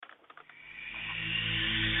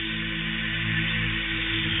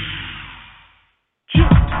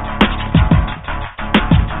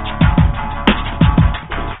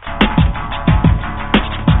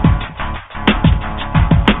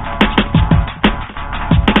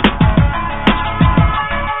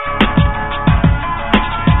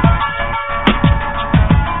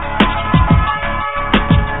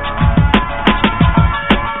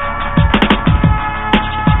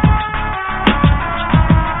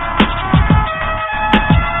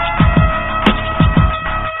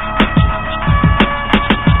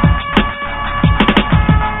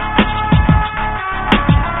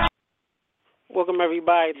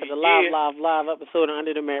everybody, to the live episode of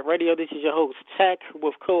Under the Mat Radio. This is your host, Tech,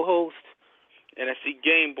 with co-host. And I see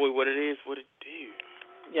Game Boy, what it is, what it do.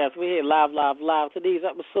 Yes, we're here live. Today's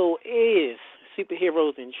episode is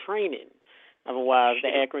Superheroes in Training. Otherwise, the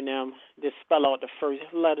acronym, just spell out the first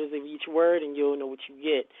letters of each word and you'll know what you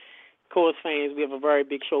get. Of course, fans, we have a very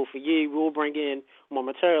big show for you. We'll bring in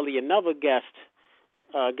momentarily another guest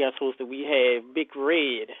host that we have, Big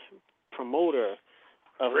Red, promoter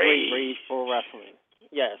of Great Rage Pro Wrestling.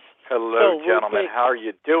 Yes. Hello, gentlemen. How are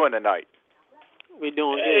you doing tonight? We're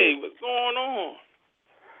doing good. Hey, what's going on?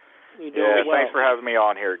 We're doing well. Thanks for having me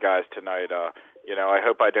on here, guys, tonight. I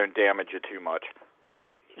hope I don't damage you too much.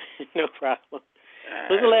 No problem.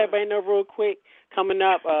 Let's let everybody know real quick. Coming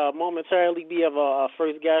up momentarily, we have our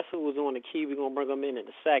first guest who was on the key. We're going to bring him in a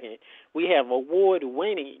second. We have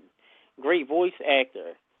award-winning, great voice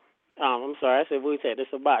actor. I'm sorry, I said voice actor.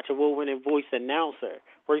 It's a botch. Award-winning voice announcer.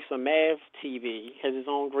 Works for Mav TV. Has his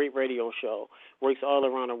own great radio show. Works all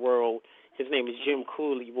around the world. His name is Jim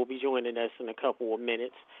Cooley. Will be joining us in a couple of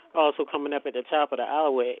minutes. Also coming up at the top of the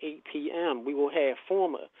hour at 8 p.m., we will have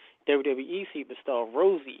former WWE superstar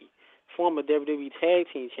Rosie, former WWE Tag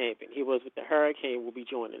Team Champion. He was with the Hurricane. Will be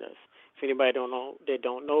joining us. If anybody don't know,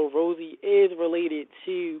 Rosie is related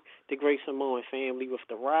to the Great Samoan family with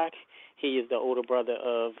The Rock. He is the older brother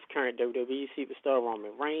of current WWE superstar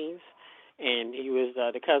Roman Reigns, and he was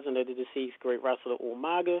the cousin of the deceased great wrestler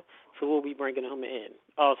Umaga, so we'll be bringing him in.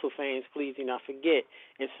 Also, fans, please do not forget,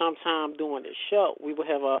 and sometime during the show, we will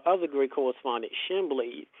have our other great correspondent,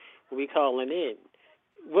 Shinblade, will be calling in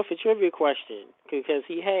with a trivia question, because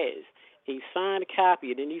he has a signed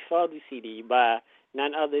copy of the new Father CD by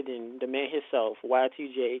none other than the man himself,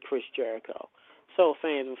 Y2J, Chris Jericho. So,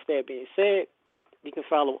 fans, with that being said, you can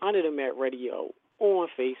follow Under the Mat Radio on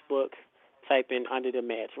Facebook. Type in Under the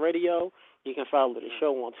Mat Radio. You can follow the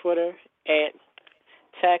show on Twitter at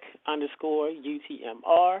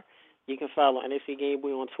Tech_UTMR. You can follow NSC Game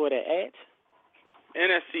Boy on Twitter at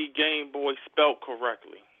NSC Game Boy spelled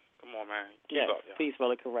correctly. Come on, man. Yes, please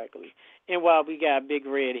spell it correctly. And while we got Big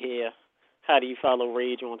Red here, how do you follow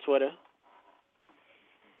Rage on Twitter?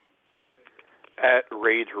 At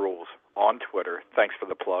Rage Rules on Twitter. Thanks for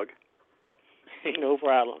the plug. No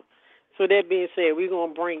problem. So that being said, we're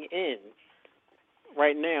going to bring in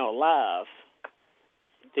right now live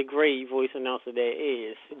the great voice announcer that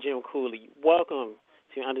is Jim Cooley. Welcome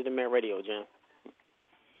to Under the Mat Radio, Jim.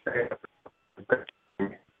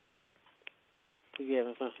 You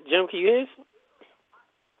having fun? Jim, can you hear us?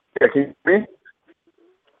 Yeah, can you hear me?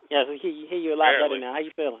 Yes, we hear you a lot better now. How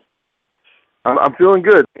you feeling? I'm feeling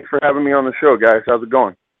good. Thanks for having me on the show, guys. How's it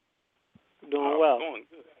going? Doing well. Going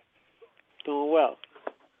good. Doing well.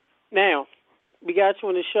 Now, we got you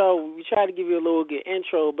on the show. We try to give you a little good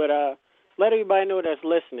intro, but let everybody know that's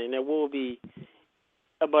listening that will be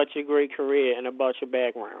about your great career and about your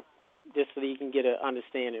background, just so that you can get an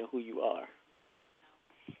understanding of who you are.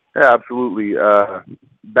 Yeah, absolutely.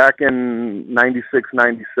 Back in 96,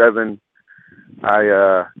 97,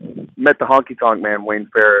 I met the Honky Tonk Man, Wayne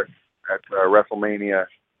Ferris, at WrestleMania,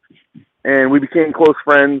 and we became close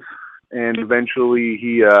friends, and eventually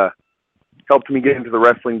he helped me get into the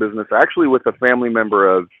wrestling business, actually with a family member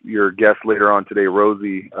of your guest later on today,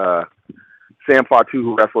 Rosie, Sam Fatu,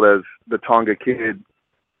 who wrestled as the Tonga Kid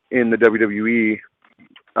in the WWE,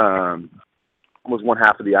 was one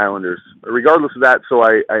half of the Islanders. Regardless of that, so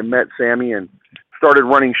I met Sammy and started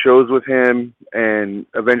running shows with him and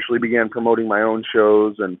eventually began promoting my own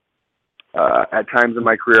shows. And at times in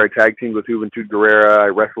my career, I tag teamed with Juventud Guerrera. I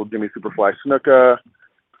wrestled Jimmy Superfly Snuka.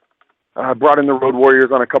 Brought in the Road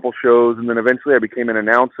Warriors on a couple shows, and then eventually I became an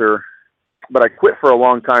announcer. But I quit for a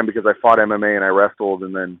long time because I fought MMA and I wrestled,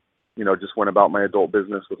 and then, just went about my adult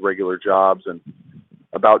business with regular jobs. And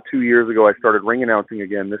about 2 years ago, I started ring announcing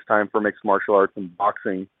again, this time for mixed martial arts and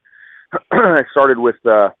boxing. I started with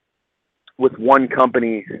one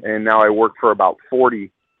company, and now I work for about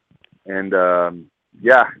 40. And,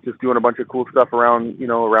 just doing a bunch of cool stuff around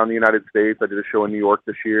the United States. I did a show in New York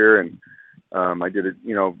this year, and I did it,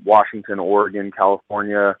 Washington, Oregon,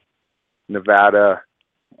 California, Nevada,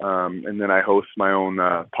 and then I host my own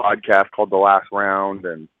podcast called The Last Round,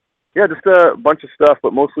 and just a bunch of stuff,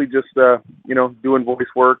 but mostly just doing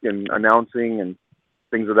voice work and announcing and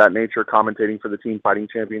things of that nature, commentating for the Team Fighting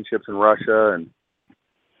Championships in Russia, and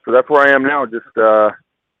so that's where I am now, just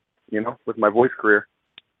with my voice career.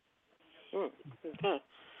 Okay.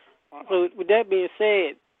 So with that being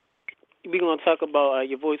said, we're going to talk about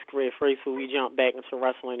your voice career first before we jump back into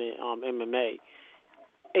wrestling and MMA.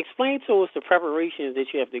 Explain to us the preparations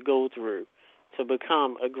that you have to go through to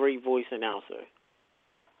become a great voice announcer.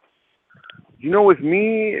 With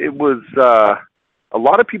me, it was a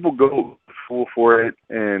lot of people go to school for it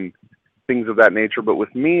and things of that nature, but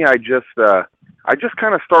with me, I just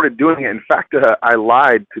kind of started doing it. In fact, I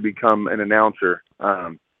lied to become an announcer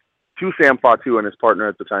to Sam Fatu and his partner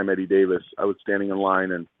at the time, Eddie Davis. I was standing in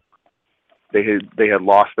line, and they had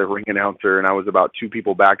lost their ring announcer, and I was about 2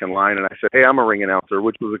 people back in line, and I said, "Hey, I'm a ring announcer,"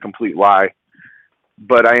 which was a complete lie.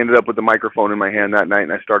 But I ended up with the microphone in my hand that night,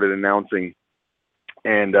 and I started announcing.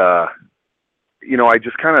 And you know, I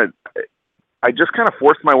just kind of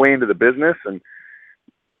forced my way into the business and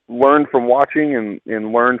learned from watching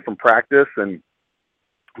and learned from practice. And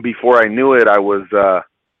before I knew it, I was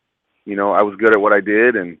you know, I was good at what I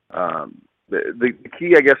did. And the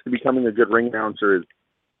key, I guess, to becoming a good ring announcer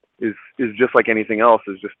is just like anything else,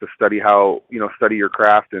 is just to study your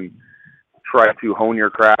craft and try to hone your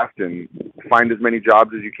craft and find as many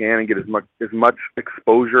jobs as you can and get as much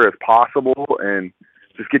exposure as possible and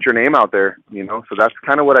just get your name out there, you know. So that's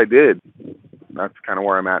kind of what I did. That's kind of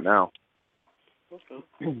where I'm at now. Okay.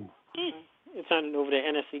 You're turning over to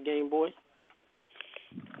NSC Game Boy.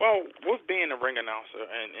 Well, with being a ring announcer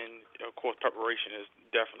and of course preparation is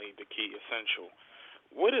definitely the key essential.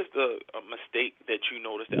 What is the mistake that you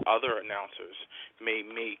noticed that other announcers may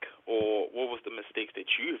make, or what was the mistakes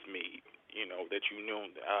that you've made, you know, that you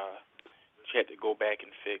knew that you had to go back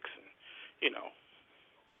and fix, and, you know?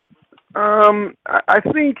 I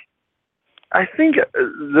think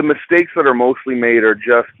the mistakes that are mostly made are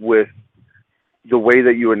just with the way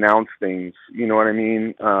that you announce things. You know what I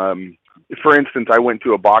mean? For instance, I went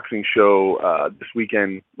to a boxing show this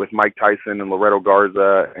weekend with Mike Tyson and Loretto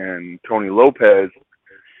Garza and Tony Lopez,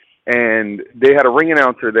 and they had a ring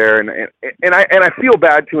announcer there, and I feel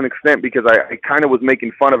bad to an extent because I kind of was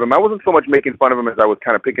making fun of him. I wasn't so much making fun of him as I was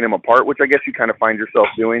kind of picking him apart, which I guess you kind of find yourself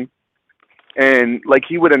doing. And like,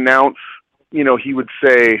 he would announce, you know, he would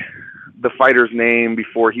say the fighter's name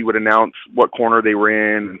before he would announce what corner they were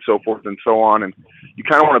in, and so forth and so on. And you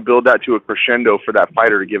kind of want to build that to a crescendo for that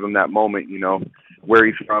fighter to give him that moment, you know, where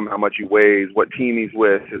he's from, how much he weighs, what team he's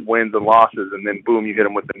with, his wins and losses, and then boom, you hit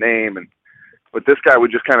him with the name. But this guy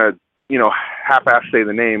would just kind of, you know, half-ass say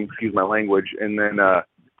the name, excuse my language, and then,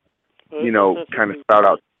 you know, kind of spout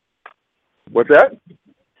out. What's that?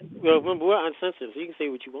 Well, remember, we're uncensored, so you can say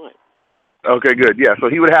what you want. Okay, good. Yeah, so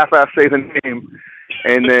he would half-ass say the name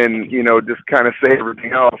and then, you know, just kind of say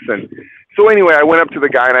everything else. And so anyway, I went up to the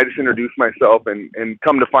guy and I just introduced myself, and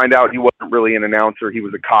come to find out he wasn't really an announcer. He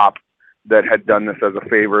was a cop that had done this as a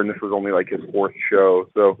favor, and this was only like his 4th show.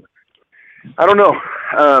 So I don't know.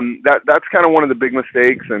 That's kind of one of the big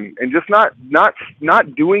mistakes, and just not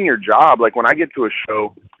doing your job. Like, when I get to a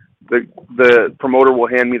show, the promoter will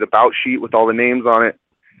hand me the bout sheet with all the names on it.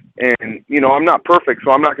 And, you know, I'm not perfect,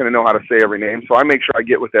 so I'm not going to know how to say every name. So I make sure I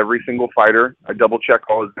get with every single fighter. I double-check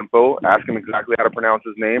all his info, ask him exactly how to pronounce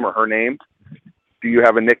his name or her name. Do you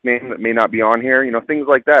have a nickname that may not be on here? You know, things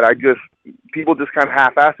like that. People just kind of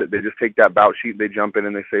half-ass it. They just take that bout sheet, they jump in,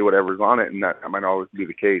 and they say whatever's on it, and that might always be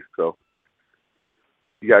the case. So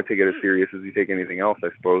you got to take it as serious as you take anything else, I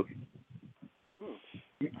suppose.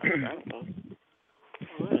 Jim,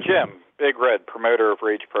 Big Red, promoter of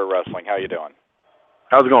Rage Pro Wrestling. How you doing?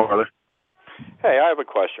 How's it going, brother? Hey, I have a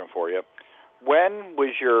question for you. When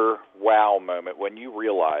was your wow moment, when you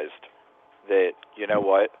realized that, you know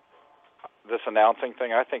what, this announcing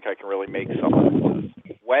thing, I think I can really make something of this?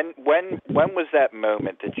 When was that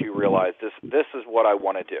moment that you realized this is what I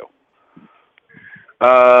want to do?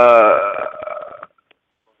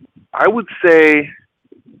 I would say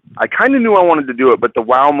I kind of knew I wanted to do it, but the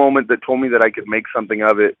wow moment that told me that I could make something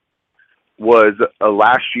of it was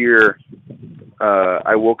last year.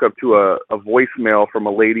 I woke up to a voicemail from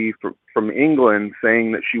a lady from England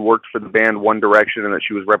saying that she worked for the band One Direction and that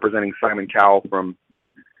she was representing Simon Cowell from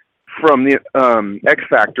the X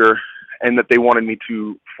Factor, and that they wanted me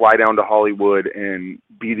to fly down to Hollywood and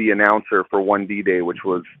be the announcer for One D-Day, which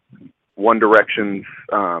was One Direction's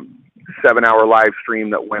 7-hour live stream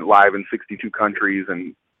that went live in 62 countries,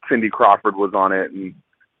 and Cindy Crawford was on it, and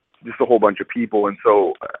just a whole bunch of people. And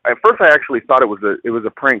so at first I actually thought it was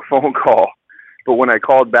a prank phone call. But when I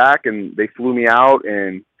called back and they flew me out,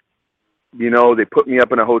 and, you know, they put me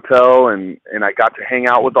up in a hotel, and I got to hang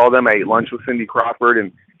out with all of them. I ate lunch with Cindy Crawford,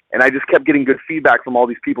 and I just kept getting good feedback from all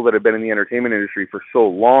these people that have been in the entertainment industry for so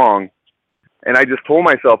long. And I just told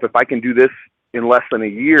myself, if I can do this in less than a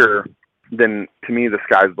year, then to me, the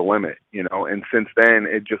sky's the limit, you know. And since then,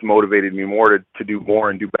 it just motivated me more to do more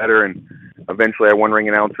and do better. And eventually I won Ring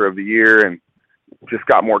Announcer of the Year and just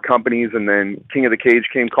got more companies. And then King of the Cage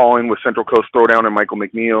came calling with Central Coast Throwdown and Michael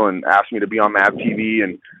McNeil and asked me to be on MAV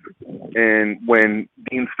TV. And when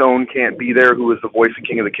Dean Stone can't be there, who is the voice of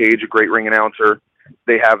King of the Cage, a great ring announcer,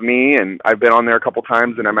 they have me, and I've been on there a couple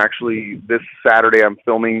times, and I'm actually, this Saturday I'm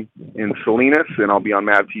filming in Salinas, and I'll be on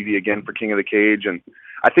Mav TV again for King of the Cage. And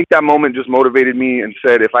I think that moment just motivated me and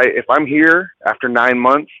said, if I'm here after 9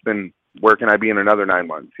 months, then where can I be in another 9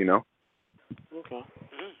 months, you know? Okay.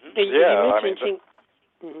 Mm-hmm. Hey, Yeah, I mean,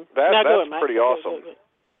 that's pretty awesome.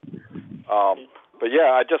 But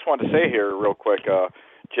yeah, I just wanted to say here real quick,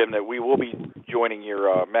 Jim, that we will be joining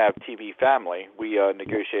your Mav TV family. We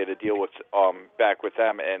negotiated a deal with back with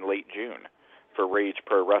them in late June for Rage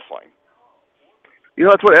Pro Wrestling. You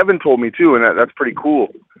know, that's what Evan told me too, and that's pretty cool.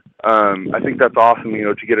 I think that's awesome, you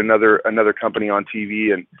know, to get another company on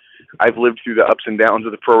TV. And I've lived through the ups and downs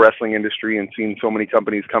of the pro wrestling industry and seen so many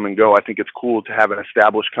companies come and go. I think it's cool to have an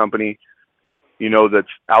established company, you know, that's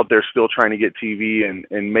out there still trying to get TV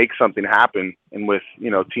and make something happen. And with, you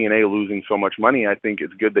know, TNA losing so much money, I think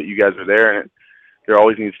it's good that you guys are there. And there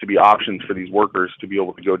always needs to be options for these workers to be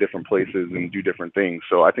able to go different places and do different things.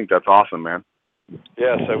 So I think that's awesome, man.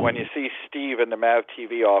 Yeah, so when you see Steve in the Mav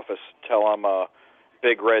TV office, tell him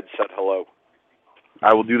Big Red said hello.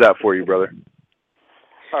 I will do that for you, brother.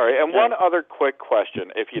 All right, and one other quick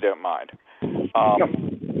question, if you don't mind.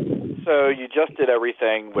 So you just did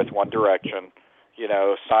everything with One Direction. You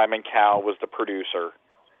know, Simon Cowell was the producer.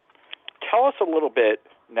 Tell us a little bit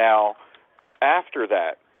now, after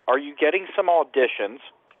that, are you getting some auditions,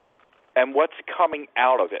 and what's coming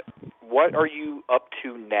out of it? What are you up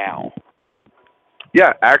to now?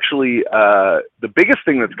 Yeah, actually, the biggest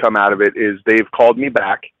thing that's come out of it is they've called me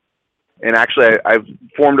back. And actually, I've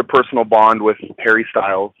formed a personal bond with Harry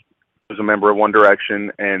Styles, who's a member of One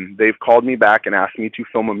Direction, and they've called me back and asked me to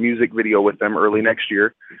film a music video with them early next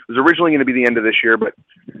year. It was originally going to be the end of this year, but,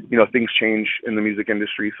 you know, things change in the music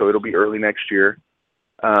industry, so it'll be early next year.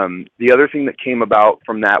 The other thing that came about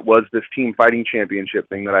from that was this team fighting championship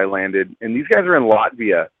thing that I landed. And these guys are in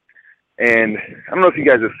Latvia. And I don't know if you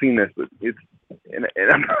guys have seen this, but it's, and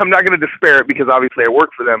I'm not going to despair it because obviously I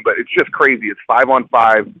work for them, but it's just crazy. It's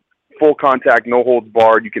 5-on-5, full contact, no holds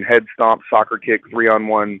barred. You can head stomp, soccer kick,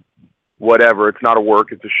 3-on-1, whatever. It's not a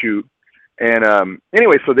work, it's a shoot. And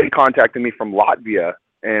anyway, so they contacted me from Latvia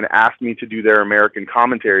and asked me to do their American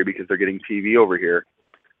commentary because they're getting TV over here.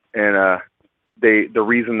 And the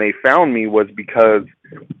reason they found me was because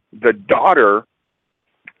the daughter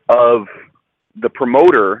of the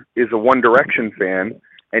promoter is a One Direction fan,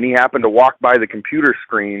 and he happened to walk by the computer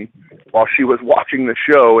screen while she was watching the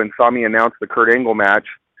show and saw me announce the Kurt Angle match,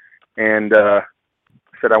 and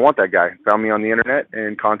said, I want that guy. Found me on the internet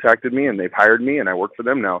and contacted me, and they've hired me, and I work for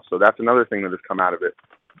them now. So that's another thing that has come out of it.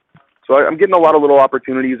 So I'm getting a lot of little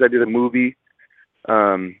opportunities. I did a movie.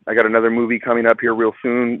 I got another movie coming up here real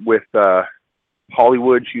soon with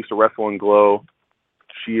Hollywood. She used to wrestle in Glow.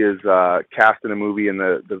 She is cast in a movie, and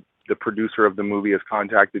the producer of the movie has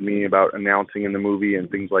contacted me about announcing in the movie and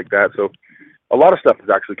things like that. So a lot of stuff has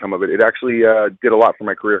actually come of it. It actually did a lot for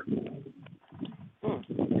my career.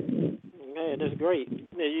 Yeah, that's great.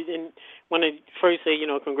 Yeah, you didn't want to first say, you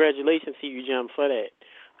know, congratulations to you, Jim, for that,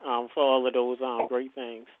 for all of those great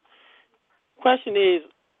things. Question is,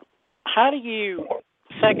 how do you,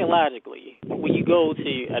 psychologically, when you go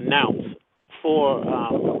to announce for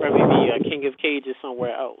whether it be King of Cage or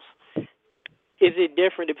somewhere else, is it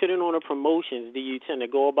different depending on the promotions? Do you tend to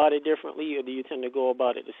go about it differently, or do you tend to go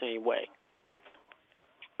about it the same way?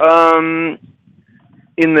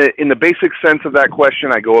 In the basic sense of that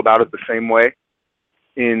question, I go about it the same way,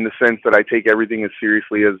 in the sense that I take everything as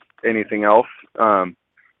seriously as anything else.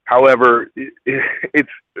 However, it's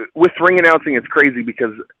with ring announcing, it's crazy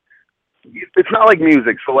because it's not like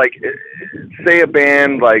music. So, like, say a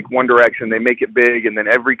band like One Direction, they make it big, and then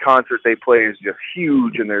every concert they play is just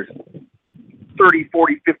huge, and there's 30,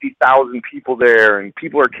 40, 50,000 people there, and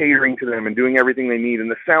people are catering to them and doing everything they need,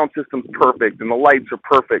 and the sound system's perfect, and the lights are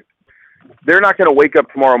perfect. They're not going to wake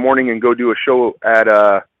up tomorrow morning and go do a show at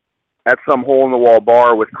some hole-in-the-wall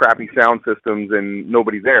bar with crappy sound systems and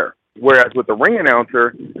nobody there. Whereas with the ring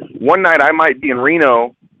announcer, one night I might be in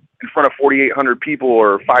Reno in front of 4,800 people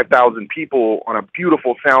or 5,000 people on a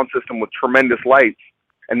beautiful sound system with tremendous lights.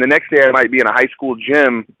 And the next day I might be in a high school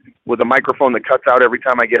gym with a microphone that cuts out every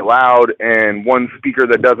time I get loud and one speaker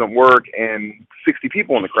that doesn't work and 60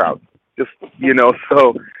 people in the crowd. Just, you know,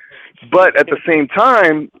 so, but at the same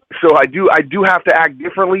time, so I do have to act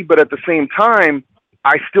differently, but at the same time,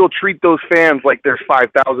 I still treat those fans like there's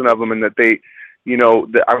 5,000 of them and that they, you know,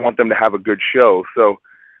 that I want them to have a good show. So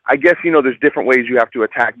I guess, you know, there's different ways you have to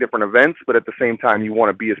attack different events, but at the same time, you want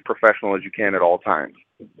to be as professional as you can at all times.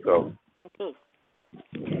 So.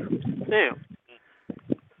 Now,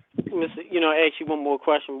 you know, I ask you one more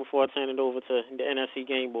question before I turn it over to the NFC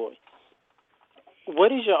Game Boy.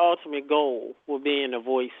 what is your ultimate goal with being a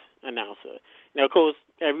voice announcer? Now, of course,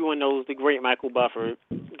 everyone knows the great Michael Buffer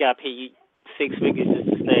got paid six figures just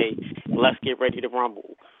to say, "Let's get ready to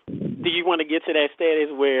rumble." Do you want to get to that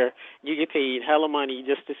status where you get paid hella money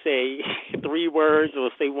just to say three words or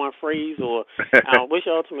say one phrase, or what's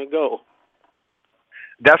your ultimate goal?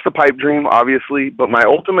 That's the pipe dream, obviously, but my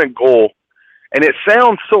ultimate goal, and it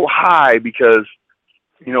sounds so high because,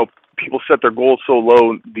 you know, people set their goals so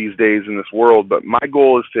low these days in this world, but my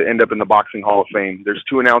goal is to end up in the Boxing Hall of Fame. There's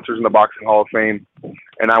 2 announcers in the Boxing Hall of Fame,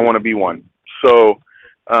 and I want to be one. So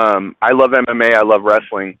I love MMA, I love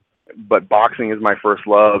wrestling, but boxing is my first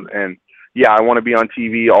love. And yeah, I want to be on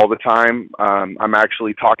TV all the time. I'm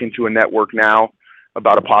actually talking to a network now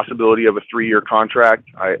about a possibility of a 3-year contract.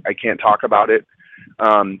 I can't talk about it.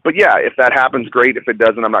 But yeah, if that happens, great. If it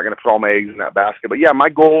doesn't, I'm not going to put all my eggs in that basket. But yeah, my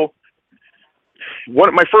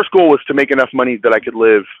first goal was to make enough money that I could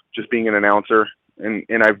live just being an announcer. And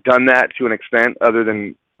I've done that to an extent, other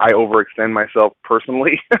than I overextend myself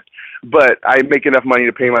personally. But I make enough money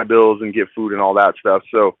to pay my bills and get food and all that stuff.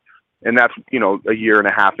 So, and that's, you know, a year and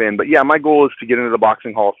a half in. But yeah, my goal is to get into the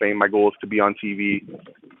Boxing Hall of Fame. My goal is to be on TV.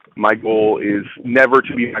 My goal is never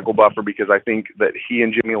to be Michael Buffer, because I think that he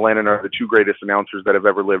and Jimmy Lennon are the 2 greatest announcers that have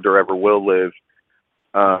ever lived or ever will live.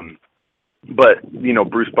 But, you know,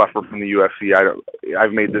 Bruce Buffer from the UFC,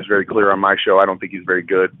 I've made this very clear on my show. I don't think he's very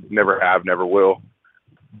good. Never have, never will.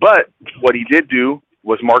 But what he did do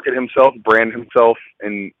was market himself, brand himself,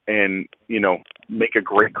 and you know, make a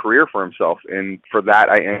great career for himself. And for that,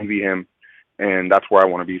 I envy him, and that's where I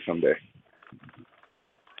want to be someday.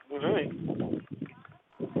 All right.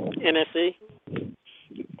 NSC?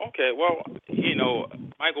 Okay, well, you know,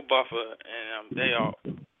 Michael Buffer and they are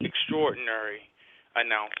extraordinary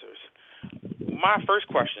announcers. My first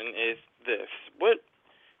question is this: what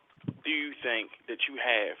do you think that you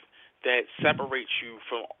have that separates you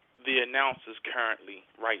from the announcers currently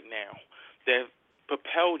right now, that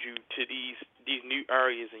propelled you to these new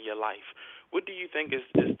areas in your life? What do you think is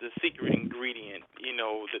the secret ingredient, you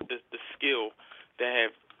know, the skill that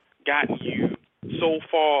have gotten you so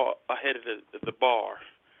far ahead of the bar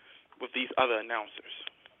with these other announcers?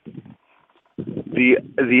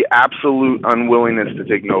 The absolute unwillingness to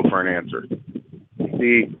take no for an answer.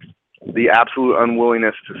 The absolute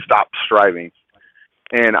unwillingness to stop striving.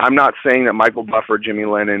 And I'm not saying that Michael Buffer, Jimmy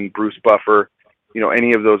Lennon, Bruce Buffer, you know,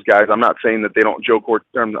 any of those guys, I'm not saying that they don't, Joe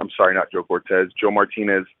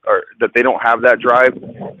Martinez, or that they don't have that drive.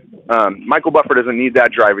 Michael Buffer doesn't need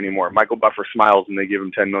that drive anymore. Michael Buffer smiles and they give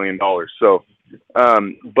him $10 million. So,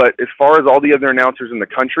 but as far as all the other announcers in the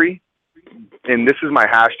country, and this is my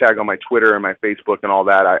hashtag on my Twitter and my Facebook and all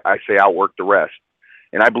that, I say outwork the rest.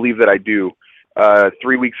 And I believe that I do.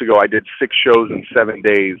 3 weeks ago, I did 6 shows in 7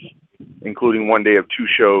 days, including 1 day of 2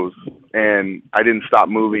 shows, and I didn't stop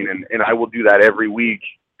moving, and I will do that every week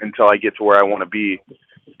until I get to where I want to be.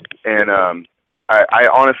 And I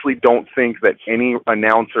honestly don't think that any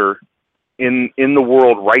announcer in the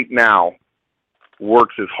world right now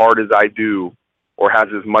works as hard as I do or has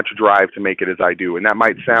as much drive to make it as I do. And that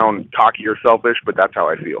might sound cocky or selfish, but that's how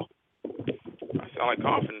I feel. That sounds like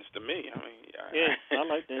confidence to me. I mean, yeah, I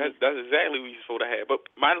like that. That's exactly what you're supposed to have. But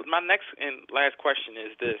my next and last question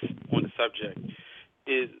is this on the subject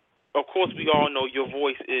is, of course, we all know your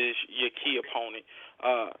voice is your key opponent.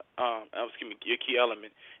 Your key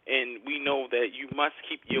element, and we know that you must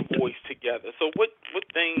keep your voice together. So, what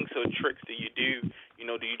things or tricks do you do? You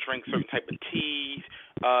know, do you drink certain type of teas?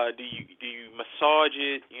 Do you massage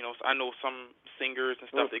it? You know, I know some singers and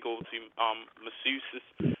stuff, they go to masseuses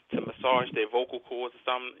to massage their vocal cords or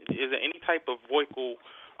something. Is there any type of vocal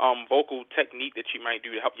technique that you might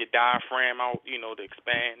do to help your diaphragm out, you know, to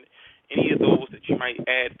expand? Any of those that you might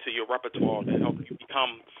add to your repertoire to help you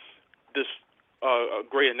become this a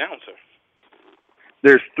great announcer?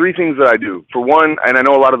 There's 3 things that I do. For one, and I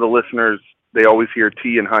know a lot of the listeners, they always hear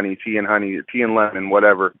tea and honey, tea and lemon,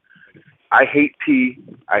 whatever. I hate tea,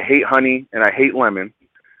 I hate honey, and I hate lemon.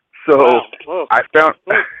 So wow. I found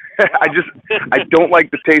I don't like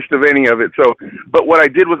the taste of any of it. So, but what I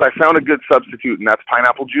did was I found a good substitute, and that's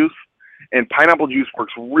pineapple juice. And pineapple juice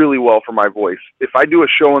works really well for my voice. If I do a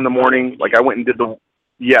show in the morning, like I went and did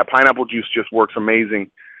pineapple juice just works amazing.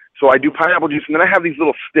 So I do pineapple juice, and then I have these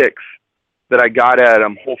little sticks that I got at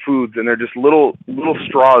Whole Foods, and they're just little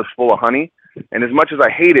straws full of honey. And as much as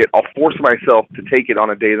I hate it, I'll force myself to take it on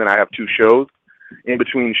a day that I have 2 shows, in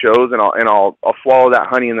between shows, and I'll swallow that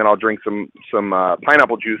honey, and then I'll drink some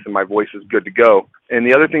pineapple juice, and my voice is good to go. And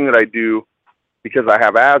the other thing that I do, because I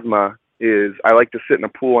have asthma, is I like to sit in a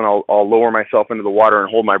pool and I'll lower myself into the water and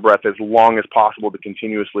hold my breath as long as possible to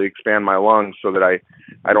continuously expand my lungs so that I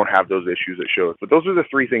don't have those issues at shows. But those are the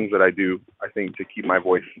three things that I do, I think, to keep my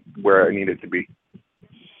voice where I need it to be.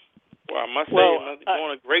 Well, I must say, you're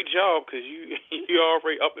doing a great job because you're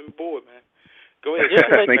already up and board, man. Go ahead.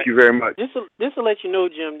 Thank you very much. Just to let you know,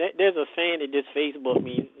 Jim, there's a fan that just Facebook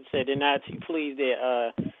me and said they're not too pleased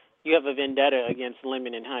that you have a vendetta against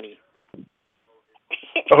Lemon and Honey.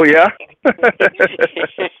 Oh yeah.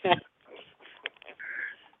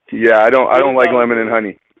 Yeah, I don't like Lemon and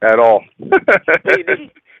Honey at all.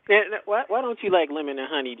 Why don't you like Lemon and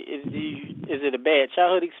Honey? Is it a bad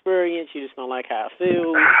childhood experience? You just don't like how it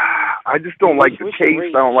feels? I just don't like the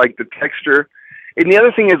taste. I don't like the texture. And the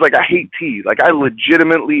other thing is, like, I hate tea. Like, I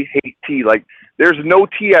legitimately hate tea. Like, there's no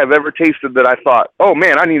tea I've ever tasted that I thought, oh,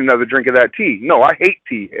 man, I need another drink of that tea. No, I hate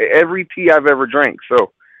tea. Every tea I've ever drank.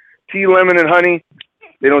 So, tea, lemon, and honey,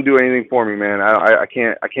 they don't do anything for me, man. I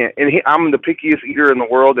can't. And I'm the pickiest eater in the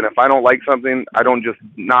world, and if I don't like something, I don't just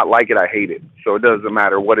not like it, I hate it. So it doesn't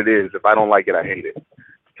matter what it is. If I don't like it, I hate it.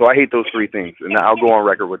 So I hate those three things, and I'll go on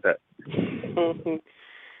record with that.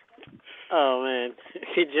 Oh, man.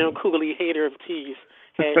 Jim Cooley, hater of teas.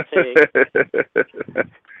 Hashtag.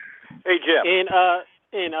 Hey, Jim.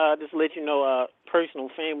 And just to let you know, personal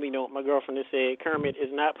family note, my girlfriend has said Kermit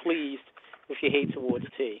is not pleased with your hate towards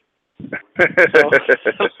tea. So,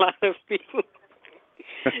 a lot of people.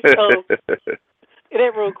 So,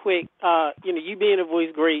 that real quick, you being a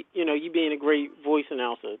voice great, you being a great voice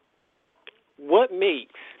announcer, what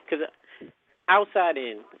makes, because outside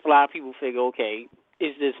in, a lot of people figure, okay,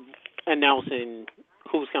 is this announcing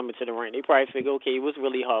who's coming to the ring? They probably figure, okay, what's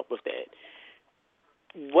really hard with that?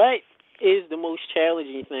 What is the most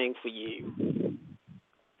challenging thing for you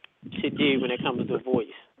to do when it comes to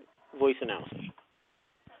voice announcing?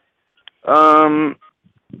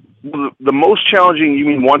 The most challenging, you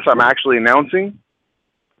mean once I'm actually announcing,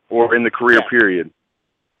 or in the career period?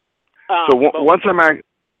 So once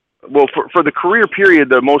for the career period,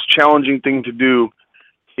 the most challenging thing to do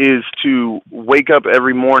is to wake up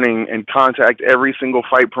every morning and contact every single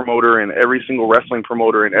fight promoter and every single wrestling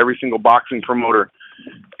promoter and every single boxing promoter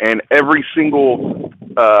and every single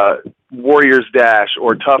Warriors Dash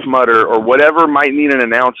or Tough Mudder or whatever might need an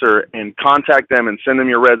announcer, and contact them and send them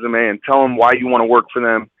your resume and tell them why you want to work for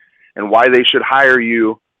them and why they should hire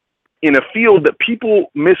you in a field that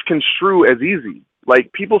people misconstrue as easy.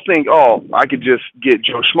 Like, people think, oh, I could just get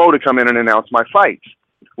Joe Schmo to come in and announce my fights.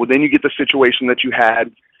 Well, then you get the situation that you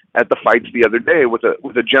had at the fights the other day with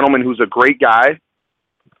a gentleman who's a great guy,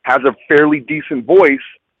 has a fairly decent voice,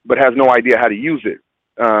 but has no idea how to use it.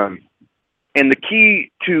 And the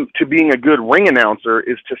key to being a good ring announcer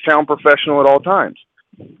is to sound professional at all times,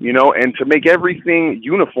 and to make everything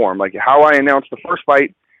uniform. Like, how I announced the first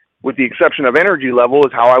fight, with the exception of energy level,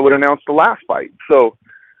 is how I would announce the last fight. So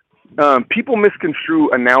people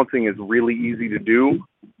misconstrue announcing is really easy to do,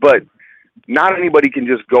 but not anybody can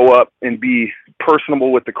just go up and be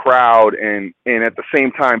personable with the crowd and at the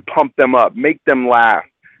same time pump them up, make them laugh,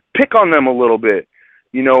 pick on them a little bit,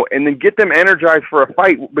 and then get them energized for a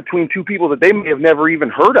fight between two people that they may have never even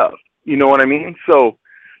heard of. You know what I mean? So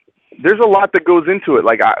there's a lot that goes into it.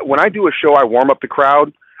 Like, when I do a show, I warm up the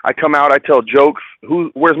crowd. I come out, I tell jokes.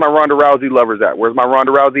 Where's my Ronda Rousey lovers at? Where's my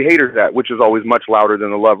Ronda Rousey haters at? Which is always much louder than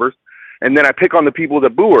the lovers. And then I pick on the people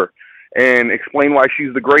that boo her and explain why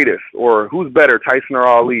she's the greatest, or who's better, Tyson or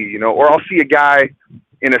Ali, or I'll see a guy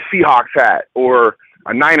in a Seahawks hat or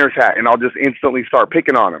a Niners hat, and I'll just instantly start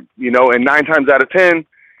picking on him, and 9 times out of 10,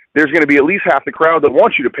 there's going to be at least half the crowd that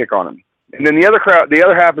wants you to pick on him. And then the other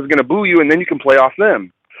half is going to boo you, and then you can play off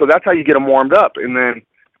them. So that's how you get them warmed up. And then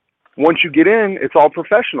once you get in, it's all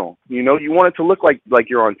professional. You want it to look like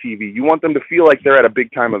you're on TV. You want them to feel like they're at a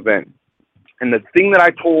big time event. And the thing that I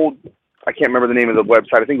can't remember the name of the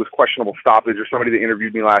website, I think it was Questionable Stoppage, or somebody that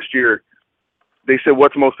interviewed me last year. They said,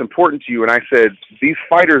 what's most important to you? And I said, these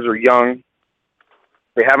fighters are young.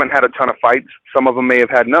 They haven't had a ton of fights. Some of them may have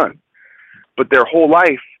had none. But their whole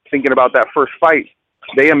life, thinking about that first fight,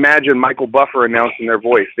 they imagine Michael Buffer announcing their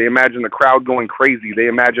voice. They imagine the crowd going crazy. They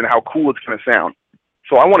imagine how cool it's going to sound.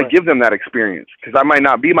 So I want to give them that experience, because I might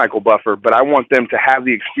not be Michael Buffer, but I want them to have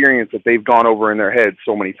the experience that they've gone over in their head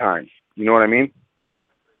so many times. You know what I mean?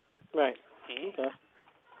 Right. Okay.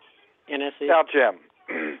 And that's it. Now, Jim,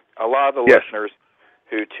 a lot of the listeners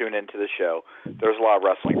who tune into the show, there's a lot of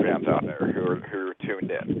wrestling fans out there who are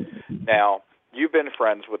tuned in. Now, you've been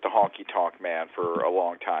friends with the Honky Tonk Man for a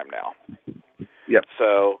long time now. Yep.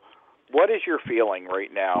 So what is your feeling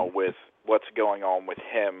right now with what's going on with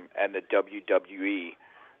him and the WWE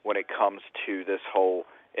when it comes to this whole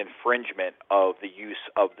infringement of the use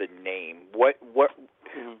of the name. What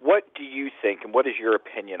do you think, and what is your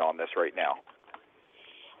opinion on this right now?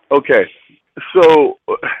 Okay, so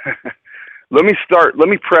let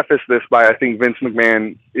me preface this by, I think Vince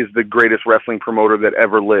McMahon is the greatest wrestling promoter that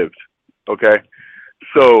ever lived. Okay,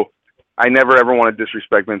 so I never ever want to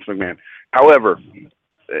disrespect Vince McMahon. However,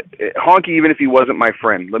 Honky, even if he wasn't my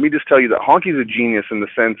friend, let me just tell you that Honky's a genius in the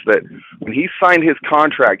sense that when he signed his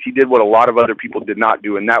contract, he did what a lot of other people did not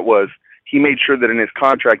do, and that was he made sure that in his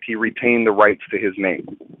contract he retained the rights to his name.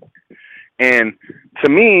 And to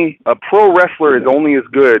me, a pro wrestler is only as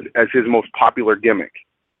good as his most popular gimmick,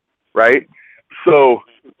 right? So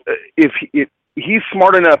if he's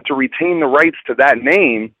smart enough to retain the rights to that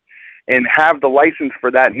name and have the license for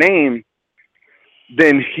that name,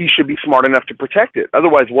 then he should be smart enough to protect it.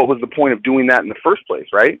 Otherwise, what was the point of doing that in the first place,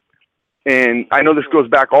 right? And I know this goes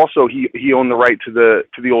back also, he owned the right to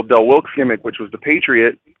the old Del Wilkes gimmick, which was the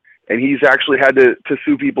Patriot, and he's actually had to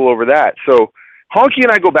sue people over that. So Honky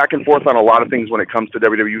and I go back and forth on a lot of things when it comes to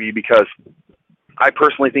WWE, because I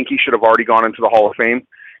personally think he should have already gone into the Hall of Fame.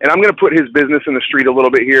 And I'm going to put his business in the street a little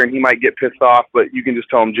bit here, and he might get pissed off, but you can just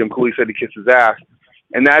tell him Jim Cooley said to kiss his ass.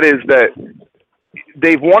 And that is that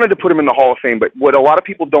they've wanted to put him in the Hall of Fame, but what a lot of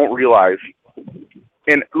people don't realize,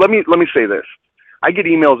 and let me say this. I get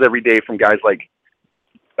emails every day from guys like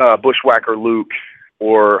Bushwhacker Luke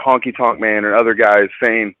or Honky Tonk Man or other guys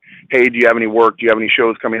saying, hey, do you have any work? Do you have any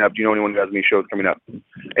shows coming up? Do you know anyone who has any shows coming up? And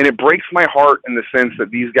it breaks my heart in the sense that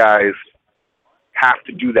these guys have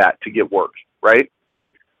to do that to get work, right?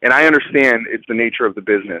 And I understand it's the nature of the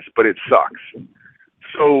business, but it sucks.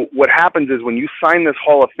 So what happens is when you sign this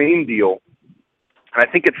Hall of Fame deal, and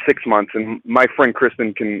I think it's 6 months, and my friend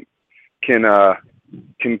Kristen can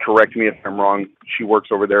correct me if I'm wrong. She works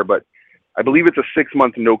over there, but I believe it's a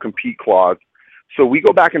 6-month no-compete clause. So we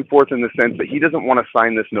go back and forth in the sense that he doesn't want to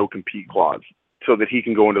sign this no-compete clause so that he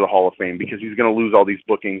can go into the Hall of Fame, because he's going to lose all these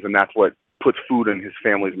bookings, and that's what puts food in his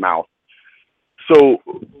family's mouth. So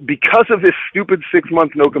because of this stupid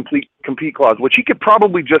 6-month no-compete clause, which he could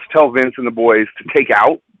probably just tell Vince and the boys to take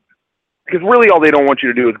out, because really all they don't want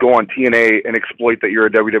you to do is go on TNA and exploit that you're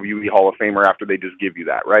a WWE Hall of Famer after they just give you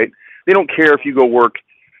that, right? They don't care if you go work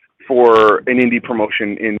for an indie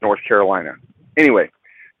promotion in North Carolina. Anyway,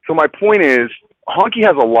 so my point is, Honky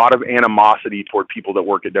has a lot of animosity toward people that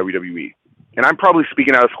work at WWE. And I'm probably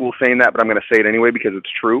speaking out of school saying that, but I'm going to say it anyway because it's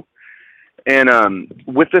true. And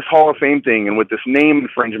with this Hall of Fame thing and with this name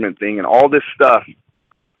infringement thing and all this stuff,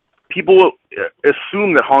 people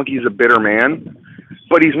assume that Honky's a bitter man,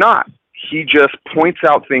 but he's not. He just points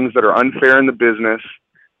out things that are unfair in the business,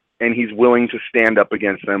 and he's willing to stand up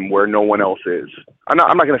against them where no one else is. I'm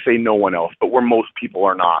not going to say no one else, but where most people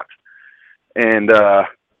are not. And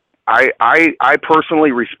I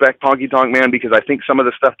personally respect Honky Tonk Man, because I think some of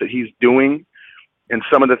the stuff that he's doing and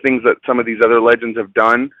some of the things that some of these other legends have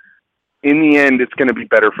done, in the end, it's going to be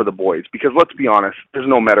better for the boys. Because let's be honest, there's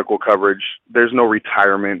no medical coverage. There's no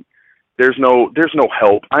retirement. There's no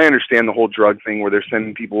help. I understand the whole drug thing where they're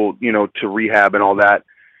sending people, to rehab and all that.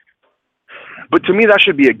 But to me, that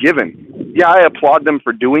should be a given. Yeah, I applaud them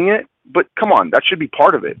for doing it, but come on, that should be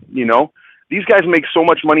part of it, These guys make so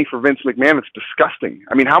much money for Vince McMahon, it's disgusting.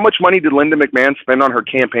 I mean, how much money did Linda McMahon spend on her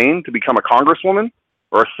campaign to become a congresswoman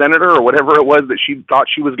or a senator or whatever it was that she thought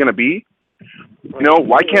she was going to be?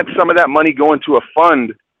 Why can't some of that money go into a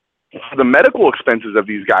fund for the medical expenses of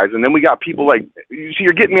these guys? And then we got people like, you see,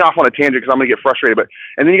 you're getting me off on a tangent because I'm going to get frustrated,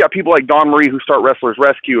 and then you got people like Dawn Marie who start Wrestlers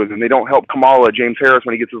Rescue, and then they don't help Kamala, James Harris,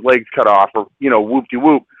 when he gets his legs cut off, or,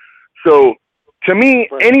 whoop-de-whoop. So, to me,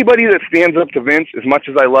 anybody that stands up to Vince, as much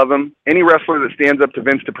as I love him, any wrestler that stands up to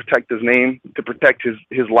Vince to protect his name, to protect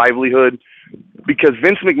his livelihood, because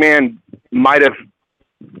Vince McMahon might have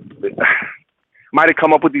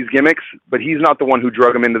come up with these gimmicks, but he's not the one who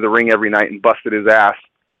drug him into the ring every night and busted his ass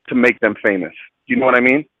to make them famous. You know what I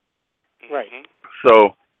mean? Right.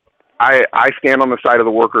 So I stand on the side of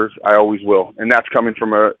the workers. I always will. And that's coming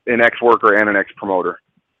from an ex-worker and an ex-promoter.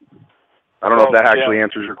 I don't know if that actually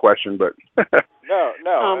answers your question, but... No.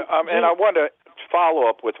 And I want to follow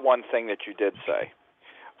up with one thing that you did say.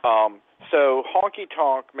 So Honky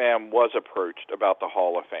Tonk Man was approached about the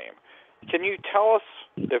Hall of Fame. Can you tell us,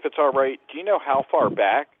 if it's all right, do you know how far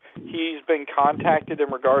back he's been contacted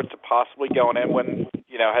in regards to possibly going in? When,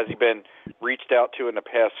 has he been reached out to in the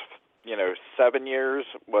past, 7 years?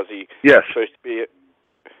 Was he supposed to be...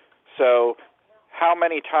 So how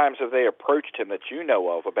many times have they approached him that you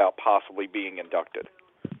know of about possibly being inducted?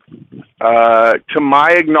 To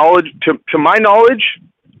my knowledge,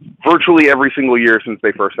 virtually every single year since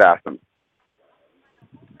they first asked him.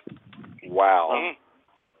 Wow.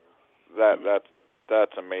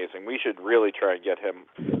 That's amazing. We should really try and get him,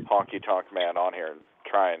 Honky Tonk Man, on here and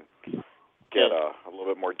try and get a little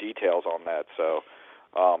bit more details on that. So,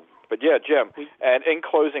 but yeah, Jim, and in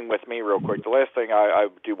closing with me real quick, the last thing I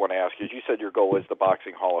do want to ask you is, you said your goal is the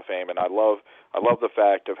Boxing Hall of Fame, and I love the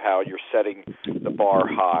fact of how you're setting the bar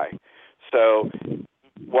high. So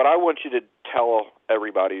what I want you to tell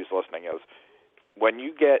everybody who's listening is, when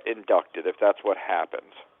you get inducted, if that's what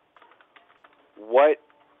happens, what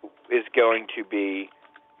is going to be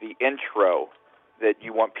the intro that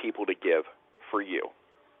you want people to give for you?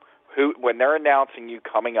 When they're announcing you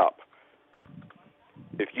coming up,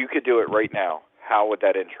 if you could do it right now, how would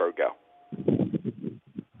that intro go?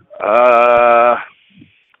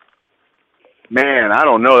 Man, I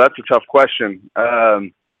don't know. That's a tough question. I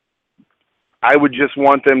would just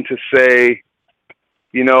want them to say,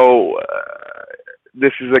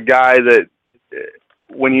 this is a guy that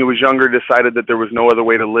when he was younger decided that there was no other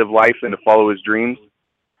way to live life than to follow his dreams.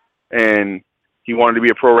 And he wanted to be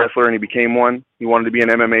a pro wrestler and he became one. He wanted to be an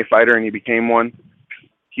MMA fighter and he became one.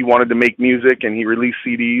 He wanted to make music and he released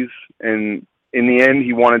CDs. And in the end,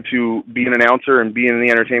 he wanted to be an announcer and be in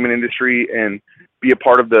the entertainment industry and be a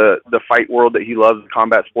part of the fight world that he loves, the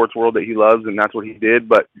combat sports world that he loves, and that's what he did.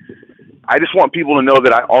 But I just want people to know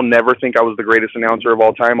that I'll never think I was the greatest announcer of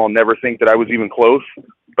all time. I'll never think that I was even close.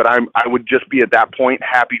 But I would just be at that point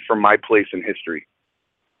happy for my place in history.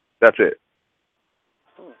 That's it.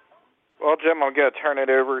 Well, Jim, I'm going to turn it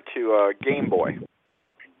over to Game Boy.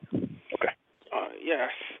 Okay.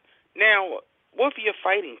 Yes. Now, with your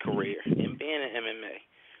fighting career and being in MMA,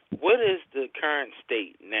 what is the current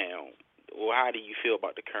state now? Or how do you feel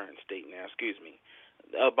about the current state now,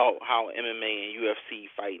 about how MMA and UFC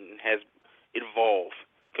fighting has evolved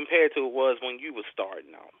compared to it was when you were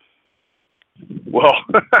starting out? Well,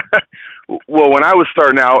 when I was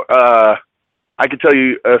starting out, I can tell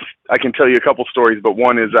you a couple stories, but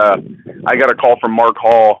one is I got a call from Mark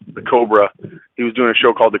Hall, the Cobra. He was doing a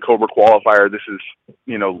show called the Cobra Qualifier. This is,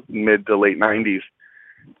 mid to late 90s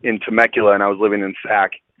in Temecula, and I was living in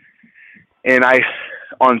Sac. And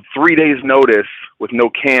on 3 days' notice, with no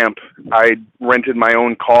camp, I rented my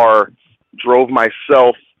own car, drove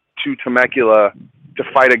myself to Temecula to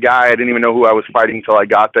fight a guy. I didn't even know who I was fighting until I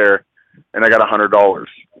got there, and I got $100.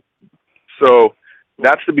 So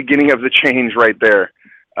that's the beginning of the change right there.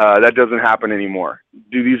 That doesn't happen anymore.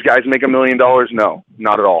 Do these guys make $1 million? No,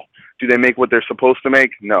 not at all. Do they make what they're supposed to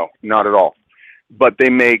make? No, not at all. But they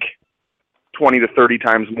make 20 to 30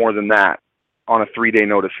 times more than that on a 3-day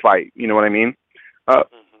notice fight. You know what I mean?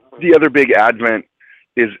 The other big advent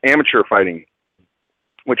is amateur fighting,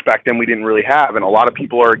 which back then we didn't really have, and a lot of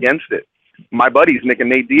people are against it. My buddies, Nick and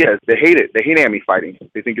Nate Diaz, they hate it. They hate AMI fighting.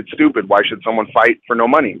 They think it's stupid. Why should someone fight for no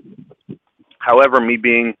money? However, me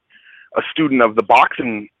being a student of the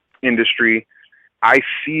boxing industry, I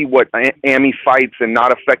see what AMI fights and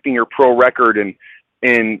not affecting your pro record and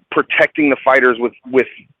protecting the fighters with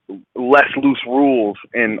less loose rules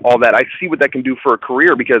and all that. I see what that can do for a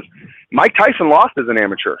career, because Mike Tyson lost as an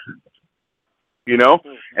amateur,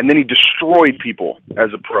 and then he destroyed people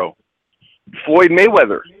as a pro. Floyd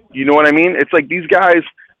Mayweather, you know what I mean? It's like these guys,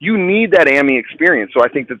 you need that AMI experience. So I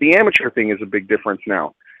think that the amateur thing is a big difference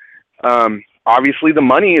now. Obviously, the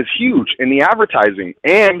money is huge in the advertising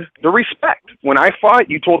and the respect. When I fought,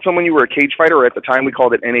 you told someone you were a cage fighter, or at the time we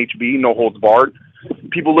called it NHB, no holds barred.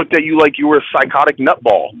 People looked at you like you were a psychotic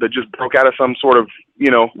nutball that just broke out of some sort of,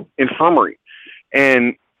 infirmary.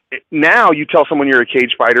 And now you tell someone you're a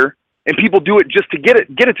cage fighter, and people do it just to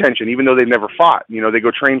get attention, even though they've never fought. They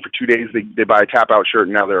go train for 2 days, they buy a tap-out shirt,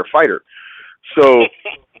 and now they're a fighter. So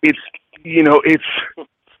it's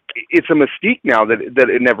a mystique now that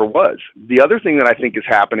it never was. The other thing that I think is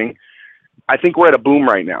happening, I think we're at a boom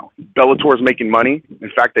right now. Bellator's making money. In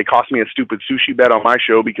fact, they cost me a stupid sushi bet on my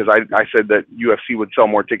show because I said that UFC would sell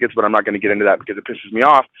more tickets, but I'm not going to get into that because it pisses me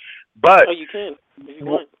off. But you can if you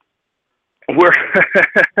want.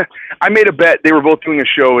 I made a bet. They were both doing a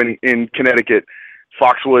show in Connecticut,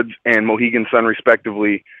 Foxwoods and Mohegan Sun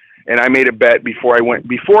respectively, and I made a bet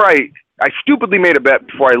I stupidly made a bet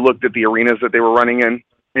before I looked at the arenas that they were running in.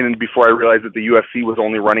 And before I realized that the UFC was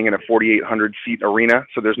only running in a 4,800-seat arena,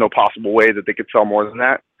 so there's no possible way that they could sell more than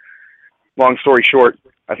that. Long story short,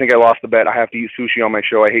 I think I lost the bet. I have to eat sushi on my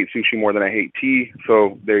show. I hate sushi more than I hate tea,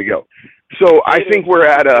 so there you go. So I think we're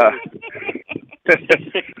at a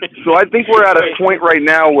point right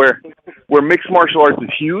now where mixed martial arts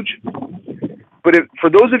is huge. But for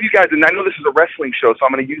those of you guys, and I know this is a wrestling show, so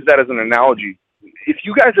I'm going to use that as an analogy. If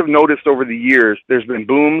you guys have noticed over the years, there's been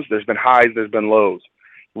booms, there's been highs, there's been lows.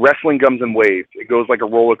 Wrestling comes in waves. It goes like a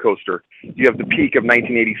roller coaster. You have the peak of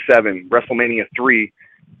 1987, WrestleMania 3.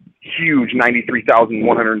 huge,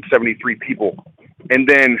 93,173 people. And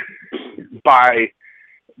then by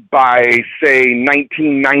say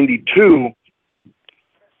 1992,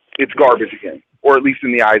 it's garbage again, or at least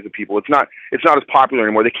in the eyes of people. It's not as popular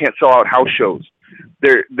anymore. They can't sell out house shows.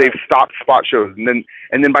 They've stopped spot shows, and then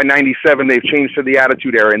by 97 they've changed to the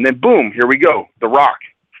Attitude Era, and then boom, here we go. The Rock,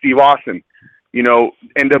 Steve Austin,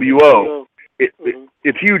 NWO.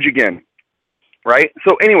 It's huge again, right?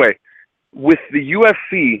 So anyway, with the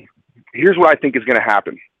UFC, here's what I think is going to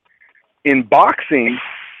happen. In boxing,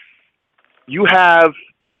 you have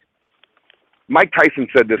Mike Tyson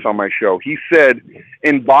said this on my show. He said,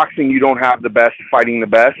 in boxing, you don't have the best fighting the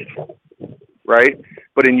best, right?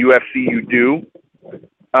 But in UFC, you do.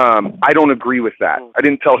 I don't agree with that. I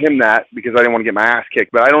didn't tell him that because I didn't want to get my ass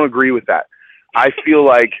kicked, but I don't agree with that. I feel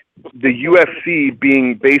like the UFC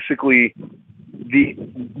being basically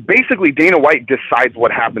Dana White decides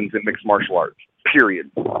what happens in mixed martial arts, period.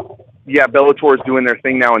 Yeah, Bellator is doing their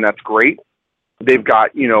thing now, and that's great. They've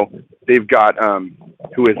got, who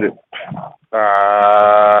is it?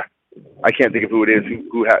 I can't think of who it is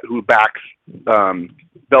who backs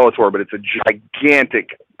Bellator, but it's a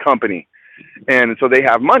gigantic company. And so they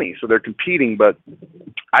have money, so they're competing. But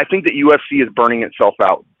I think that UFC is burning itself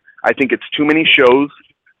out. I think it's too many shows,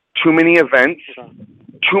 too many events,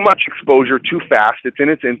 too much exposure, too fast. It's in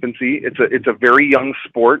its infancy. It's a very young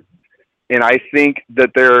sport. And I think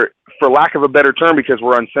that they're, for lack of a better term, because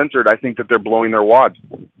we're uncensored, I think that they're blowing their wads.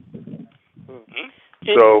 And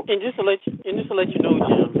just to let you know,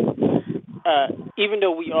 Jim, even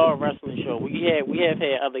though we are a wrestling show, we have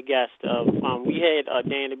had other guests. We had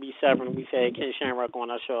Dan the B7. We've had Ken Shamrock on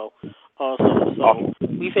our show also. So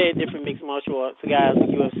we've had different mixed martial arts guys,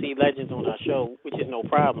 UFC legends on our show, which is no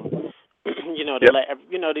problem. And he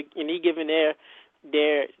giving their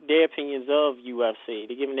opinions of UFC.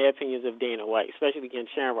 They're giving their opinions of Dana White, especially Ken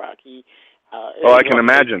Shamrock. I can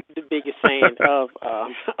imagine. The biggest fan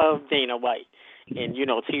of Dana White. And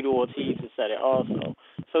Tito Ortiz has said it also.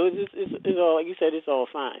 So it's all, like you said, it's all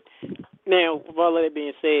fine. Now, with all that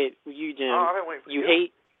being said, you, Jim, you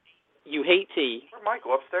hate tea.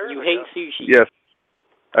 Michael upstairs. You hate sushi. Yes,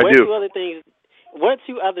 I do. What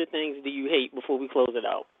two other things do you hate before we close it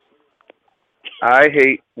out? I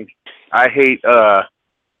hate. What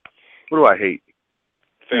do I hate?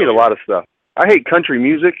 I hate a lot of stuff. I hate country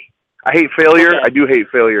music. I hate failure. Okay. I do hate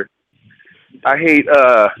failure. I hate.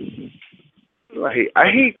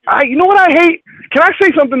 You know what I hate? Can I say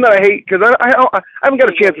something that I hate? Because I haven't got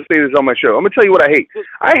a chance to say this on my show. I'm going to tell you what I hate.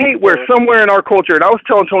 I hate where somewhere in our culture, and I was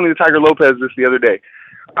telling Tony the Tiger Lopez this the other day,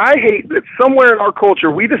 I hate that somewhere in our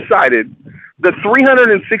culture we decided that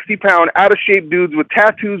 360-pound, out-of-shape dudes with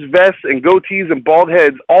tattoos, vests, and goatees and bald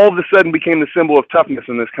heads all of a sudden became the symbol of toughness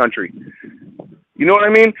in this country. You know what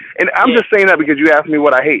I mean? And I'm just saying that because you asked me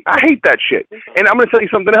what I hate. I hate that shit. And I'm going to tell you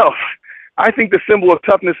something else. I think the symbol of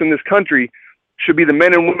toughness in this country should be the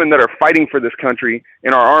men and women that are fighting for this country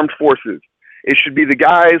in our armed forces. It should be the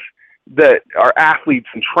guys that are athletes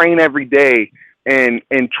and train every day and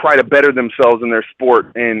try to better themselves in their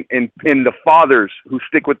sport, and the fathers who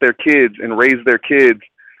stick with their kids and raise their kids,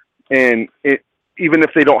 and even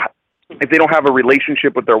if they don't have a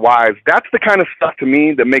relationship with their wives. That's the kind of stuff to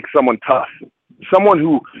me that makes someone tough. Someone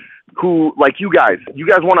who like you guys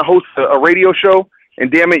want to host a radio show, and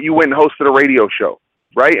damn it, you went and hosted a radio show.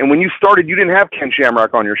 Right? And when you started, you didn't have Ken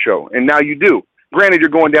Shamrock on your show, and now you do. Granted, you're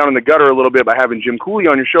going down in the gutter a little bit by having Jim Cooley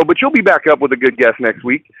on your show, but you'll be back up with a good guest next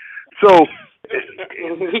week. So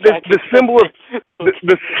the symbol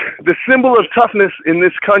of toughness in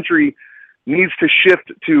this country needs to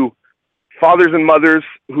shift to fathers and mothers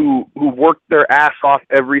who work their ass off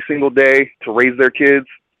every single day to raise their kids,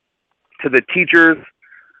 to the teachers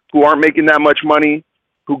who aren't making that much money,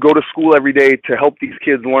 who go to school every day to help these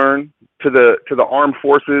kids learn, to the armed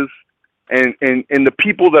forces, and the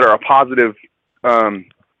people that are positive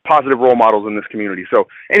role models in this community. So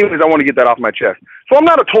anyways, I want to get that off my chest. So I'm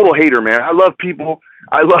not a total hater, man. I love people.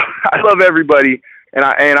 I love everybody. And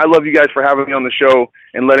I love you guys for having me on the show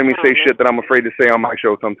and letting me say shit that I'm afraid to say on my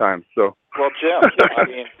show sometimes. So. Well, Jim,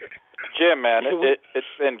 Jim, man,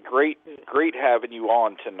 it's been great having you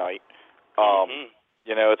on tonight.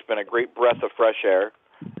 It's been a great breath of fresh air.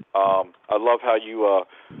 I love how you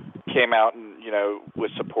came out and,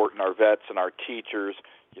 with supporting our vets and our teachers,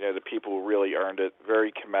 the people who really earned it.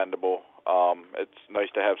 Very commendable. It's nice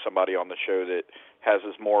to have somebody on the show that has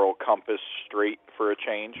his moral compass straight for a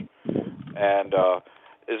change. And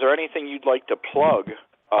is there anything you'd like to plug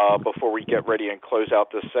before we get ready and close out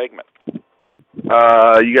this segment?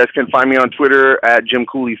 You guys can find me on Twitter at Jim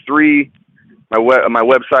Cooley 3. my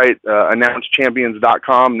website,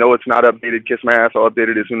 announcechampions.com. No, it's not updated. Kiss my ass. I'll update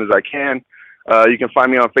it as soon as I can. You can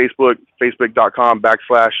find me on Facebook,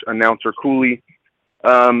 facebook.com/announcercooley.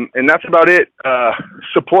 And that's about it.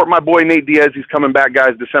 Support my boy Nate Diaz. He's coming back,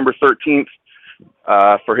 guys, December 13th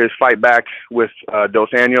for his fight back with Dos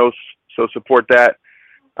Anjos. So support that.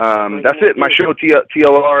 That's it. My show,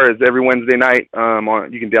 TLR, is every Wednesday night.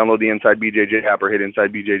 You can download the Inside BJJ app or hit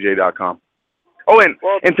InsideBJJ.com. Oh, and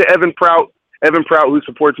to Evan Prout, who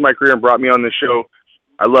supports my career and brought me on this show.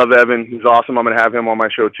 I love Evan. He's awesome. I'm going to have him on my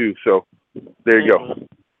show, too. So there you go.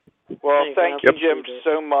 Well, thank you, Jim,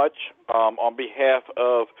 so much on behalf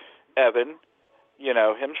of Evan,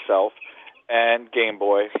 himself, and Game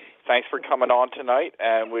Boy. Thanks for coming on tonight,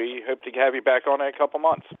 and we hope to have you back on in a couple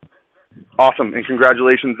months. Awesome, and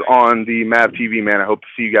congratulations on the MAV TV, man. I hope to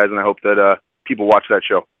see you guys, and I hope that people watch that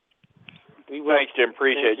show. Thanks, Jim.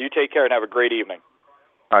 Appreciate it. You take care and have a great evening.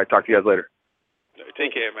 All right, talk to you guys later.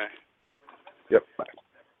 Take care, man. Yep, bye.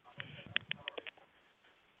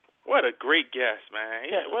 What a great guest, man.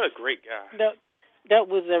 Yeah, what a great guy. That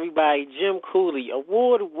was everybody. Jim Cooley,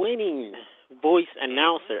 award-winning voice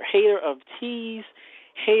announcer, hater of teas,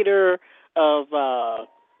 hater of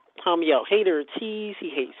hater of teas. He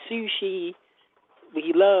hates sushi. But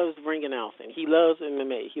he loves ring announcing. He loves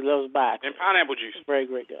MMA. He loves boxing. And pineapple juice. Very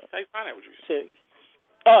great guy. Hey, pineapple juice. Sick.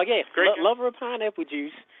 Oh, yeah. Great Lover of pineapple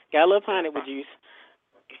juice. Gotta love pineapple juice.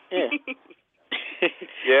 Yeah.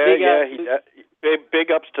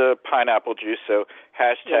 Big ups to pineapple juice. So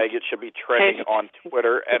hashtag it should be trending on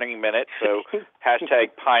Twitter any minute. So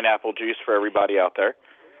hashtag pineapple juice for everybody out there.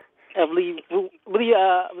 I believe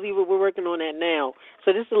we're working on that now.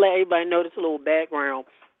 So just to let everybody know, this a little background.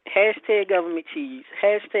 Hashtag government cheese.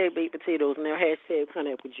 Hashtag baked potatoes. Now hashtag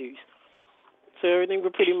pineapple juice. So everything we're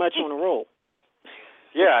pretty much on a roll.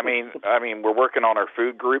 Yeah, I mean, we're working on our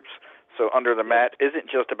food groups. So Under the Mat isn't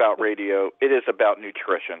just about radio; it is about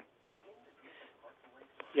nutrition.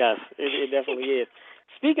 Yes, it definitely is.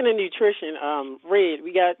 Speaking of nutrition, Red,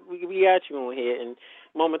 we got you on here, and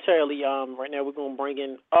momentarily, right now we're gonna bring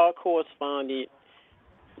in our correspondent,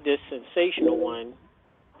 the sensational one,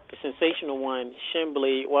 Shin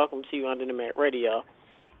Blade. Welcome to Under the Mat Radio.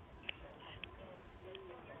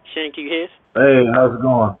 Shin, can you hear us? Hey, how's it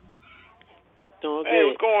going? Doing good. Hey,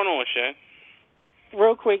 what's going on, Shin?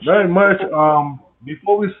 Real quick, Very Shin, much.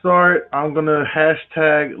 Before we start, I'm gonna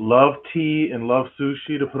hashtag love tea and love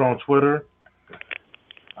sushi to put on Twitter.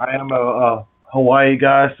 I am a Hawaii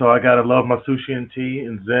guy, so I gotta love my sushi and tea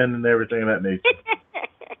and zen and everything of that nature.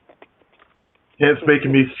 Hence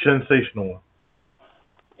making me sensational.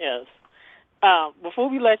 Yes. Before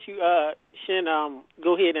we let you, Shin,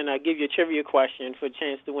 go ahead and give you a trivia question for a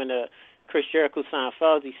chance to win a Chris Jericho signed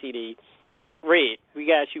Fauci CD. Red, we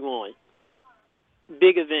got you on.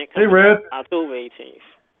 Big event coming up October 18th.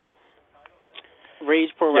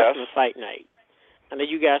 Rage Pro Wrestling Fight Night. I know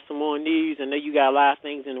you got some more news. I know you got a lot of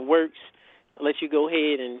things in the works. I'll let you go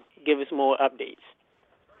ahead and give us more updates.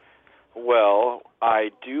 Well,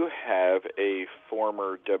 I do have a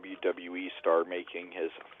former WWE star making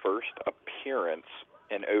his first appearance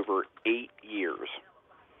in over 8 years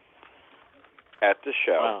at the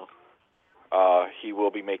show. Wow. He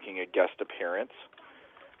will be making a guest appearance.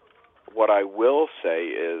 What I will say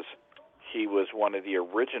is he was one of the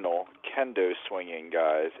original kendo swinging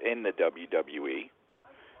guys in the WWE.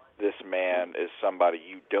 This man is somebody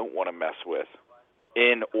you don't want to mess with,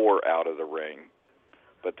 in or out of the ring.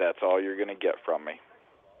 But that's all you're going to get from me.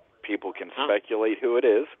 People can speculate who it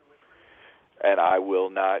is, and I will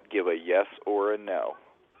not give a yes or a no.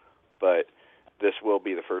 But this will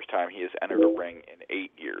be the first time he has entered a ring in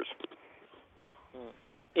 8 years.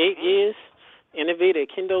 8 years? Innovative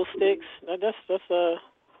kendo sticks. That's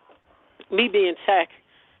me being tech.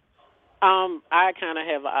 I kind of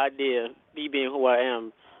have an idea. Me being who I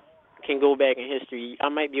am, can go back in history. I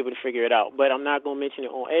might be able to figure it out, but I'm not going to mention it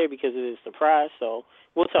on air because it is a surprise. So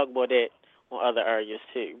we'll talk about that on other areas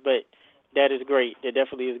too. But that is great. That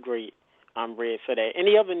definitely is great. I'm Red for that.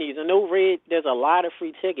 Any other news? I know Red. There's a lot of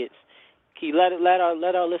free tickets. Can you let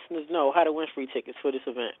our listeners know how to win free tickets for this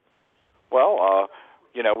event? Well,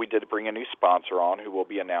 we did bring a new sponsor on who will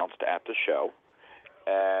be announced at the show.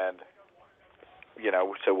 And,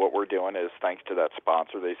 so what we're doing is, thanks to that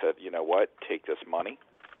sponsor, they said, you know what, take this money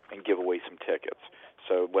and give away some tickets.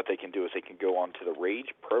 So what they can do is they can go on to the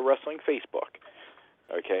Rage Pro Wrestling Facebook.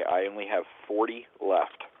 Okay, I only have 40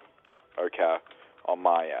 left, okay, on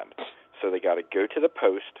my end. So they got to go to the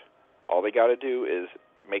post. All they got to do is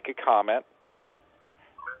make a comment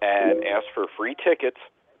and ask for free tickets,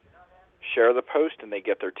 share the post, and they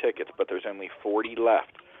get their tickets. But there's only 40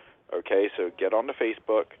 left. Okay, so get on the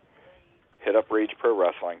Facebook, hit up Rage Pro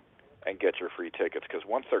Wrestling and get your free tickets, because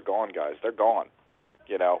once they're gone, guys, they're gone.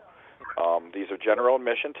 You know, these are general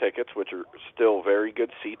admission tickets, which are still very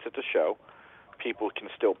good seats at the show. People can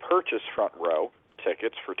still purchase front row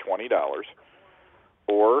tickets for $20,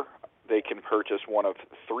 or they can purchase one of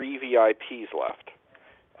 3 VIPs left.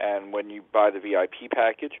 And when you buy the VIP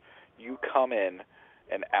package, you come in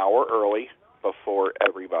an hour early before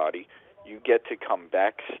everybody. You get to come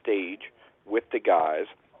backstage with the guys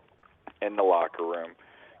in the locker room,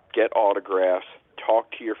 get autographs,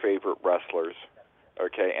 talk to your favorite wrestlers,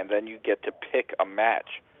 okay, and then you get to pick a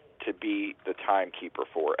match to be the timekeeper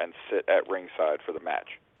for and sit at ringside for the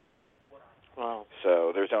match. Wow.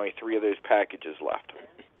 So there's only 3 of those packages left.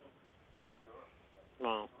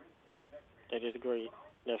 Wow. That is great.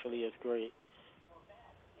 Definitely is great.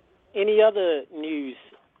 Any other news,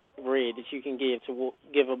 Red, that you can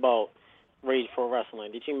give about Rage Pro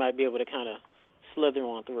Wrestling that you might be able to kind of slither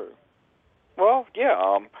on through? Well,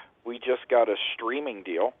 yeah, we just got a streaming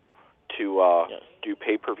deal to do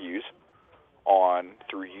pay-per-views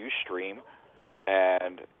through Ustream,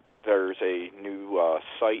 and there's a new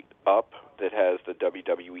site up that has the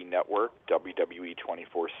WWE Network, WWE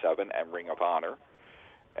 24/7, and Ring of Honor,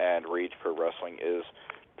 and Rage Pro Wrestling is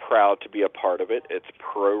proud to be a part of it. It's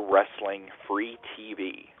Pro Wrestling Free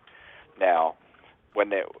TV. Now, when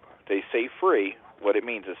they say free, what it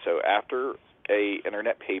means is, so after a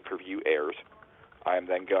internet pay-per-view airs, I'm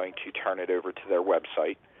then going to turn it over to their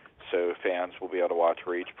website, so fans will be able to watch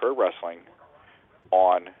Rage Pro Wrestling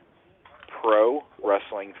on Pro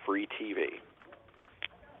Wrestling Free TV.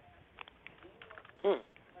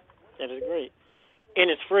 That is great. And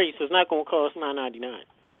it's free, so it's not going to cost $9.99.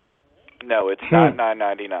 No, it's not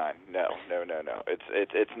 $9.99. No.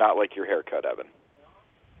 It's not like your haircut, Evan.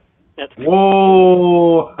 That's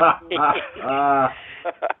Whoa!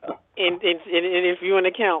 and if you want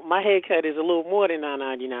to count, my haircut is a little more than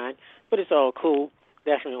 $9.99, but it's all cool,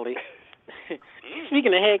 definitely.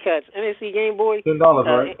 Speaking of haircuts, NXT Game Boy, $10,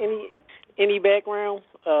 right? Any background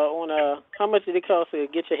on how much did it cost to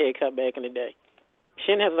get your haircut back in the day?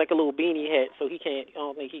 Shin has like a little beanie hat, so I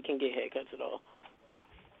don't think he can get haircuts at all.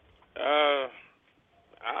 I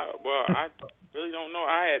really don't know.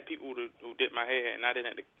 I had people who did my hair, and I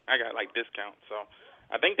got like discounts. So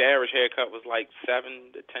I think the average haircut was like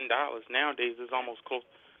 $7 to $10. Nowadays, it's almost close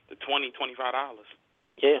to $20, $25.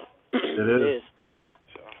 Yeah, it is.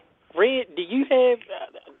 So. Red, do you have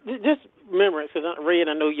just remember? Because Red,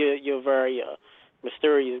 I know you're a very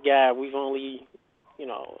mysterious guy. We've only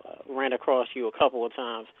ran across you a couple of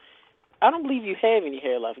times. I don't believe you have any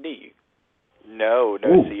hair left, do you? No.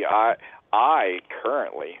 Ooh. See, I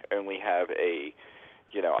currently only have I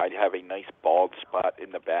have a nice bald spot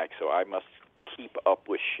in the back, so I must keep up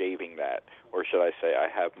with shaving that, or should I say, I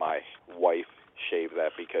have my wife shave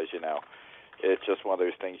that, because it's just one of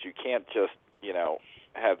those things. You can't just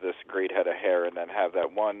have this great head of hair and then have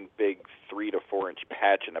that one big 3 to 4 inch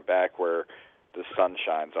patch in the back where the sun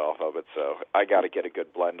shines off of it. So I got to get a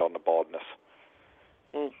good blend on the baldness.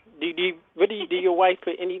 Do your wife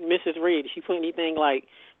put any, Mrs. Red, did she put anything like,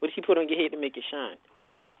 what did she put on your head to make it shine?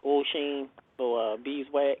 Oil sheen or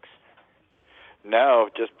beeswax? No,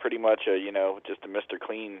 just pretty much just a Mr.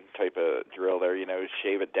 Clean type of drill there.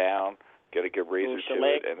 Shave it down, get a good razor to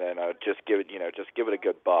it, and then just give it a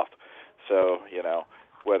good buff. So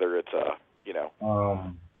whether it's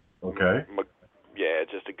okay.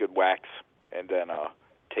 Just a good wax, and then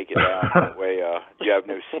take it down. That way you have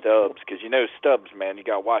no stubs, because stubs, man, you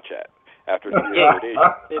gotta watch that after the radiation.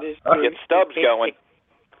 It is true. Get stubs going.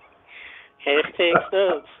 Hashtag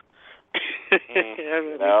stubs.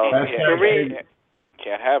 No,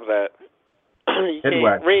 can't have that. You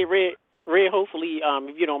can't. Ray, hopefully,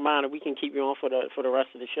 if you don't mind, we can keep you on for the rest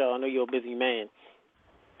of the show. I know you're a busy man.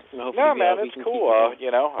 No, man, it's cool.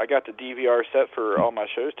 I got the DVR set for all my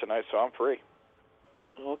shows tonight, so I'm free.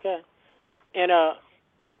 Okay. And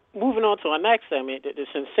moving on to our next segment, the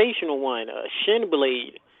sensational one, Shin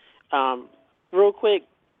Blade. Real quick,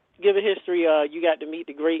 give a history. You got to meet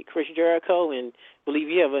the great Chris Jericho, and believe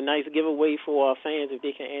you have a nice giveaway for our fans if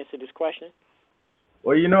they can answer this question.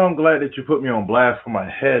 Well, I'm glad that you put me on blast for my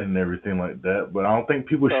head and everything like that, but I don't think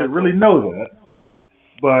people should really know that.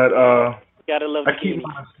 But gotta love I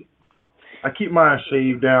keep mine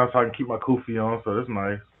shaved down so I can keep my kufi on, so that's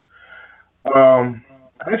nice.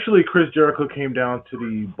 Actually, Chris Jericho came down to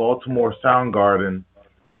the Baltimore Soundgarden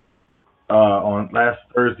on last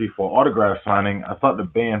Thursday for autograph signing. I thought the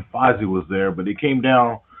band Fozzy was there, but they came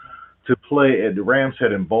down to play at the Rams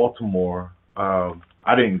Head in Baltimore.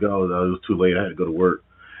 I didn't go, though. It was too late. I had to go to work.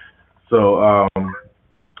 So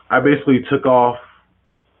I basically took off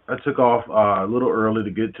I took off a little early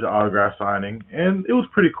to get to the autograph signing, and it was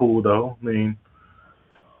pretty cool though. I mean,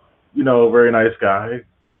 very nice guy.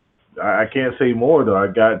 I can't say more though. I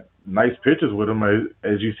got nice pictures with him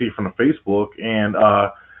as you see from the Facebook, and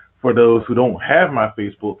for those who don't have my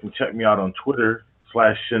Facebook, can check me out on Twitter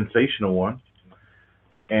 /sensational1,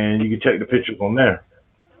 and you can check the pictures on there.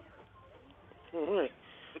 All right.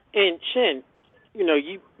 And Shin,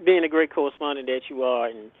 you being a great correspondent that you are,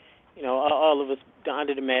 and all of us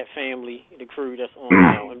under the Matt family, the crew that's on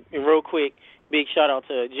now. And real quick, big shout out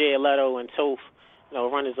to Jay Leto and Toph,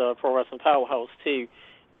 runners of Pro Wrestling Powerhouse too.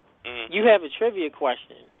 You have a trivia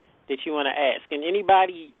question that you want to ask, and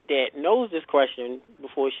anybody that knows this question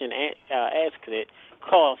before Shin asks it,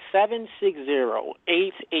 call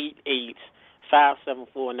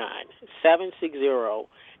 760-888-5749.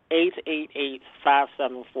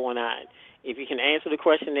 760-888-5749. If you can answer the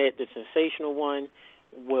question that the Sensational One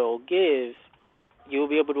will give, you'll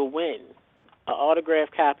be able to win an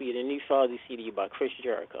autographed copy of the new Fozzy CD by Chris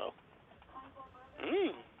Jericho.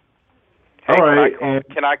 Hey, all right.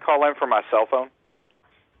 Can I call in from my cell phone?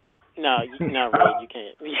 No, not really. You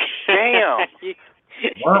can't. Damn.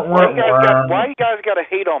 Why you guys got to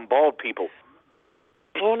hate on bald people?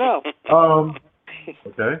 Oh no.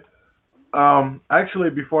 Okay. Actually,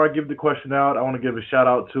 before I give the question out, I want to give a shout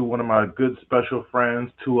out to one of my good special friends,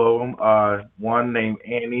 two of them. One named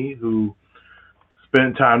Annie, who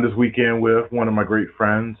spent time this weekend with, one of my great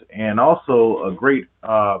friends, and also a great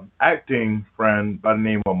acting friend by the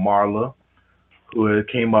name of Marla, who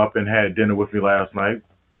came up and had dinner with me last night.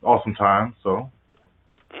 Awesome time. So,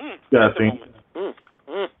 yeah, I think.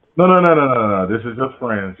 No. This is just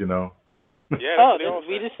friends, Yeah.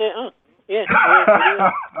 We just said, yeah.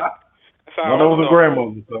 One of them was a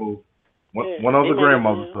grandmother, so one of them was a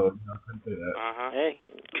grandmother, so I couldn't say that.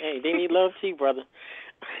 Hey, they need love too, brother.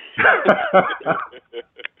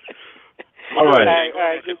 All right. All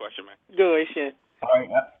right. Good question, man. Go ahead, Shin. All right.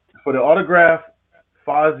 For the autograph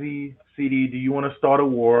Fozzy CD, Do You Want to Start a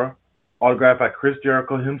War? Autographed by Chris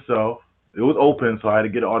Jericho himself. It was open, so I had to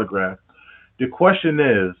get an autograph. The question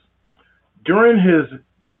is, during his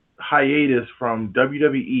hiatus from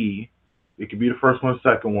WWE, it could be the first one,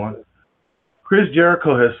 second one, Chris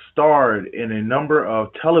Jericho has starred in a number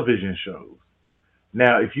of television shows.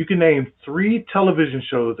 Now, if you can name 3 television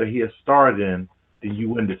shows that he has starred in, then you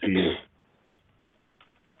win the CD.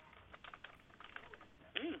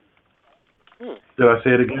 Did I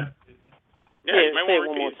say it again? Yeah, say it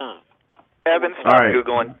one more time. Evan, stop All right.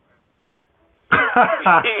 Googling.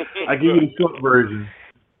 I give you the short version.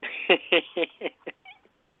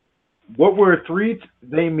 What were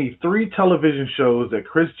name me 3 television shows that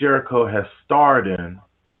Chris Jericho has starred in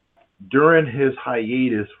during his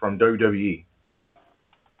hiatus from WWE?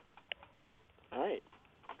 All right.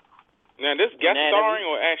 Now, this guest starring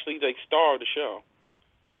or actually star of the show?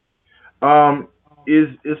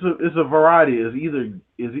 It's a variety.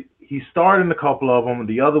 He starred in a couple of them.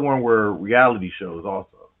 The other one were reality shows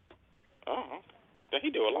also. Oh, he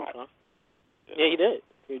do a lot. Yeah, he did.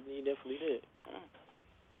 He definitely did.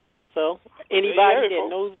 So, anybody that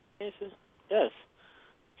knows the answer, yes.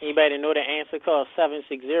 Anybody that know the answer, call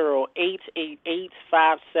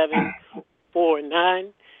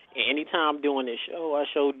 760-888-5749. And anytime during this show, our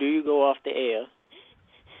show do go off the air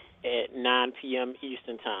at 9 p.m.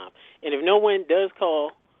 Eastern Time. And if no one does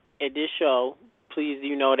call at this show, please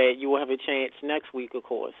do know that you will have a chance next week, of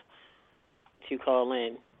course, to call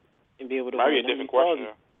in and be able to win. Might be a different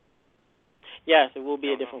question. Yes, it will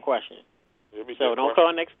be a different question. So don't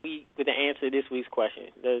call next week with the answer to this week's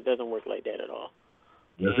question. It doesn't work like that at all.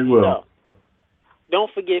 Yes, it will. So,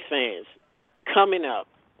 don't forget, fans, coming up,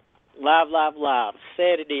 live,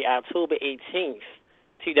 Saturday, October 18th,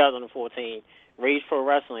 2014, Rage Pro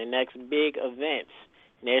Wrestling, next big event,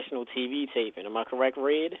 national TV taping. Am I correct,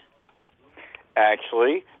 Red?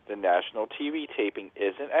 Actually, the national TV taping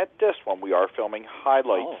isn't at this one. We are filming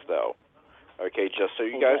highlights, though. Okay, just so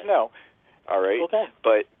you guys know. All right? Okay.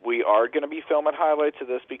 But we are going to be filming highlights of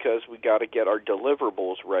this because we got to get our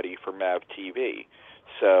deliverables ready for MAV TV.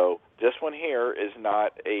 So this one here is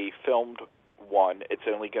not a filmed one. It's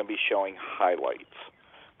only going to be showing highlights.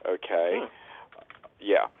 Okay?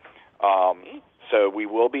 Yeah. So we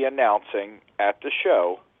will be announcing at the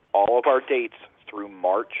show all of our dates through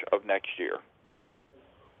March of next year.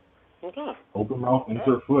 Okay. Open mouth,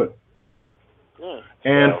 insert foot. Yeah.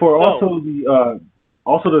 And for also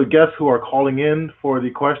the guests who are calling in for the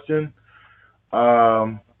question,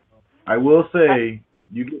 I will say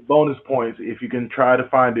you get bonus points if you can try to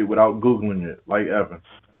find it without Googling it, like Evan.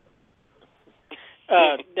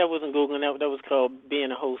 That wasn't Googling. That was called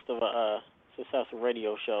being a host of a successful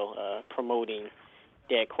radio show, promoting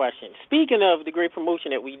that question. Speaking of the great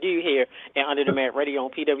promotion that we do here at Under the Mat Radio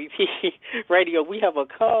on PWP Radio, we have a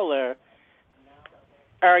caller,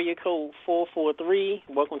 area code 443.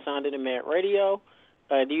 Welcome to Under the Mat Radio.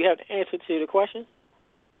 Do you have the answer to the question?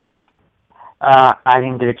 I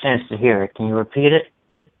didn't get a chance to hear it. Can you repeat it?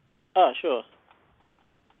 Oh, sure.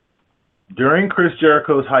 During Chris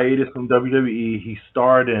Jericho's hiatus from WWE, he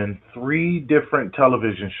starred in 3 different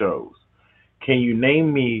television shows. Can you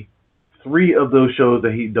name me 3 of those shows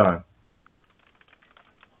that he'd done?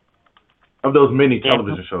 Of those many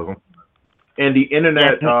television shows. And the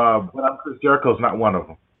internet, but Chris Jericho's not one of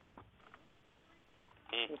them.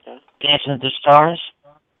 Okay. Dancing with the Stars?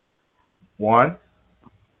 1.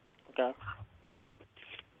 Okay.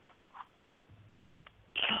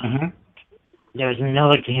 Mm-hmm. There's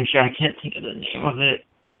another game show. I can't think of the name of it.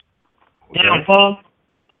 Okay. Downfall?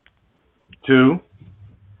 2.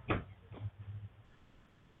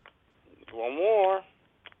 One more.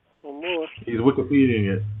 He's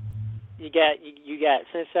Wikipediaing it. You got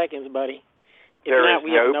 10 seconds, buddy. If There not, is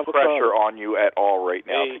we have no another pressure caller. on you at all right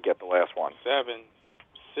now 8, to get the last one. 7,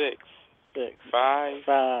 6, 6, 5,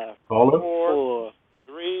 5, Caller? 4,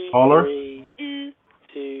 3, Caller? 3,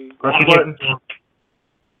 2. Press the button.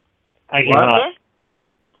 I give What? up.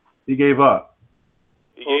 He gave up.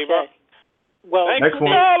 He gave Okay. up. Well, Thanks Next for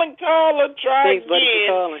one. calling, caller. Try thanks, buddy, again.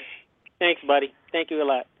 for calling. Thanks, buddy. Thank you a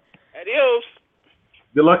lot. Adios.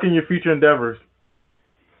 Good luck in your future endeavors.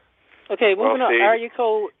 Okay, Well, moving on. Steve. Area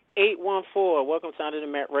code 814. Welcome to Under the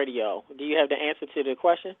Mat Radio. Do you have the answer to the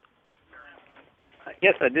question?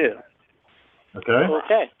 Yes, I do. Okay?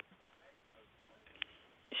 Okay.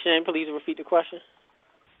 Shane, please repeat the question.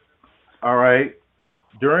 All right.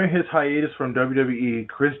 During his hiatus from WWE,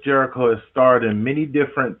 Chris Jericho has starred in many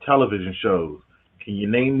different television shows. Can you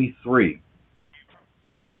name me 3?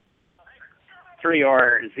 3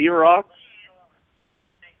 are Z-Rock,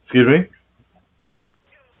 Excuse me?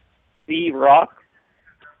 Z-Rock,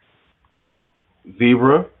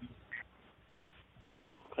 Zebra?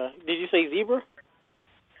 Okay. Did you say zebra?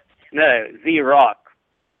 no, Z-Rock.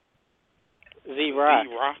 Z-Rock.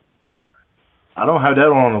 D-Rock. I don't have that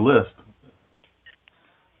on the list.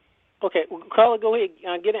 Okay, well, caller, go ahead.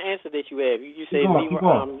 Get an answer that you have. You said Keep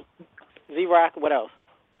going. Z-Rock. What else?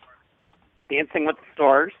 Dancing with the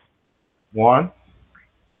Stars, 1.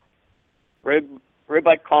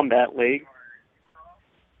 Robot Combat League,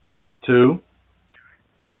 2.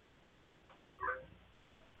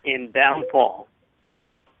 and Downfall.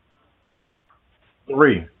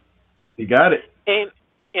 3. He got it. And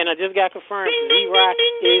I just got confirmed. Z-Rock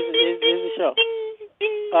is the show.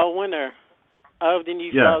 A winner of the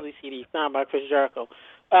new Fuzzy CD signed by Chris Jericho.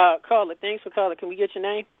 Caller, thanks for calling. Can we get your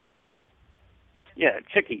name? Yeah,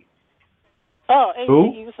 Chicky. Oh, hey, Who?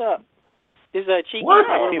 Cheeky, what's up? This is Cheeky, What?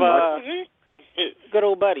 one of good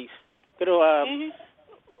old buddies, good old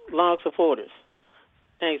long supporters.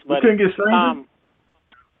 Thanks, You buddy. couldn't get strangers?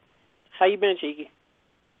 How you been, Cheeky?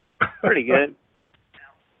 Pretty good.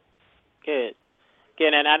 Good.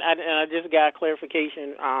 Good, and I just got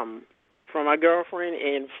clarification from my girlfriend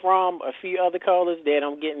and from a few other callers that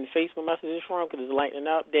I'm getting Facebook messages from because it's lightening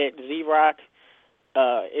up that Z-Rock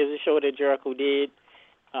is a show that Jericho did,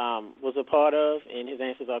 was a part of, and his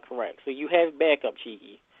answers are correct. So you have backup,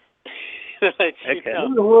 Cheeky. Okay. Who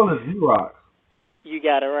in the world is Z-Rock? You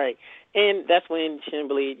got it right. And that's when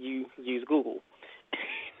Shimblade, you use Google.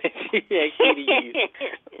 She actually used.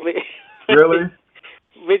 Really?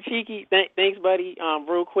 But Cheeky, thanks, buddy.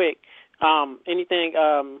 Real quick, anything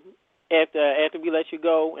after we let you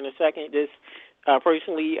go in a second, just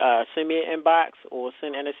personally send me an inbox or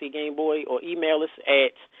send NSC Game Boy or email us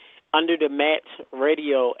at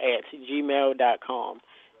underthematradio@gmail.com.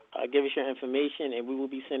 Give us your information, and we will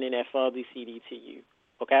be sending that Fuzzy CD to you.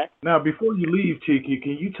 Okay? Now, before you leave, Cheeky,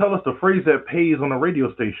 can you tell us the phrase that pays on the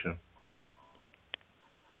radio station?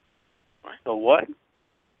 The what?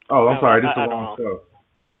 Oh, I'm No, sorry. This is I the don't wrong show.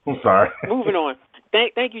 I'm sorry. Moving on.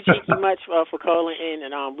 Thank you, Cheeky, much for calling in,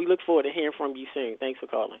 and we look forward to hearing from you soon. Thanks for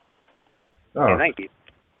calling. Oh, Okay, thank you.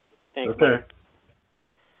 Thanks. okay. buddy.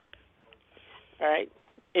 All right.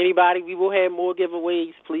 Anybody, we will have more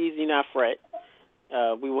giveaways. Please do not fret.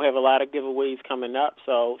 We will have a lot of giveaways coming up.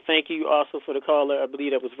 So thank you also for the caller. I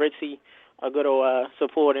believe that was Ritzy, a good old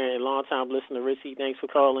supporter and longtime listener. Ritzy, thanks for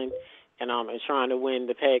calling and trying to win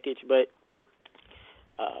the package. But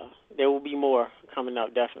there will be more coming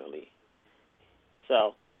up, definitely.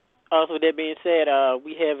 So, also that being said,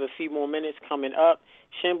 we have a few more minutes coming up.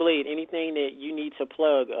 Shimblade, anything that you need to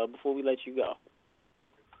plug before we let you go?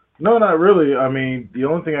 No, not really. I mean, the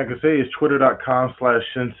only thing I can say is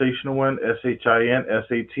twitter.com/sensationalone,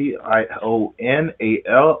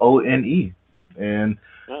 SHINSATIONALONE. And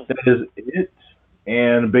Oh. that is it.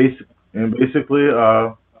 Basically,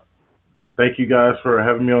 thank you guys for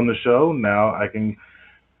having me on the show. Now I can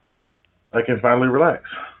finally relax.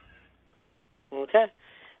 Okay.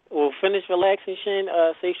 We'll finish relaxing, Shin.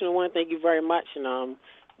 Station One, thank you very much, and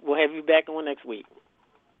we'll have you back on next week.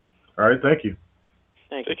 All right, thank you.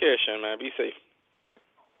 Thank you. Take care, Shin, man. Be safe.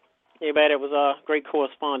 Everybody, that was a great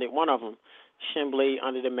correspondent. One of them, Shin Blade,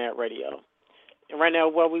 Under the Mat Radio. And right now,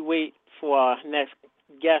 while we wait for our next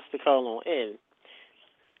guest to call on in,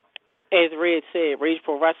 as Red said, Rage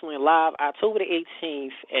Pro Wrestling Live, October the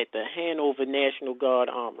 18th at the Hanover National Guard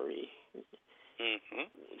Armory. Mm-hmm.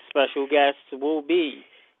 Special guests will be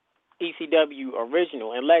ECW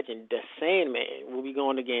original and legend, The Sandman, will be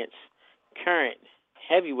going against current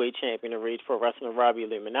heavyweight champion of Rage Pro Wrestling, Robbie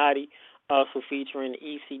Illuminati. Also featuring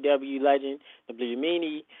ECW legend, the Blue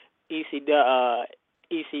Meanie,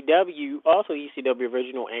 also ECW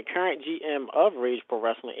original and current GM of Rage Pro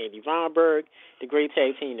Wrestling, Andy Weinberg, the great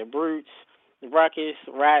tag team, the Brutes, the Ruckus,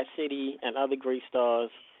 Riot City, and other great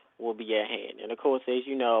stars will be at hand. And of course, as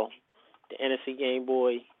you know, the NFC Game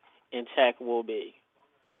Boy and Tech will be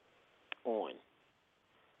on.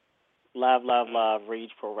 Live,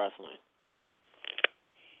 Rage Pro Wrestling.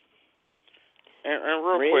 And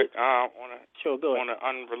real Red? quick, Sure, go ahead. on an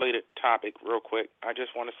unrelated topic, real quick, I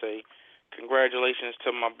just want to say congratulations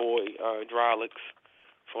to my boy Drolix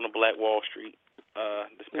from the Black Wall Street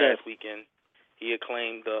this past weekend. He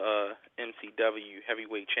acclaimed the MCW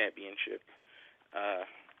Heavyweight Championship.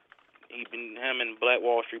 Him and Black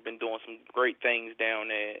Wall Street been doing some great things down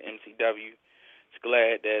there at MCW. Just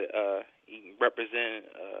glad that he represented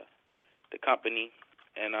the company,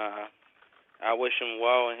 and I wish him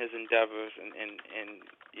well in his endeavors, and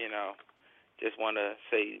you know, just want to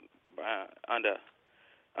say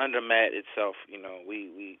under Matt itself, you know,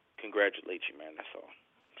 we congratulate you, man. That's all.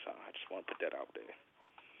 So I just want to put that out there.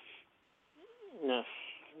 No,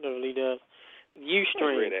 it really does.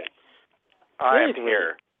 Ustream. I am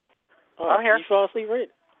here. Oh, I'm here. You fall asleep, Red?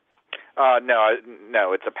 No,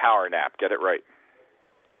 it's a power nap. Get it right.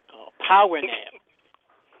 Oh, power nap.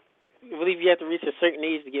 I believe you have to reach a certain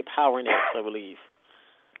age to get power naps, I believe.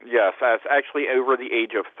 Yes, that's actually over the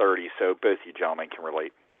age of 30, so both you gentlemen can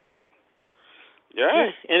relate.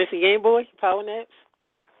 Yeah. And it's a Game Boy, power naps?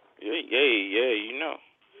 Yeah, you know.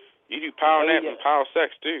 You do power nap and power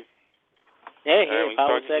sex, too. Yeah,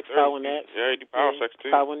 power sex, power naps. Yeah, you do power sex, too.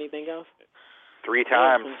 Power anything else? 3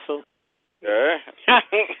 times. Yeah.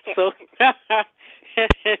 So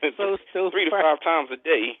 3 to 5 times a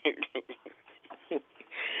day.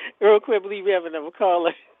 Real quick, I believe we have another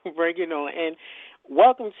caller breaking on. And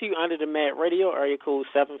welcome to Under the Mat Radio, area code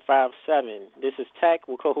 757. This is Tech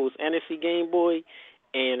with co-host NFC Game Boy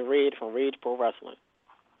and Red from Rage Pro Wrestling.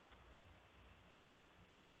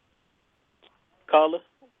 Caller,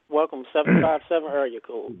 welcome, 757 area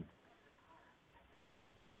code.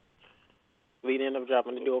 We ended up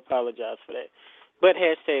dropping the door. Apologize for that. But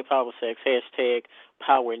hashtag power sex, hashtag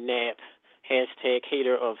power nap, hashtag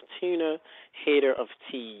hater of tuna, hater of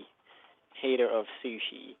tea, hater of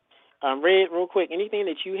sushi. Red, real quick, anything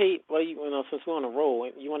that you hate? Well, since we're on a roll,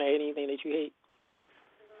 you want to add anything that you hate?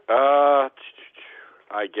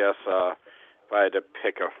 I guess if I had to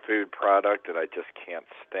pick a food product that I just can't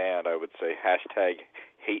stand, I would say hashtag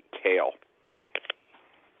hate kale.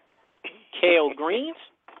 Kale greens?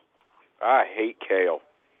 I hate kale.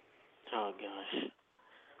 Oh, gosh.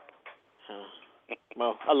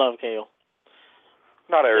 Well, I love kale.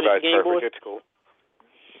 Not everybody's perfect. Boy? It's cool.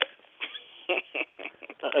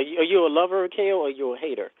 Are you a lover of kale or are you a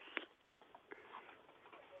hater?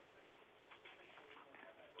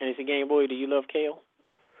 And it's a Game Boy. Do you love kale?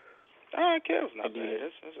 Kale's not bad.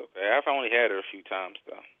 It's okay. I've only had it a few times,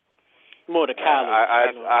 though. More the collard.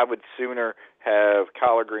 I would sooner have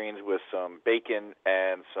collard greens with some bacon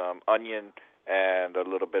and some onion and a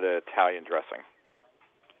little bit of Italian dressing.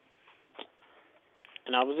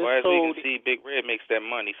 And I was just as told, we can see, Big Red makes that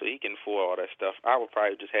money, so he can afford all that stuff. I would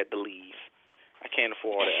probably just have to leave. I can't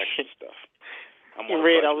afford all the extra stuff. And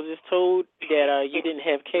Red, I was just told that you didn't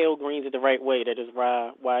have kale greens the right way. That is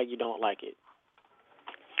why you don't like it.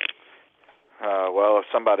 Well, if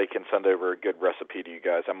somebody can send over a good recipe to you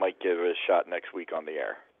guys, I might give it a shot next week on the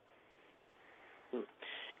air.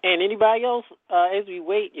 And anybody else, as we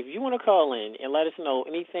wait, if you want to call in and let us know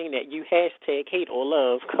anything that you hashtag hate or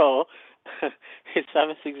love, call. It's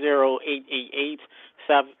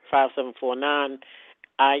 760-888-5749.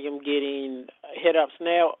 I am getting hit-ups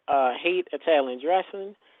now. Hate Italian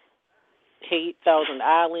dressing. Hate Thousand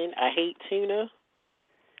Island. I hate tuna.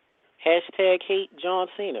 Hashtag hate John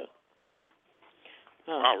Cena.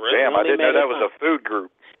 Oh, really? Damn, I didn't know that was a food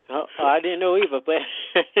group. Oh, I didn't know either, but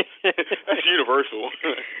That's universal.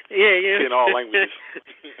 yeah. In all languages.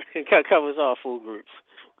 It covers all food groups.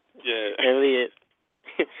 Yeah. It really is.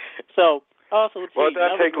 So, also, Well, it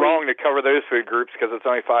doesn't another take long to cover those food groups because it's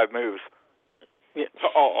only 5 moves. Yeah.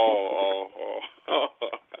 Oh.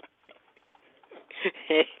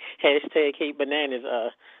 Hashtag hate bananas.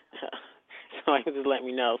 Somebody just let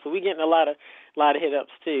me know. So we're getting a lot of hit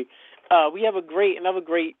ups too. We have another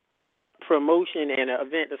great promotion and an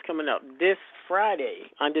event that's coming up this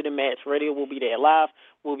Friday. Under the Mats Radio will be there live.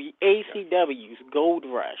 Will be ACW's Gold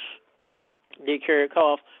Rush. Dick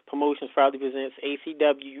Kirchhoff Promotions proudly presents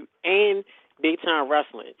ACW and Big Time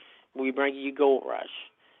Wrestling. We bring you Gold Rush.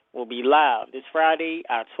 We'll be live this Friday,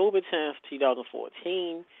 October 10th,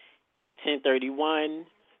 2014, 1031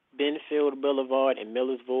 Benfield Boulevard in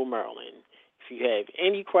Millersville, Maryland. If you have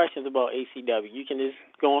any questions about ACW, you can just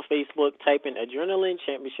go on Facebook, type in Adrenaline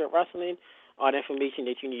Championship Wrestling. All the information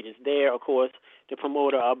that you need is there. Of course, the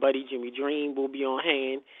promoter, our buddy Jimmy Dream, will be on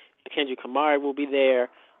hand. Kendrick Kamari will be there.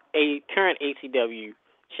 A current ACW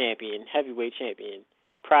champion, heavyweight champion,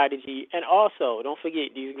 Prodigy, and also, don't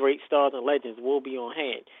forget, these great stars and legends will be on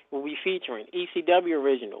hand. We'll be featuring ECW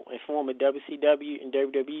original and former WCW and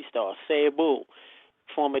WWE star Sabu,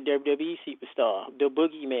 former WWE superstar, The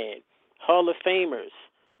Boogeyman, Hall of Famers,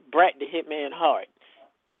 Bret the Hitman Hart,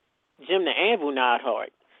 Jim the Anvil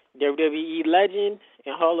Neidhart, WWE legend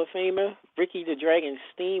and Hall of Famer, Ricky the Dragon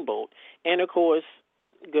Steamboat, and of course,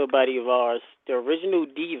 good buddy of ours, the original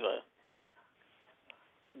diva,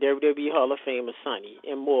 WWE Hall of Famer Sonny,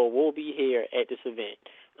 and more will be here at this event.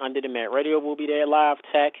 Under the Mat Radio will be there live.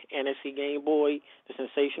 Tech, NFC Game Boy, the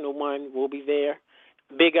Sensational One will be there.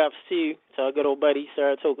 Big ups to our good old buddy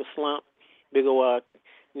Saratoga Slump. Big old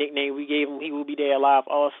nickname we gave him. He will be there live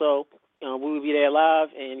also. We will be there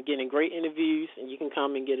live and getting great interviews, and you can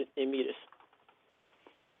come and meet us.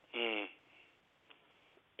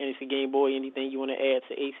 NFC Game Boy, anything you want to add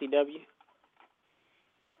to ACW?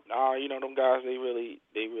 Nah, them guys, they really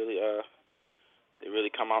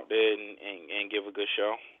come out there and give a good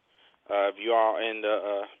show. If you are in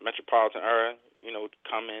the metropolitan area,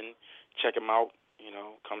 come in, check them out.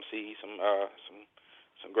 Come see some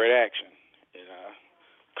great action and a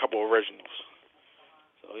couple originals.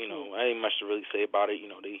 So ain't much to really say about it.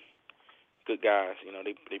 They good guys.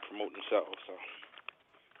 They promote themselves. So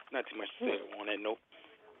not too much to say on that note.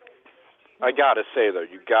 I gotta say though,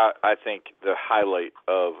 I think the highlight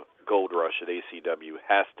of Gold Rush at ACW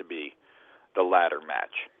has to be the ladder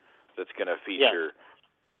match that's going to feature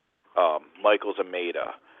Michael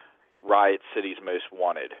Zameda, Riot City's Most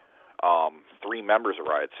Wanted, 3 members of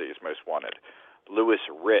Riot City's Most Wanted, Lewis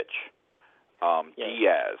Rich,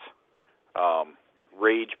 Diaz,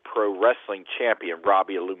 Rage Pro Wrestling Champion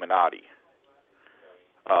Robbie Illuminati.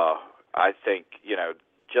 I think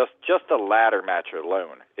just the ladder match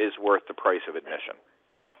alone is worth the price of admission.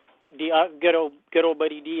 Good old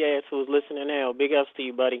buddy Diaz, who's listening now. Big ups to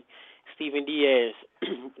you, buddy. Stephen Diaz,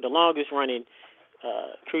 the longest running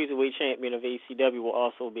cruiserweight champion of ACW, will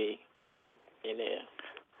also be in there.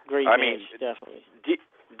 Great match, definitely.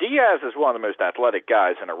 Diaz is one of the most athletic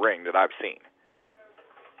guys in a ring that I've seen.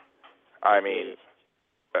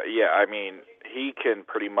 He can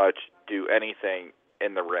pretty much do anything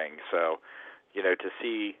in the ring. So, to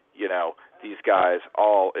see, these guys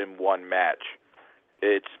all in one match,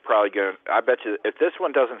 it's probably going to, I bet you, if this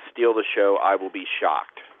one doesn't steal the show, I will be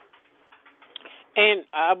shocked. And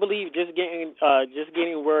I believe just getting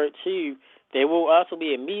word too, there will also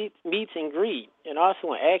be a meet and greet, and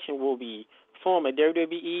also in action will be former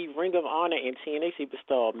WWE, Ring of Honor, and TNA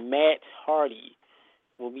superstar Matt Hardy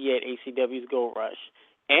will be at ACW's Gold Rush,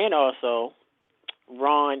 and also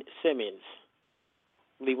Ron Simmons.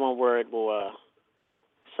 I believe one word will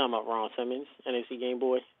sum up Ron Simmons, NFC Game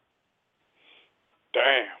Boy.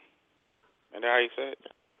 Damn. And how you say it?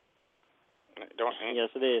 Yes,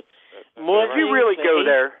 it is. Did you really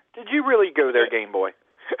go there? Game Boy?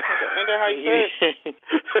 And that how you say it?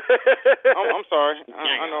 I'm sorry.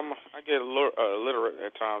 I know I get illiterate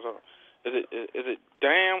at times. Is it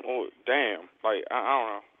damn or damn? Like I don't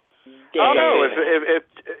know. I don't know. If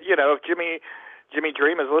Jimmy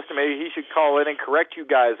Dream is listening, maybe he should call in and correct you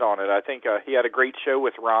guys on it. I think he had a great show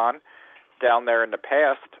with Ron down there in the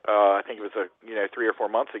past. I think it was 3 or 4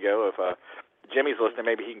 months ago. If Jimmy's listening,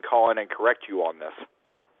 maybe he can call in and correct you on this.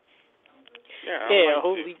 Yeah,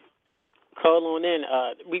 hopefully call on in.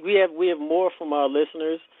 We have more from our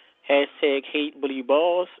listeners. Hashtag hate blue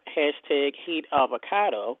balls. Hashtag hate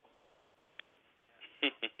avocado.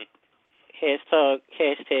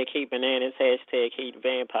 Hashtag hate bananas. Hashtag hate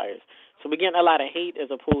vampires. So we're getting a lot of hate as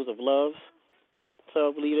opposed to love. So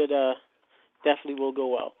I believe it definitely will go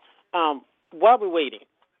well. While we're waiting,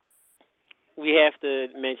 we have to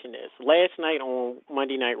mention this. Last night on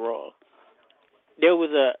Monday Night Raw, there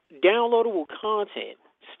was a downloadable content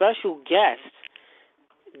special guest.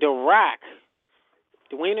 The Rock,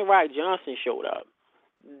 Dwayne The Rock Johnson showed up.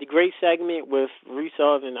 The great segment with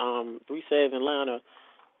Rusev and Lana.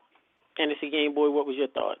 NXT Game Boy, what was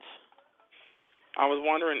your thoughts? I was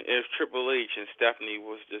wondering if Triple H and Stephanie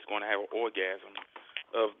was just going to have an orgasm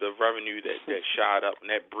of the revenue that shot up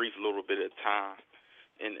in that brief little bit of time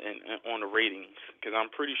and on the ratings, because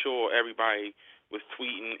I'm pretty sure everybody was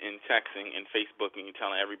tweeting and texting and Facebooking and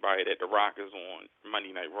telling everybody that The Rock is on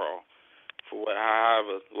Monday Night Raw for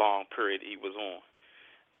however long period he was on.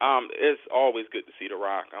 It's always good to see The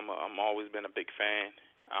Rock. I'm always been a big fan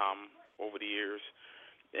over the years.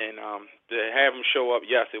 And to have him show up,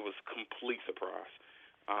 yes, it was a complete surprise.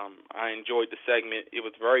 I enjoyed the segment. It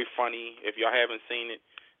was very funny. If y'all haven't seen it,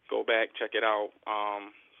 go back, check it out.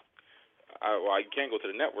 You can't go to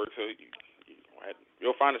the network, so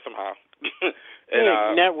you'll find it somehow.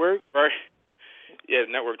 And, network? Right. Yeah,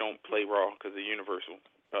 the network don't play Raw because of the Universal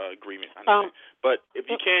agreement. I understand. But if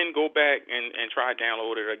you can, go back and try to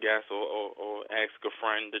download it, I guess, or ask a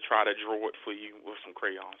friend to try to draw it for you with some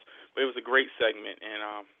crayons. But it was a great segment, and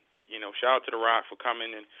shout out to The Rock for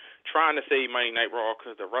coming and trying to save Monday Night Raw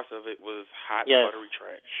because the rest of it was hot, buttery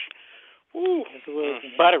trash. Woo.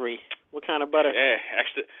 Buttery. What kind of butter? Yeah,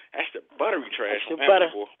 extra buttery trash. Extra butter.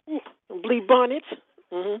 Bleed bonnet.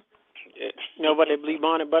 Mhm. Yeah. Nobody bleed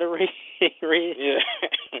bonnet buttery. Yeah.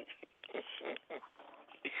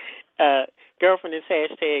 Girlfriend is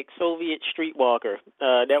hashtag Soviet Streetwalker.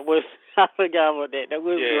 That was I forgot about that. That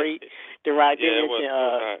was great. The Rock it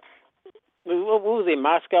was. What was it?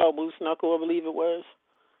 Moscow Moose Knuckle, I believe it was.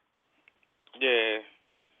 Yeah.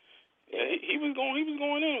 Yeah, he was going in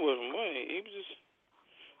with him.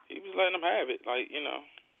 He was letting him have it,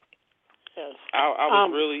 Yes. I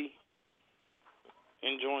was really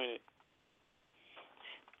enjoying it.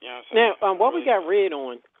 Now, what we got Red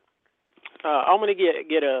on? I'm gonna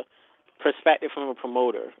get a perspective from a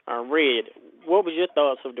promoter. Red, what was your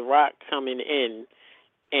thoughts of The Rock coming in,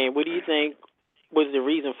 and what do you think was the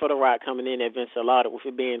reason for The Rock coming in at Vince allowed it with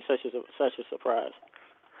it being such a surprise?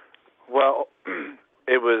 Well,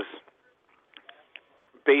 it was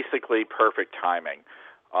basically perfect timing.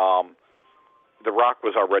 The Rock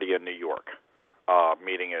was already in New York,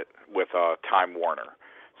 meeting it with Time Warner,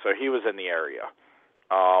 so he was in the area.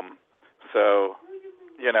 So,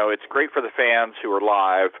 it's great for the fans who are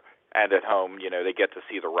live and at home. They get to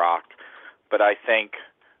see The Rock. But I think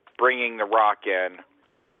bringing The Rock in,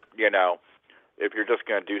 if you're just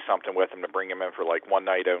going to do something with him, to bring him in for like one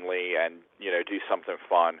night only and, do something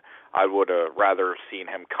fun, I would have rather seen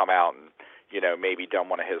him come out and, maybe done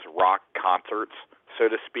one of his Rock concerts, so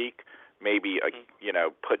to speak, maybe,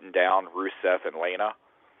 putting down Rusev and Lana.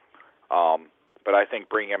 But I think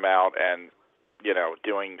bringing him out and,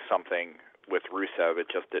 doing something with Rusev, it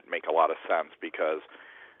just didn't make a lot of sense because,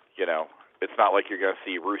 it's not like you're going to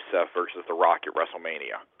see Rusev versus The Rock at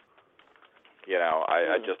WrestleMania.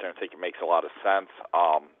 I just don't think it makes a lot of sense.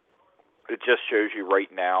 It just shows you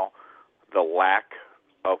right now the lack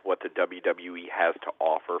of what the WWE has to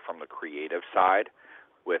offer from the creative side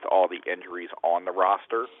with all the injuries on the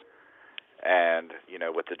roster and,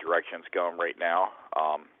 with the directions going right now.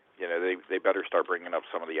 They better start bringing up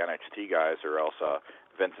some of the NXT guys or else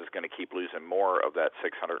Vince is going to keep losing more of that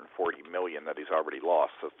 $640 million that he's already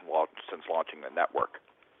lost since launching the network.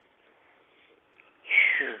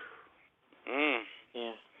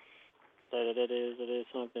 Yeah, it is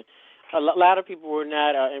something. A lot of people were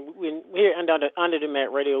not, and here under the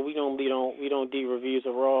Mat Radio, we don't do reviews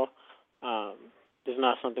of Raw. It's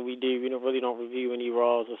not something we do. We don't review any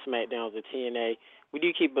Raws or SmackDowns or TNA. We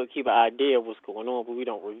do keep an idea of what's going on, but we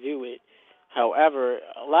don't review it. However,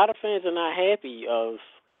 a lot of fans are not happy of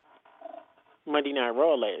Monday Night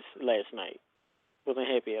Raw last night. Wasn't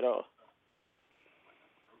happy at all.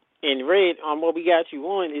 And Red, what we got you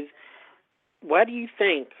on is, why do you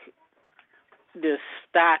think the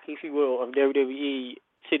stock, if you will, of WWE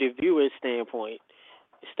to the viewer's standpoint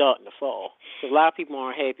is starting to fall? Because a lot of people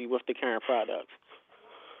aren't happy with the current product.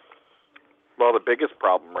 Well, the biggest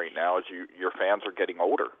problem right now is your fans are getting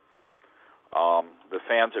older. The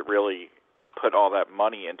fans that really put all that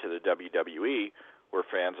money into the WWE were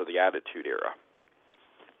fans of the Attitude Era.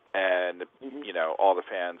 And, all the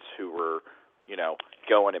fans who were,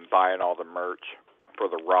 going and buying all the merch for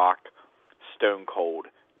The Rock, Stone Cold,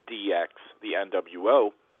 DX, the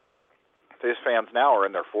NWO, those fans now are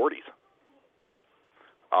in their 40s.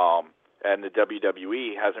 And the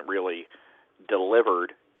WWE hasn't really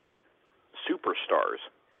delivered superstars.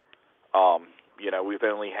 we've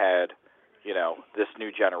only had, this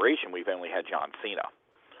new generation, we've only had John Cena.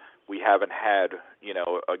 We haven't had,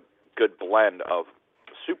 a good blend of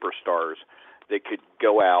superstars that could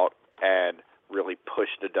go out and really push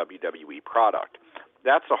the WWE product.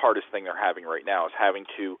 That's the hardest thing they're having right now, is having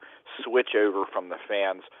to switch over from the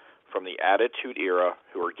fans from the Attitude Era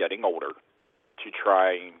who are getting older to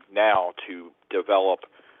trying now to develop,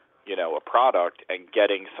 a product and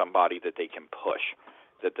getting somebody that they can push,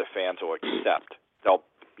 that the fans will accept. They'll,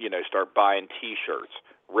 start buying T-shirts,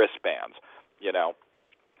 wristbands,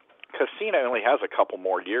 because Cena only has a couple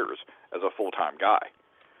more years as a full-time guy.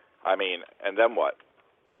 I mean, and then what?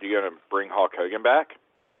 You going to bring Hulk Hogan back?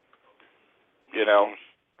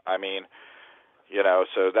 I mean,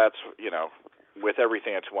 so that's, with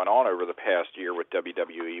everything that's went on over the past year with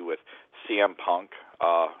WWE, with CM Punk,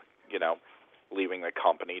 leaving the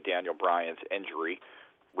company, Daniel Bryan's injury,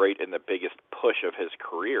 right in the biggest push of his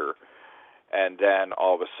career, and then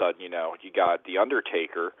all of a sudden, you got The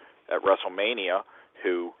Undertaker at WrestleMania,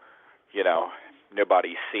 who,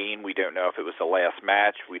 nobody's seen. We don't know if it was the last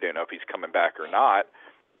match. We don't know if he's coming back or not.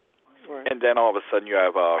 Right. And then all of a sudden you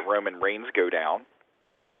have Roman Reigns go down.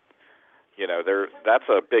 That's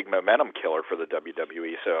a big momentum killer for the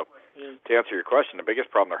WWE. So to answer your question, the biggest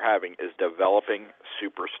problem they're having is developing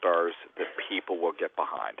superstars that people will get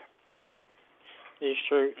behind. It's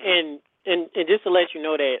true. And just to let you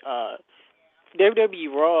know that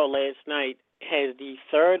WWE Raw last night has the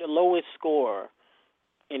third lowest score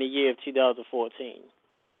in the year of 2014.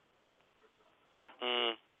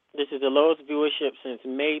 This is the lowest viewership since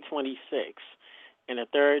May 26th, and the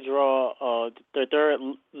third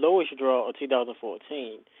lowest draw of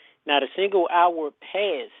 2014. Now, the single hour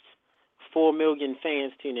passed 4 million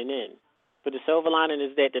fans tuning in, but the silver lining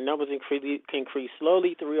is that the numbers increase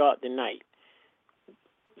slowly throughout the night.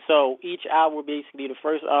 So each hour, basically, the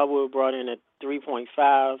first hour brought in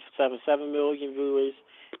 3.577 million viewers,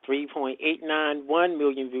 3.891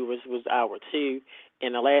 million viewers was hour 2,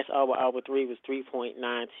 and the last hour, hour 3, was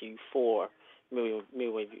 3.924 million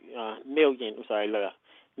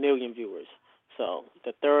viewers. So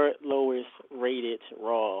the third lowest rated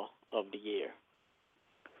Raw of the year.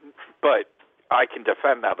 But I can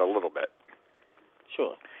defend that a little bit.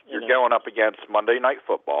 Sure. You're going up against Monday Night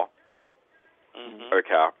Football. Mm-hmm.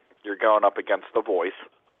 Okay. You're going up against The Voice.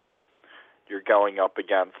 You're going up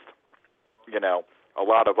against, a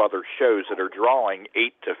lot of other shows that are drawing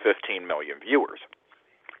 8 to 15 million viewers.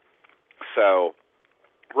 So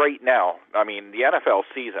right now, I mean, the NFL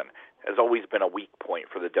season has always been a weak point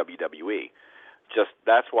for the WWE. Just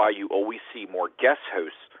that's why you always see more guest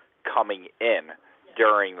hosts coming in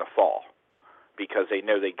during the fall, because they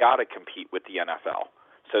know they got to compete with the NFL.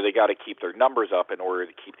 So they got to keep their numbers up in order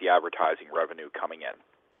to keep the advertising revenue coming in.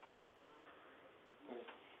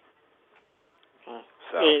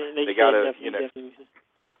 So they got to,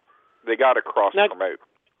 they got to cross promote.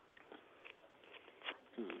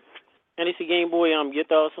 NBC Game Boy, your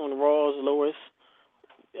thoughts on Raw's lowest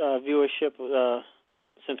viewership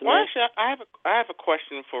since Well, actually, I have a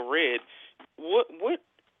question for Red. What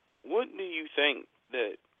do you think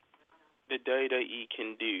that the WWE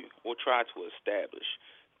can do or try to establish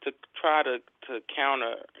to try to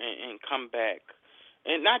counter and come back,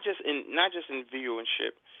 and not just in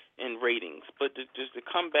viewership and ratings, but just to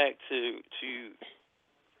come back to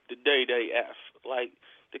the WWF, like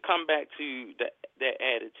to come back to that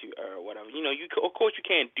attitude or whatever. Of course you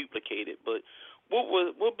can't duplicate it, but what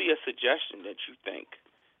would be a suggestion that you think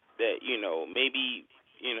that maybe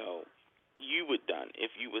you would done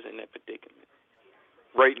if you was in that predicament?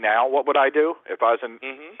 Right now, what would I do if I was in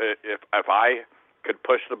if I could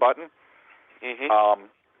push the button?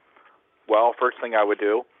 Well, first thing I would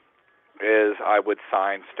do is I would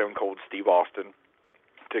sign Stone Cold Steve Austin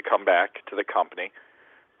to come back to the company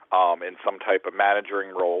in some type of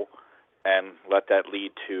managing role, and let that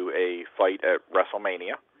lead to a fight at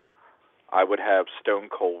WrestleMania. I would have Stone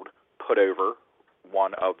Cold put over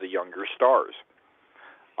one of the younger stars.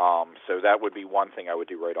 So that would be one thing I would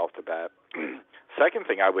do right off the bat. Second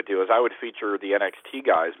thing I would do is I would feature the NXT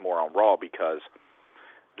guys more on Raw, because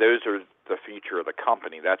those are the future of the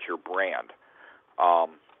company. That's your brand.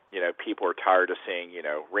 People are tired of seeing,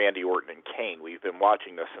 Randy Orton and Kane. We've been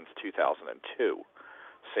watching this since 2002.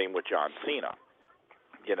 Same with John Cena.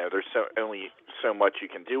 There's only so much you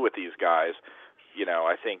can do with these guys.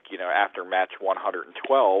 I think, after match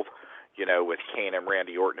 112, with Kane and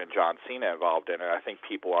Randy Orton and John Cena involved in it, I think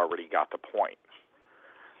people already got the point.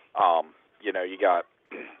 You got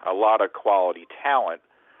a lot of quality talent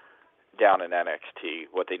down in NXT.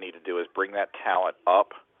 What they need to do is bring that talent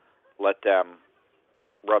up, let them,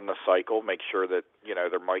 run the cycle, make sure that,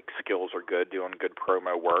 their mic skills are good, doing good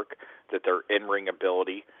promo work, that their in-ring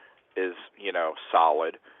ability is,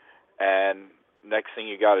 solid. And next thing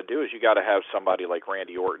you got to do is you got to have somebody like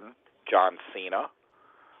Randy Orton, John Cena,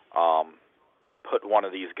 put one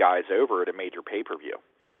of these guys over at a major pay-per-view.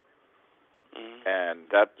 And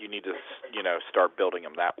that you need to, start building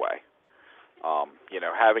them that way.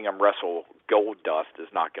 Having them wrestle Goldust is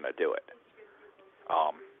not going to do it.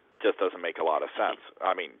 Just doesn't make a lot of sense.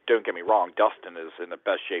 I mean, don't get me wrong, Dustin is in the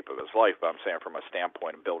best shape of his life, but I'm saying from a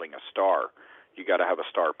standpoint of building a star, you got to have a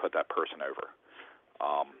star put that person over.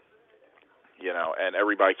 And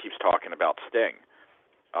everybody keeps talking about Sting.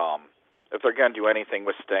 If they're going to do anything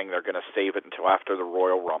with Sting, they're going to save it until after the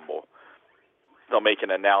Royal Rumble. They'll make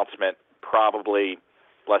an announcement probably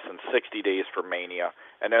less than 60 days for Mania,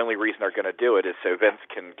 and the only reason they're going to do it is so Vince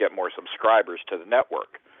can get more subscribers to the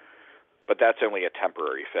network. But that's only a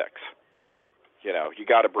temporary fix. You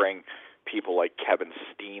got to bring people like Kevin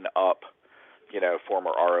Steen up,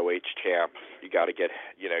 former ROH champ. You got to get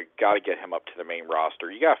him up to the main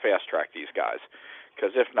roster. You got to fast track these guys,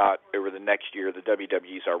 because if not, over the next year, the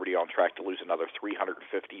WWE's already on track to lose another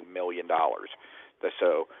 $350 million.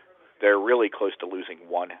 So they're really close to losing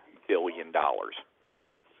 $1 billion,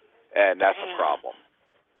 and that's a problem,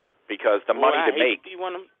 because the money to make.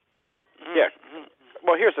 Yeah.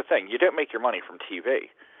 Well, here's the thing. You don't make your money from TV.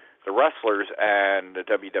 The wrestlers and the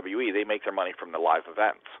WWE, they make their money from the live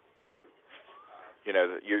events.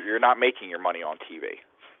 You're not making your money on TV.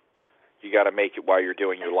 You got to make it while you're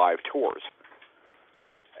doing your live tours.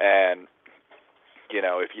 And,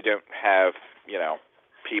 if you don't have,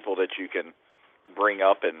 people that you can bring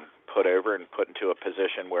up and put over and put into a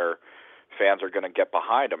position where fans are going to get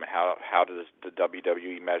behind them, how does the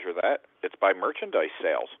WWE measure that? It's by merchandise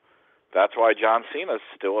sales. That's why John Cena's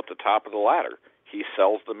still at the top of the ladder. He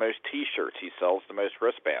sells the most T-shirts. He sells the most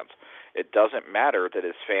wristbands. It doesn't matter that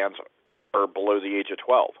his fans are below the age of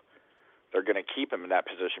 12. They're going to keep him in that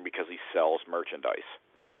position because he sells merchandise.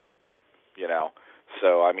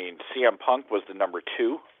 So, I mean, CM Punk was the number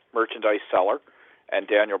 2 merchandise seller, and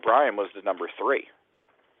Daniel Bryan was the number 3.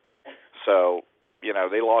 So,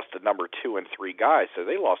 they lost the number 2 and 3 guys, so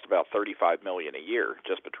they lost about $35 million a year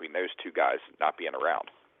just between those 2 guys not being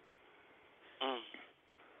around.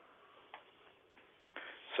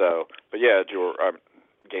 So, but yeah,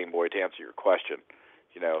 Game Boy, to answer your question,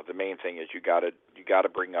 the main thing is you got to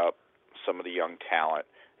bring up some of the young talent,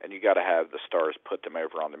 and you got to have the stars put them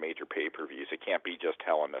over on the major pay-per-views. It can't be just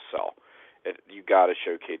Hell in a Cell. You got to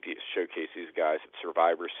showcase these guys at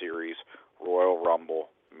Survivor Series, Royal Rumble,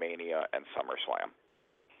 Mania, and SummerSlam.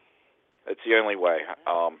 It's the only way.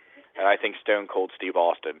 And I think Stone Cold Steve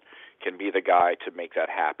Austin can be the guy to make that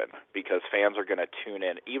happen, because fans are going to tune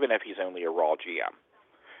in, even if he's only a Raw GM.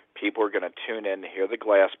 People are going to tune in to hear the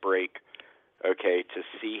glass break, to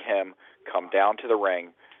see him come down to the ring,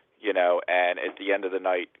 and at the end of the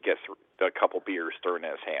night get a couple beers thrown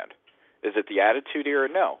in his hand. Is it the Attitude Era?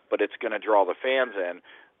 No, but it's going to draw the fans in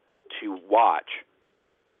to watch,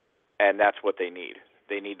 and that's what they need.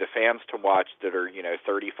 They need the fans to watch that are,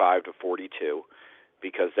 35 to 42,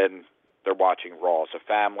 because then they're watching Raw as a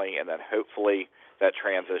family, and then hopefully that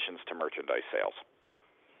transitions to merchandise sales.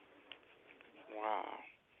 Wow.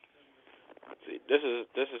 See, this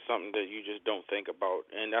is something that you just don't think about,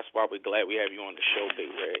 and that's why we're glad we have you on the show,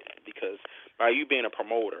 Big Red, because by you being a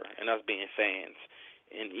promoter and us being fans,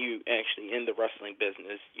 and you actually in the wrestling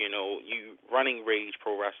business, you running Rage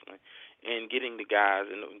Pro Wrestling and getting the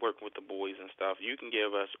guys and working with the boys and stuff, you can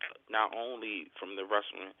give us not only from the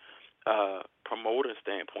wrestling promoter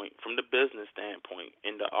standpoint, from the business standpoint,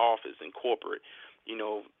 in the office and corporate,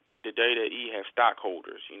 the WWE have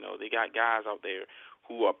stockholders, they got guys out there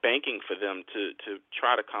who are banking for them to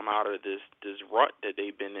try to come out of this rut that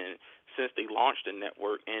they've been in since they launched the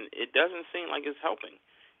network, and it doesn't seem like it's helping.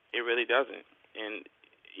 It really doesn't. And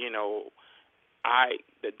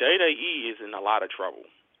the WWE is in a lot of trouble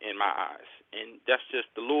in my eyes, and that's just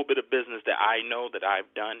a little bit of business that I know that I've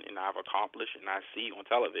done and I've accomplished and I see on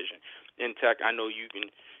television. In tech, I know you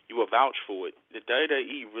will vouch for it. The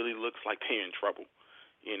WWE really looks like they're in trouble.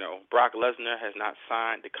 Brock Lesnar has not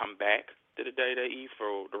signed to come back to the WWE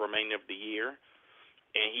for the remainder of the year,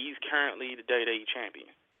 and he's currently the WWE champion.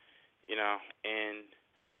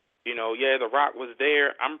 The Rock was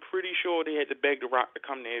there. I'm pretty sure they had to beg The Rock to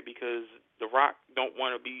come there, because The Rock don't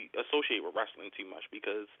want to be associated with wrestling too much,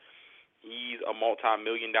 because he's a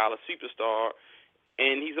multi-million-dollar superstar,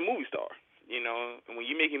 and he's a movie star. And when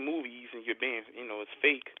you're making movies and you're being, it's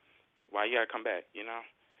fake, why you gotta come back,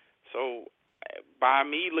 So by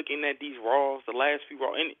me looking at these Raws, the last few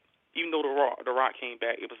Raw, and even though The Rock came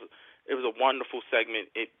back, it was It was a wonderful segment.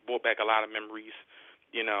 It brought back a lot of memories,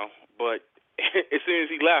 But as soon as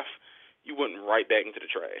he left, you went right back into the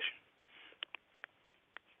trash.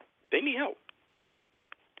 They need help.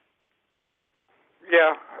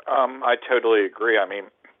 Yeah, I totally agree. I mean,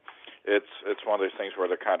 it's one of those things where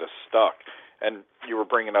they're kind of stuck. And you were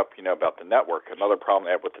bringing up, about the network. Another problem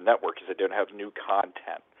they have with the network is they don't have new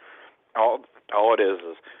content. All it is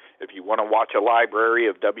if you want to watch a library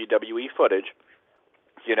of WWE footage,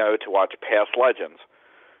 to watch past legends,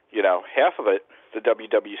 half of it the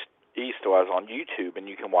WWE still has on YouTube, and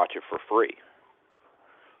you can watch it for free.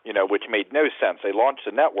 Which made no sense. They launched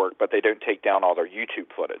the network, but they don't take down all their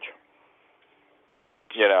YouTube footage.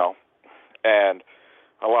 And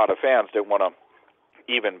a lot of fans don't want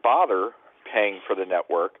to even bother paying for the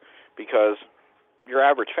network because your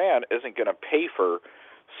average fan isn't going to pay for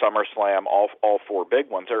SummerSlam, all four big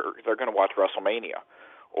ones. They're going to watch WrestleMania,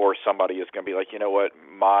 or somebody is going to be like,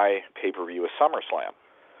 my pay-per-view is SummerSlam.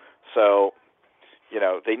 So,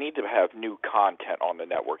 they need to have new content on the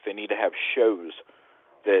network. They need to have shows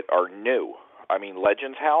that are new. I mean,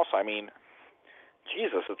 Legends House,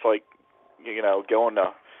 Jesus, it's like, going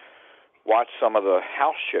to watch some of the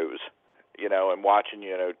house shows, and watching,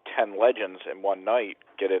 10 legends in one night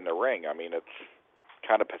get in the ring. I mean, it's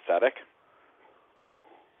kind of pathetic.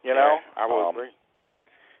 Yeah, I would agree.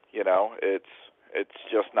 It's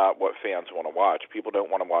just not what fans want to watch. People don't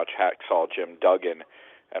want to watch Hacksaw Jim Duggan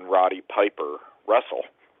and Roddy Piper wrestle.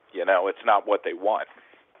 It's not what they want.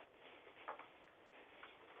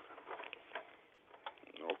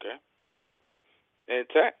 Okay. And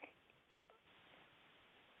Tech,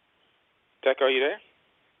 are you there?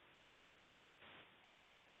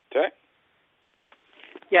 Tech?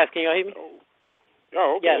 Yes, can y'all hear me?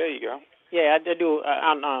 Oh, okay, yes. There you go. Yeah, I do.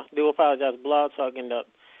 I do apologize. Blog Talk ended up.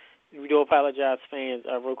 We do apologize, fans.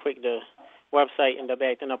 Real quick, the website ended up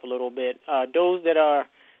acting up a little bit. Those that are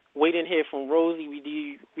waiting here from Rosie,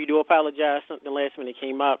 we do apologize. Something last minute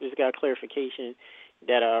came up. Just got clarification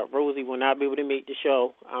that Rosie will not be able to make the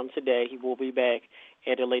show today. He will be back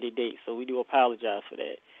at a later date, so we do apologize for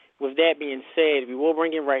that. With that being said, we will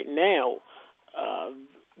bring in right now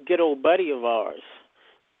good old buddy of ours,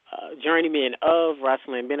 journeyman of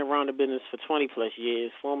wrestling, been around the business for 20-plus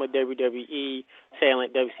years, former WWE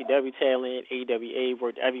talent, WCW talent, AWA,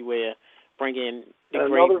 worked everywhere, bringing the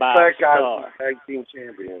great Bob Starr. Tag team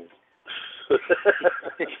champions.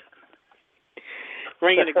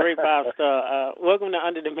 Bringing the great Bob Starr. Welcome to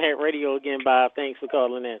Under the Mat Radio again, Bob. Thanks for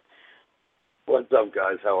calling in. What's up,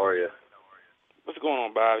 guys? How are you? What's going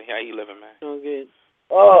on, Bobby? How you living, man? Doing good.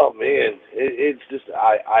 Oh, man. It's just,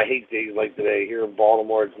 I hate days like today. Here in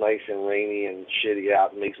Baltimore, it's nice and rainy and shitty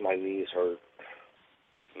out. It makes my knees hurt.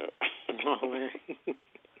 Oh, man.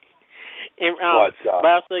 And, What's up?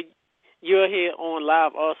 Bob, so you're here on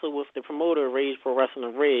live also with the promoter of Rage Pro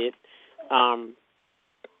Wrestling Red.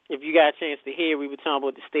 If you got a chance to hear, we were talking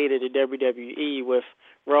about the state of the WWE with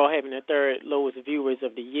Raw having the third lowest viewers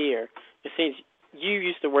of the year. And since you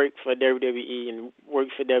used to work for WWE and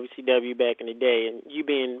worked for WCW back in the day, and you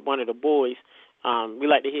being one of the boys, we'd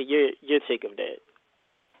like to hear your take of that.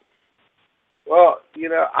 Well,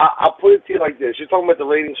 I'll put it to you like this. You're talking about the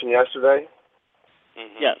ratings from yesterday?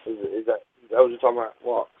 Mm-hmm. Yes. Is that what you're talking about?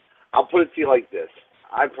 Well, I'll put it to you like this.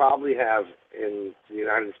 I probably have, in the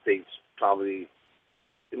United States, probably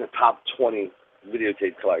in the top 20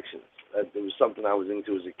 videotape collections. It was something I was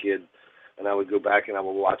into as a kid, and I would go back and I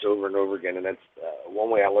would watch over and over again, and that's one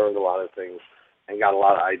way I learned a lot of things and got a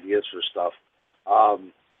lot of ideas for stuff.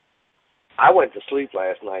 I went to sleep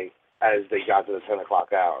last night as they got to the 10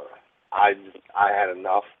 o'clock hour. I had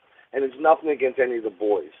enough, and it's nothing against any of the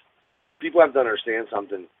boys. People have to understand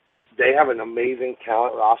something. They have an amazing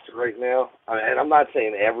talent roster right now, and I'm not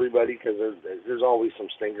saying everybody because there's always some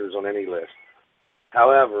stinkers on any list.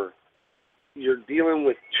 However, you're dealing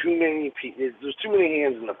with too many people. There's too many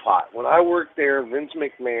hands in the pot. When I worked there, Vince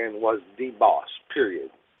McMahon was the boss, period.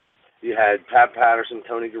 You had Pat Patterson,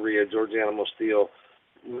 Tony Garea, George Animal Steel,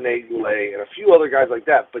 Rene Goulet, and a few other guys like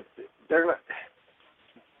that, but they're not.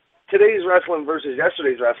 Today's wrestling versus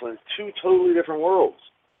yesterday's wrestling is two totally different worlds.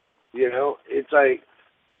 It's like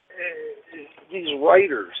these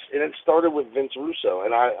writers, and it started with Vince Russo,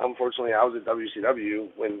 and unfortunately I was at WCW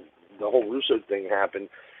when the whole Russo thing happened,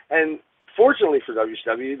 and fortunately for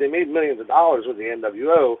WCW, they made millions of dollars with the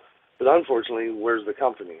NWO, but unfortunately, where's the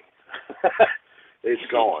company? It's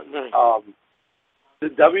gone. The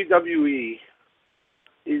WWE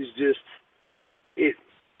is just it.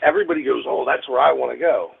 Everybody goes, oh, that's where I want to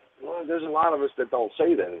go. Well, there's a lot of us that don't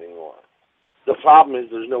say that anymore. The problem is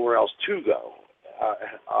there's nowhere else to go.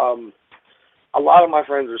 a lot of my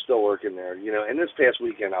friends are still working there, you know. And this past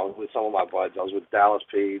weekend, I was with some of my buds. I was with Dallas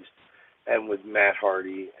Page and with Matt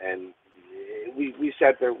Hardy, and we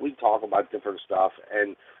sat there. We talk about different stuff,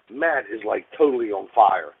 and Matt is like totally on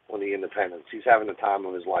fire on the independents. He's having the time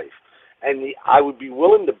of his life, and I would be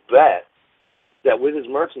willing to bet that with his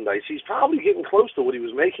merchandise, he's probably getting close to what he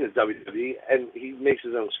was making at WWE, and he makes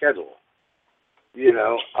his own schedule. You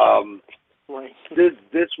know, Right.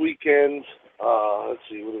 this weekend, let's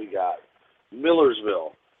see, what do we got?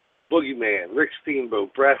 Millersville, Boogeyman, Rick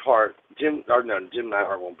Steamboat, Bret Hart, Jim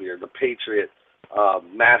Neidhart won't be here, The Patriot,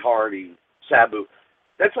 Matt Hardy, Sabu.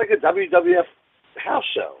 That's like a WWF house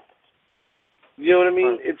show. You know what I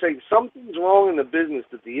mean? It's like something's wrong in the business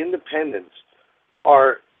that the independents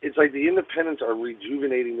are, it's like the independents are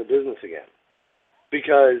rejuvenating the business again.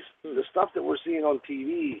 Because the stuff that we're seeing on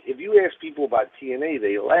TV, if you ask people about TNA,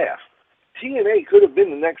 they laugh. TNA could have been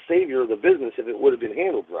the next savior of the business if it would have been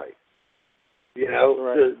handled right. You know,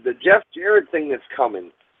 right. the Jeff Jarrett thing that's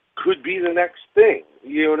coming could be the next thing.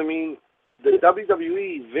 You know what I mean? The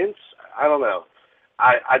WWE, Vince, I don't know.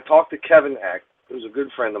 I talked to Kevin Eck, who's a good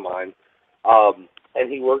friend of mine, and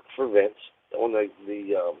he worked for Vince on the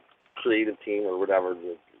creative team or whatever.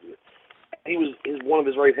 He was one of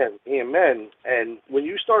his right-hand men, and when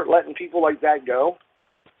you start letting people like that go,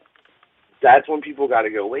 that's when people got to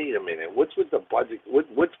go, wait a minute, what's with the budget?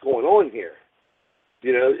 What's going on here?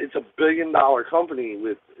 You know, it's $1 billion company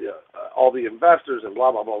with all the investors and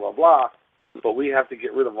blah, blah, blah, blah, blah, but we have to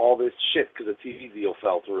get rid of all this shit because the TV deal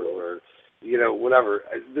fell through or, you know, whatever.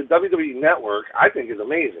 The WWE Network, I think, is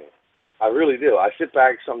amazing. I really do. I sit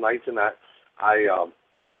back some nights and I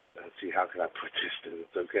let's see, how can I put this in?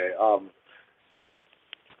 It's okay.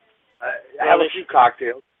 I have a few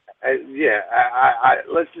cocktails. I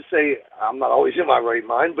let's just say I'm not always in my right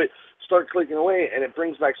mind, but start clicking away, and it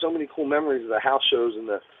brings back so many cool memories of the house shows and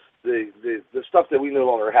the stuff that we no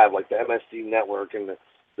longer have, like the MSG Network and the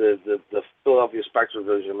Philadelphia Spectre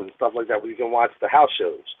Vision and stuff like that, where you can watch the house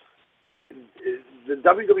shows. The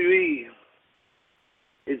WWE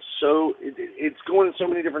is it's going in so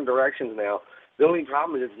many different directions now. The only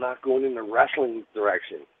problem is it's not going in the wrestling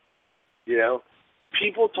direction. You know?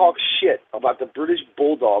 People talk shit about the British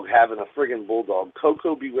Bulldog having a friggin' bulldog,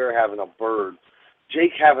 Coco Beware having a bird,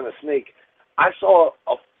 Jake having a snake. I saw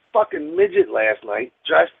a fucking midget last night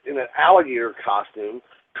dressed in an alligator costume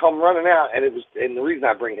come running out, and the reason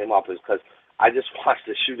I bring him up is because I just watched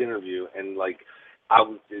a shoot interview, and like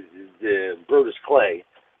the Brodus Clay,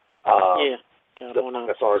 the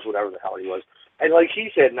SRS, whatever the hell he was, and like he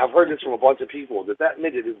said, and I've heard this from a bunch of people, that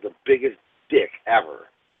midget is the biggest dick ever.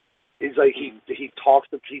 It's like he talks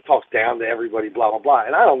down to everybody, blah blah blah.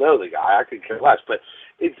 And I don't know the guy, I could care less. But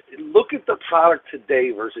look at the product today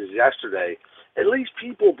versus yesterday. At least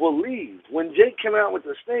people believed. When Jake came out with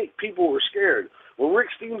the snake, people were scared. When Rick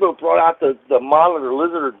Steamboat brought out the monitor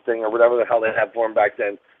lizard thing or whatever the hell they had for him back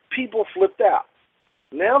then, people flipped out.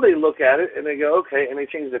 Now they look at it and they go, okay, and they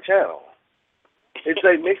change the channel. It's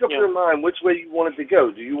like, make up your mind which way you want it to go.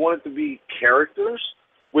 Do you want it to be characters?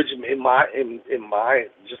 Which in my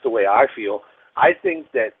just the way I feel, I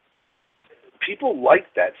think that people like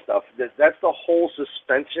that stuff. That's the whole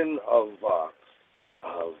suspension of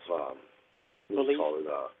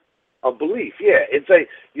belief. Yeah, it's like,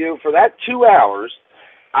 you know, for that 2 hours,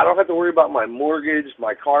 I don't have to worry about my mortgage,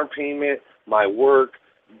 my car payment, my work,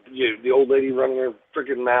 the old lady running her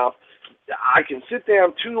freaking mouth. I can sit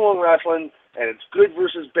down, tune on wrestling, and it's good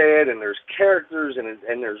versus bad, and there's characters,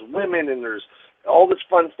 and there's women, and there's all this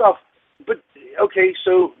fun stuff. But, okay,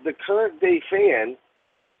 so the current day fan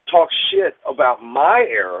talks shit about my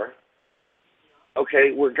era,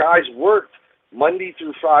 okay, where guys worked Monday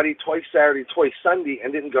through Friday, twice Saturday, twice Sunday,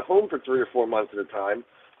 and didn't go home for 3 or 4 months at a time,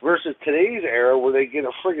 versus today's era where they get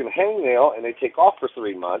a friggin' hangnail and they take off for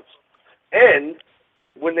 3 months. And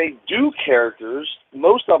when they do characters,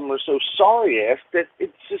 most of them are so sorry-ass that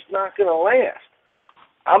it's just not going to last.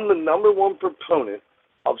 I'm the number one proponent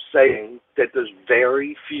of saying that there's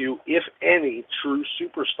very few, if any, true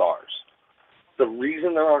superstars. The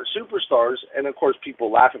reason there aren't superstars, and of course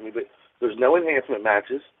people laugh at me, but there's no enhancement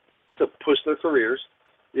matches to push their careers.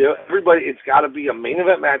 You know, everybody, it's got to be a main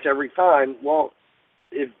event match every time. Well,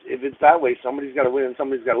 if it's that way, somebody's got to win and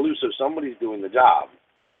somebody's got to lose, so somebody's doing the job.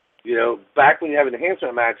 You know, back when you have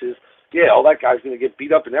enhancement matches, all that guy's going to get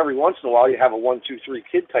beat up, and every once in a while you have a 1, 2, 3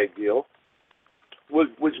 kid type deal,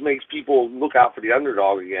 which makes people look out for the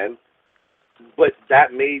underdog again. But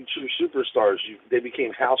that made true superstars. They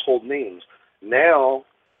became household names. Now,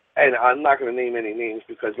 and I'm not going to name any names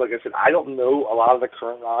because, like I said, I don't know a lot of the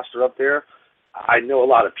current roster up there. I know a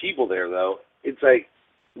lot of people there, though. It's like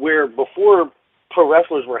where before pro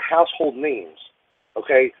wrestlers were household names.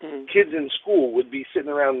 Okay, Mm-hmm. kids in school would be sitting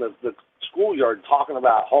around the schoolyard talking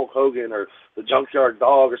about Hulk Hogan or the Junkyard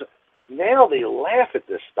Dog or something. Now they laugh at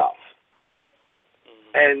this stuff.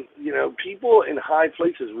 And, you know, people in high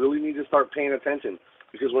places really need to start paying attention,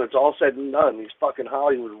 because when it's all said and done, these fucking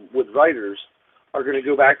Hollywood writers are going to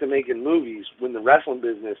go back to making movies when the wrestling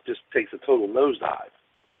business just takes a total nosedive.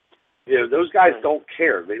 You know, those guys don't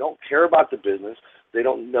care. They don't care about the business. They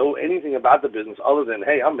don't know anything about the business other than,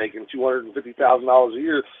 hey, I'm making $250,000 a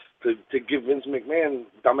year to give Vince McMahon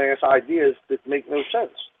dumbass ideas that make no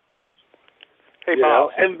sense. Hey, you Bob.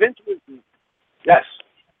 know? And Vince, yes.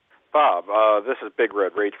 Bob, this is Big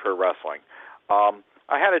Red, Rage Pro Wrestling.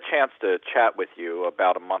 I had a chance to chat with you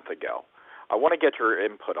about a month ago. I want to get your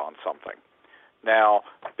input on something. Now,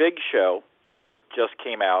 Big Show just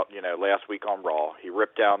came out, you know, last week on Raw. He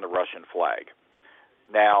ripped down the Russian flag.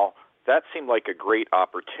 Now, that seemed like a great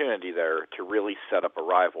opportunity there to really set up a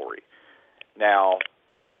rivalry. Now,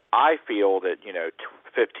 I feel that, you know,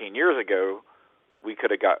 15 years ago, we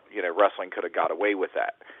could have got, you know, wrestling could have got away with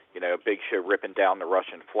that. You know, Big Show ripping down the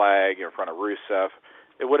Russian flag in front of Rusev.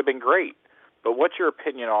 It would have been great. But what's your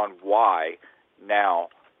opinion on why now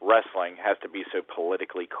wrestling has to be so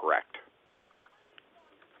politically correct?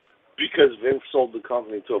 Because Vince sold the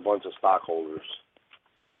company to a bunch of stockholders.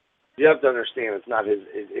 You have to understand,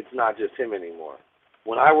 it's not just him anymore.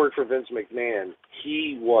 When I worked for Vince McMahon,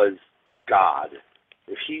 he was God.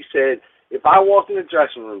 If I walked in the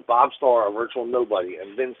dressing room, Bob Starr, a virtual nobody,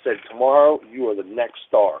 and Vince said, tomorrow you are the next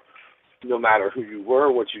star, no matter who you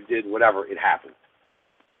were, what you did, whatever, it happened.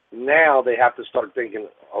 Now they have to start thinking,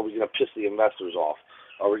 are we going to piss the investors off?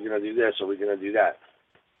 Are we going to do this? Are we going to do that?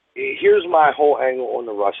 Here's my whole angle on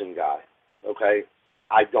the Russian guy, okay?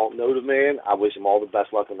 I don't know the man. I wish him all the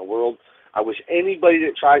best luck in the world. I wish anybody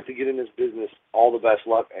that tries to get in this business all the best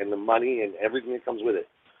luck and the money and everything that comes with it.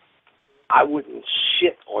 I wouldn't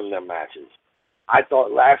shit on their matches. I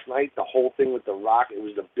thought last night, the whole thing with The Rock, it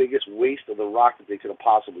was the biggest waste of The Rock that they could have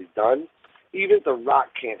possibly done. Even The Rock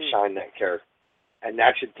can't shine that character, and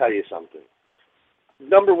that should tell you something.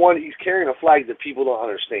 Number one, he's carrying a flag that people don't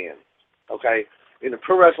understand, okay? In the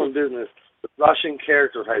pro wrestling business, the Russian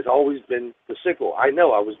character has always been the sickle. I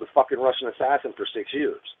know, I was the fucking Russian assassin for 6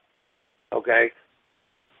 years, okay?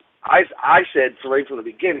 I said right from the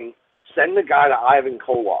beginning, send the guy to Ivan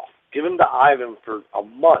Koloff. Give him to Ivan for a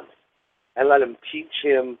month and let him teach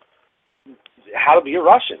him how to be a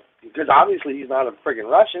Russian. Because obviously he's not a friggin'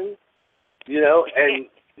 Russian, you know, and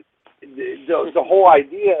the whole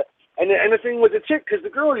idea, and the thing with the chick, because the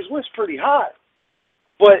girl he's with's pretty hot,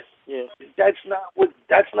 but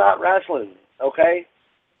that's not wrestling, okay?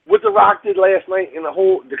 What The Rock did last night in the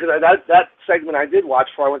whole, because that segment I did watch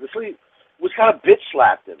before I went to sleep, was kind of bitch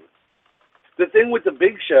slapped him. The thing with the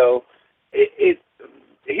Big Show,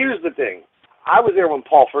 here's the thing. I was there when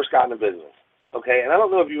Paul first got in the business, okay? And I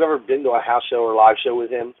don't know if you've ever been to a house show or live show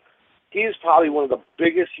with him. He is probably one of the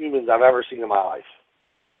biggest humans I've ever seen in my life.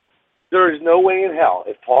 There is no way in hell,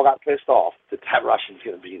 if Paul got pissed off, that Russian's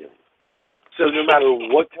going to beat him. So no matter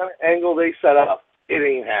what kind of angle they set up, it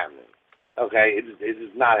ain't happening, okay? It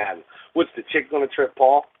is not happening. What's the chick going to trip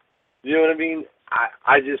Paul? You know what I mean?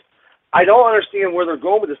 I don't understand where they're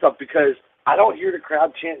going with this stuff, because I don't hear the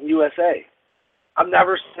crowd chanting USA. I've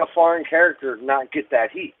never seen a foreign character not get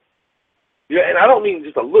that heat. Yeah, and I don't mean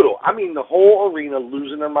just a little. I mean the whole arena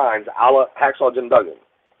losing their minds, a la Hacksaw Jim Duggan.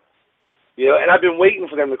 You know, and I've been waiting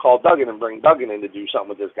for them to call Duggan and bring Duggan in to do something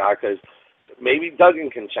with this guy, because maybe Duggan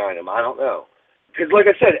can shine him. I don't know. Because like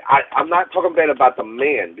I said, I'm not talking bad about the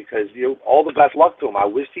man, because you know, all the best luck to him. I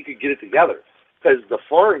wish he could get it together, because the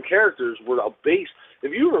foreign characters were a base.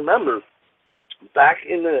 If you remember, back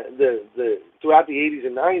in the throughout the 80s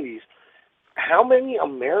and 90s, how many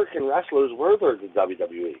American wrestlers were there in the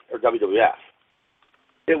WWE or WWF?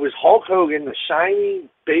 It was Hulk Hogan, the shiny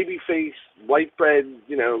babyface, white bread,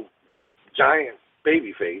 you know, giant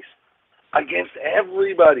babyface, against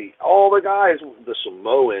everybody, all the guys, the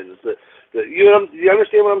Samoans, you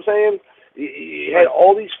understand what I'm saying? You had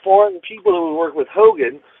all these foreign people who would work with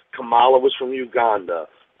Hogan. Kamala was from Uganda.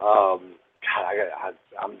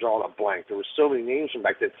 I'm drawing a blank. There were so many names from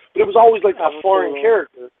back then, but it was always like a foreign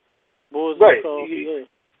character. Right.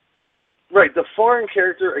 Right, the foreign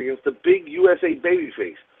character against the big USA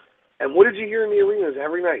babyface. And what did you hear in the arenas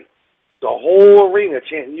every night? The whole arena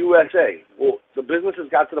chanting USA. Well, the business has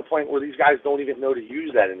got to the point where these guys don't even know to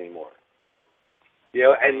use that anymore. You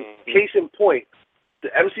know, and case in point, the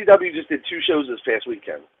MCW just did 2 shows this past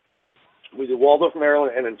weekend. We did Waldorf,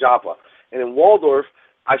 Maryland, and in Joppa. And in Waldorf,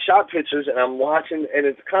 I shot pictures, and I'm watching, and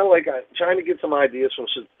it's kind of like trying to get some ideas for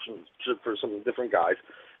some different guys.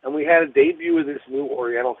 And we had a debut of this new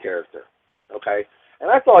Oriental character, okay? And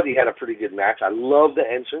I thought he had a pretty good match. I loved the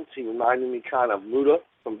entrance. He reminded me kind of Muta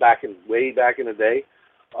from way back in the day,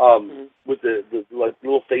 with the like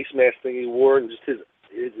little face mask thing he wore and just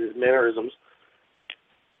his mannerisms.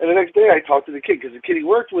 And the next day I talked to the kid, because the kid he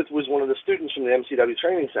worked with was one of the students from the MCW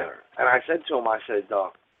training center. And I said to him, I said,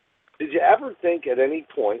 did you ever think at any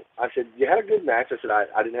point, I said, you had a good match. I said,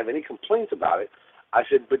 I didn't have any complaints about it. I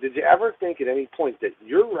said, but did you ever think at any point that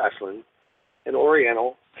you're wrestling an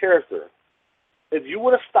Oriental character? If you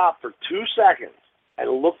would have stopped for 2 seconds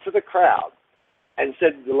and looked to the crowd and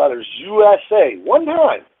said the letters USA one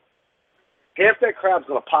time, half that crowd's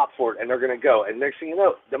going to pop for it and they're going to go. And next thing you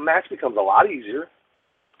know, the match becomes a lot easier,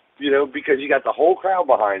 because you got the whole crowd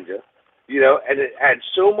behind you, and it adds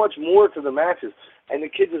so much more to the matches. And the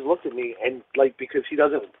kid just looked at me and, like, because he's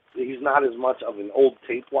not as much of an old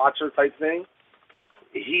tape watcher type thing,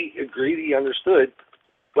 he agreed, he understood,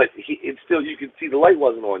 but it's still, you could see the light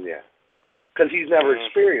wasn't on yet, because he's never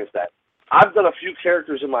experienced that. I've done a few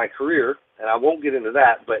characters in my career, and I won't get into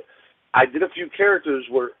that, but I did a few characters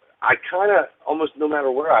where I kind of, almost no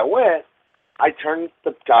matter where I went, I turned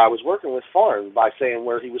the guy I was working with foreign by saying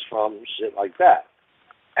where he was from and shit like that.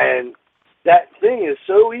 And that thing is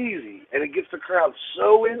so easy, and it gets the crowd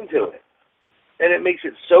so into it, and it makes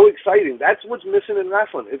it so exciting. That's what's missing in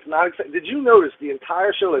wrestling. It's not exciting. Did you notice the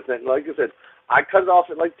entire show? Like I said, I cut it off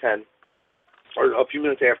at like 10, or a few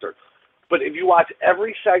minutes after. But if you watch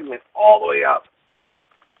every segment all the way up,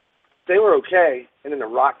 they were okay, and then The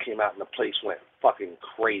Rock came out, and the place went fucking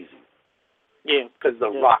crazy. Yeah. Because The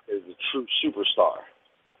Rock is the true superstar.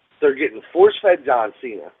 They're getting force-fed John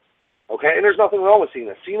Cena, okay? And there's nothing wrong with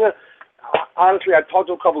Cena. Cena, honestly, I talked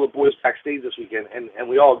to a couple of boys backstage this weekend, and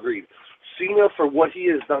we all agreed. Cena, for what he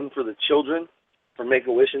has done for the children, for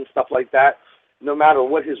Make-A-Wish and stuff like that, no matter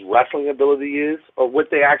what his wrestling ability is, or what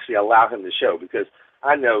they actually allow him to show, because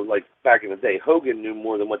I know, like, back in the day, Hogan knew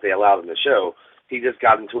more than what they allowed him to show. He just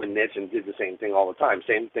got into a niche and did the same thing all the time.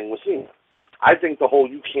 Same thing with Cena. I think the whole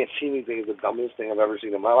 "you can't see anything" is the dumbest thing I've ever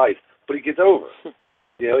seen in my life, but he gets over it.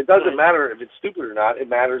 It doesn't matter if it's stupid or not. It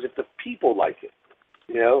matters if the people like it.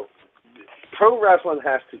 Pro wrestling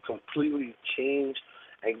has to completely change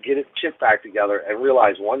and get its shit back together and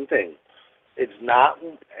realize one thing. It's not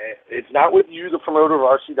with you, the promoter of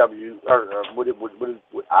RCW,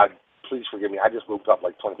 please forgive me, I just woke up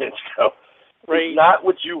like 20 minutes ago. It's not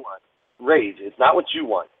what you want. Rage. It's not what you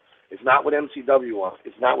want. It's not what MCW wants.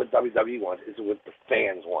 It's not what WWE wants. It's what the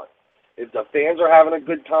fans want. If the fans are having a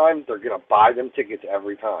good time, they're going to buy them tickets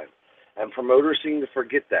every time. And promoters seem to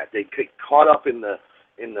forget that. They get caught up in the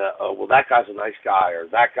well, that guy's a nice guy, or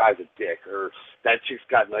that guy's a dick, or that chick's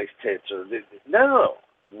got nice tits, or no.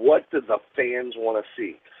 What do the fans want to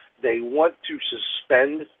see? They want to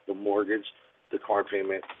suspend the mortgage, the car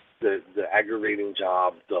payment, the aggravating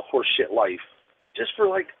job, the horseshit life, just for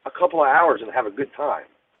like a couple of hours and have a good time.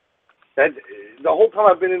 That the whole time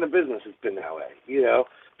I've been in the business, it's been that way,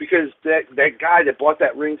 because that guy that bought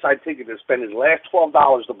that ringside ticket to spend his last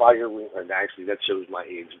 $12 to buy your ring, and actually that shows my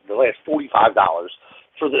age, the last $45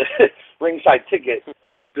 for the ringside ticket,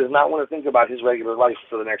 does not want to think about his regular life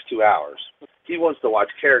for the next 2 hours. He wants to watch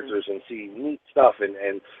characters and see neat stuff, and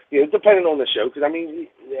depending on the show, because I mean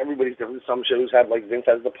everybody's different. Some shows have, like, Vince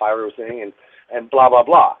has the pyro thing and blah blah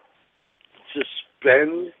blah.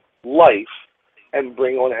 Suspend life and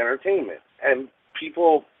bring on entertainment. And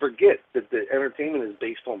people forget that the entertainment is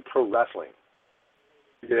based on pro wrestling.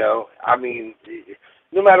 I mean,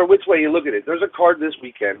 no matter which way you look at it. There's a card this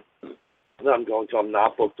weekend that I'm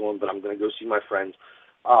not booked on, but I'm going to go see my friends.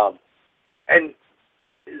 And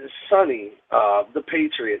Sonny, the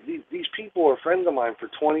Patriot, these people are friends of mine for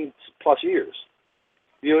 20 plus years.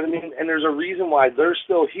 You know what I mean? And there's a reason why they're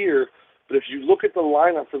still here. But if you look at the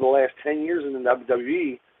lineup for the last 10 years in the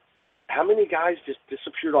WWE, how many guys just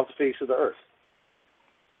disappeared off the face of the earth?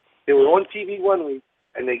 They were on TV one week,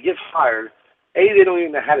 and they get fired. They don't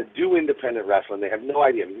even know how to do independent wrestling. They have no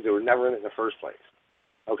idea because they were never in it in the first place,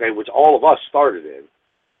 okay, which all of us started in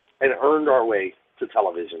and earned our way to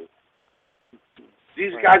television.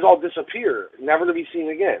 These guys all disappear, never to be seen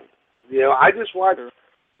again. I just watched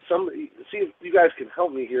somebody, see if you guys can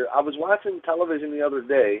help me here. I was watching television the other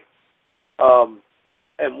day,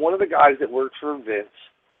 and one of the guys that worked for Vince,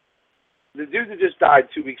 the dude that just died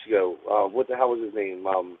 2 weeks ago, what the hell was his name?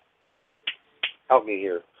 Help me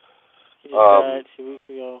here. He died 2 weeks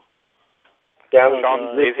ago.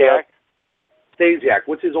 Sean Stasiak? Stasiak.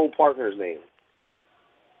 What's his old partner's name?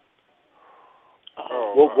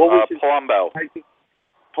 What was his Palumbo.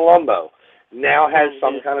 Palumbo. now has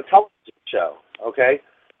some kind of television show. Okay,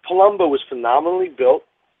 Palumbo was phenomenally built.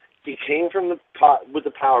 He came from with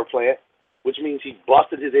the power plant, which means he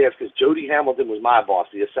busted his ass because Jody Hamilton was my boss.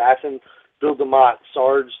 The Assassin, Bill DeMott,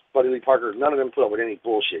 Sarge, Buddy Lee Parker, none of them put up with any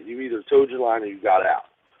bullshit. You either towed your line or you got out.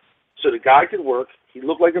 So the guy could work. He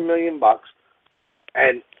looked like $1 million,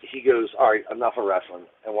 and he goes, all right, enough of wrestling,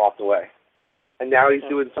 and walked away. And now he's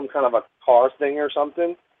doing some kind of a car thing or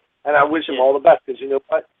something, and I wish him all the best because you know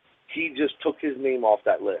what? He just took his name off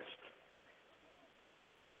that list.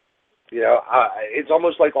 You know, it's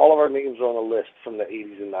almost like all of our names are on a list from the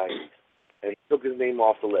 80s and 90s. And he took his name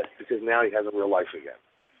off the list because now he has a real life again.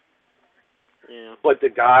 Yeah. But the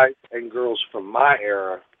guys and girls from my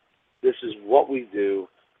era, this is what we do.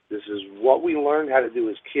 This is what we learned how to do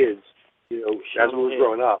as kids, you know, as we were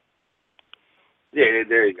growing up. Yeah,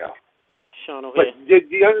 there you go. Sean O'Hare. But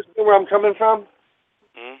do you understand where I'm coming from?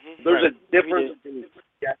 Mm-hmm. There's a difference between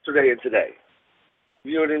yesterday and today.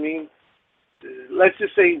 You know what I mean? Let's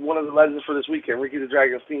just say one of the legends for this weekend, Ricky the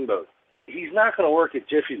Dragon Steamboat. He's not going to work at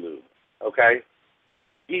Jiffy Lube, okay?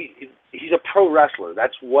 He's a pro wrestler.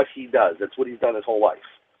 That's what he does. That's what he's done his whole life.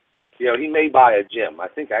 You know, he may buy a gym. I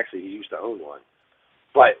think actually he used to own one.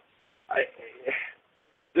 But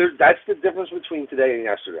that's the difference between today and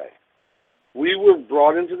yesterday. We were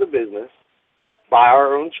brought into the business by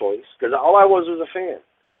our own choice because all I was a fan.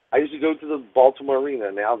 I used to go to the Baltimore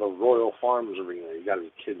Arena, now the Royal Farms Arena. You got to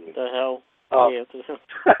be kidding me. The hell?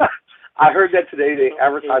 I heard that today they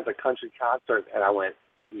advertised a country concert, and I went,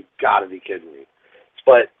 you got to be kidding me.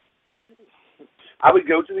 But I would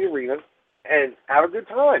go to the arena and have a good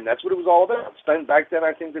time. That's what it was all about. Back then,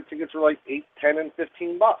 I think the tickets were like $8, $10, and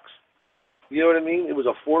 $15. You know what I mean? It was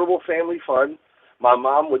affordable family fun. My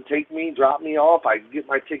mom would take me, drop me off. I'd get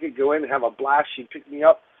my ticket, go in, and have a blast. She'd pick me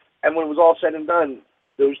up. And when it was all said and done,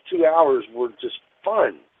 those 2 hours were just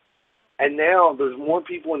fun. And now there's more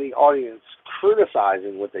people in the audience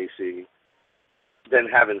criticizing what they see than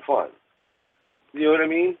having fun. You know what I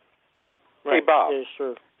mean? Hey, Bob. Yeah,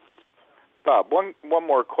 sure. Bob, one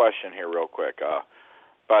more question here real quick.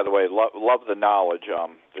 By the way, love the knowledge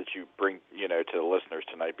that you bring, you know, to the listeners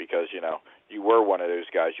tonight because, you know, you were one of those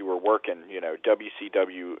guys. You were working, you know,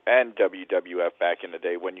 WCW and WWF back in the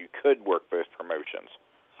day when you could work both promotions.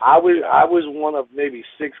 I was one of maybe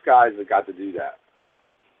 6 guys that got to do that.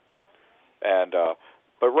 And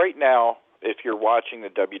but right now, if you're watching the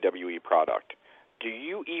WWE product, do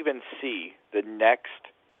you even see the next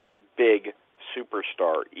big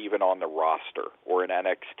superstar even on the roster or in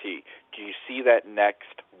NXT? Do you see that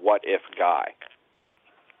next what-if guy?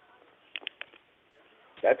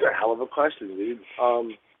 That's a hell of a question, dude.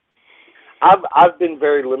 I've been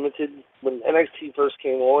very limited. When NXT first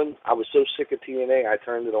came on, I was so sick of TNA, I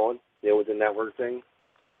turned it on, you know, with the network thing.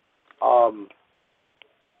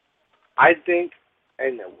 I think,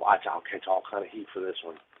 and watch, I'll catch all kind of heat for this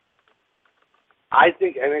one. I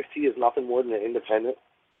think NXT is nothing more than an independent.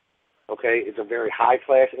 Okay, it's a very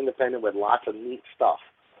high-class independent with lots of neat stuff.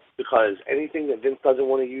 Because anything that Vince doesn't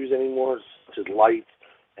want to use anymore, such as lights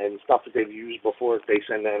and stuff that they've used before, they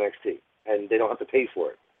send to NXT, and they don't have to pay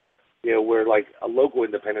for it. You know, where like a local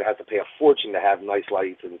independent has to pay a fortune to have nice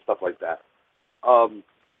lights and stuff like that.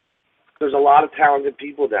 There's a lot of talented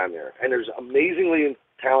people down there, and there's amazingly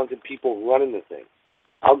talented people running the thing.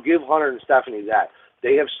 I'll give Hunter and Stephanie that.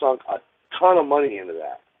 They have sunk a ton of money into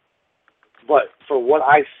that. But for what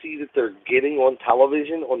I see that they're getting on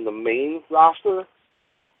television on the main roster,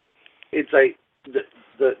 it's like the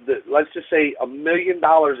let's just say $1 million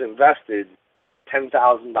invested,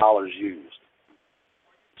 $10,000 used.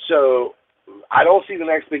 So I don't see the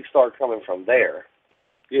next big star coming from there.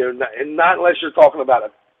 You know, and not unless you're talking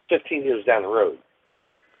about 15 years down the road.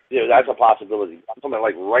 You know, that's a possibility. I'm talking about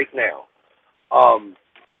like right now.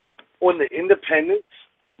 On the independents,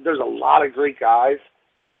 there's a lot of great guys,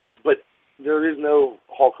 but there is no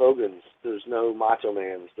Hulk Hogan's. There's no Macho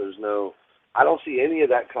Man's. I don't see any of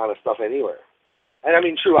that kind of stuff anywhere. And I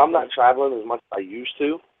mean, true, I'm not traveling as much as I used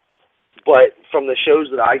to, but from the shows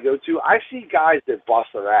that I go to, I see guys that bust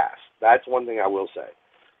their ass. That's one thing I will say.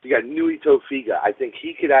 You got Nui Tofiga. I think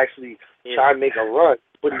he could actually try and make a run,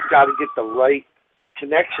 but he's got to get the right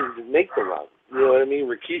connections to make the run. You know what I mean?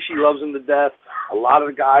 Rikishi loves him to death. A lot of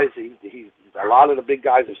the guys, a lot of the big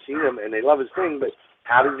guys have seen him and they love his thing, but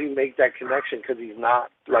how does he make that connection? Because he's not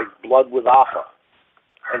like blood with Alpha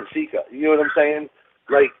and Sika. You know what I'm saying?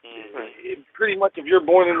 Like, pretty much if you're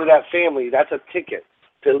born into that family, that's a ticket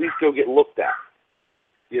to at least go get looked at.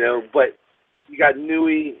 You know, but you got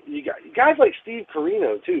Nui, you got guys like Steve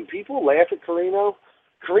Corino, too. People laugh at Corino.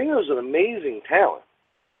 Corino's an amazing talent.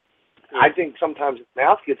 I think sometimes his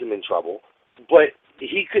mouth gets him in trouble, but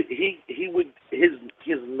his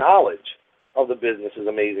knowledge of the business is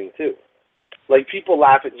amazing too. Like, people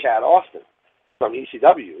laugh at Chad Austin from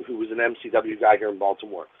ECW, who was an MCW guy here in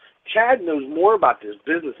Baltimore. Chad knows more about this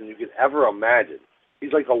business than you could ever imagine.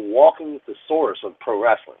 He's like a walking thesaurus of pro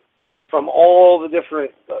wrestling, from all the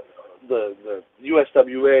different the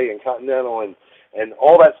USWA and Continental and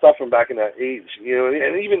all that stuff from back in that age, you know,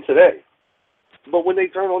 and even today. But when they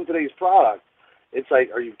turn on today's product, it's like,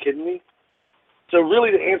 are you kidding me? So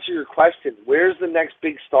really, to answer your question, where's the next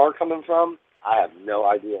big star coming from? I have no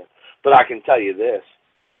idea. But I can tell you this.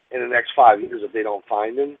 In the next 5 years, if they don't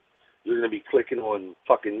find him, you're going to be clicking on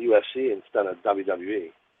fucking UFC instead of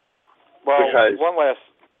WWE. Well, because one last...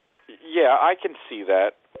 Yeah, I can see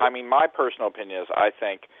that. I mean, my personal opinion is I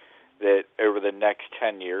think that over the next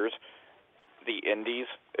 10 years, the indies,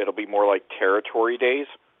 it'll be more like territory days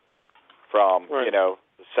from, right. you know,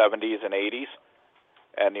 the 70s and 80s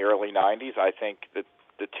and the early 90s. I think that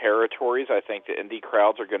the territories, I think the indie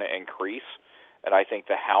crowds are going to increase, and I think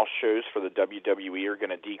the house shows for the WWE are going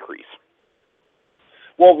to decrease.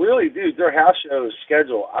 Well, really, dude, their house show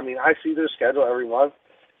schedule, I mean, I see their schedule every month.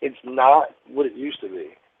 It's not what it used to be.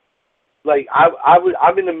 Like,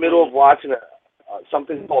 I'm in the middle of watching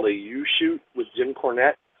something called a U-Shoot with Jim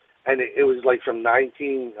Cornette, and it was like from I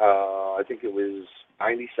think it was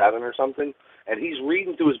 97 or something, and he's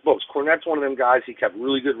reading through his books. Cornette's one of them guys, he kept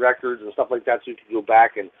really good records and stuff like that so you could go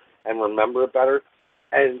back and remember it better.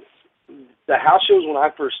 And the house shows, when I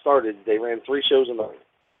first started, they ran 3 shows a night.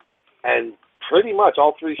 And pretty much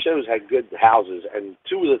all 3 shows had good houses, and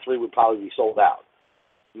 2 of the 3 would probably be sold out.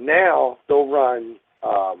 Now, they'll run,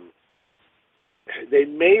 they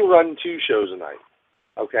may run 2 shows a night,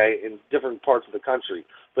 okay, in different parts of the country.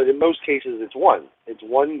 But in most cases, it's 1. It's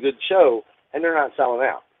 1 good show, and they're not selling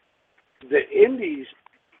out. The indies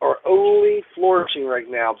are only flourishing right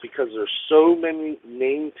now because there's so many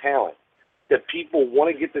name talent that people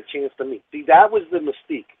want to get the chance to meet. See, that was the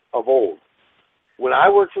mystique of old. When I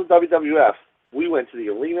worked for WWF, we went to the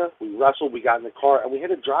arena, we wrestled, we got in the car, and we had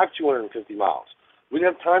to drive 250 miles. We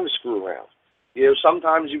didn't have time to screw around. You know,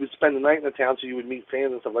 sometimes you would spend the night in the town so you would meet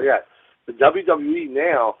fans and stuff like that. The WWE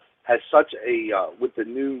now has such a, with the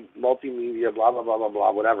new multimedia, blah, blah, blah, blah,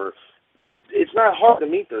 blah, whatever, it's not hard to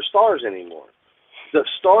meet their stars anymore. The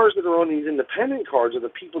stars that are on these independent cards are the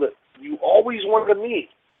people that you always wanted to meet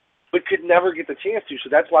but could never get the chance to, so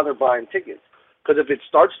that's why they're buying tickets. Because if it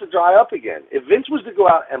starts to dry up again, if Vince was to go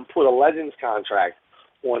out and put a Legends contract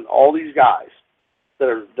on all these guys that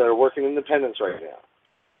are working independents right now,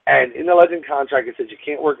 and in the Legend contract it says you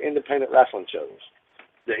can't work independent wrestling shows,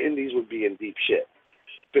 the indies would be in deep shit.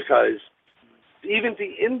 Because even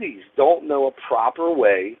the indies don't know a proper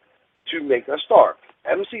way to make a star.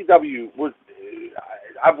 MCW,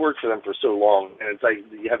 I've worked for them for so long, and it's like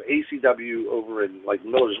you have ACW over in like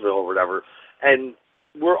Millersville or whatever, and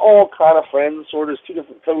we're all kind of friends, sort of. It's 2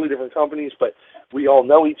 totally different companies, but we all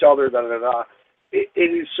know each other, da-da-da-da. It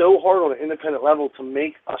is so hard on an independent level to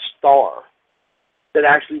make a star that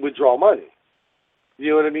actually would draw money.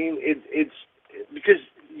 You know what I mean? It's because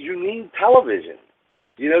you need television.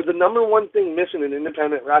 You know, the number one thing missing in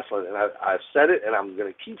independent wrestling, and I've said it and I'm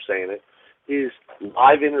going to keep saying it, is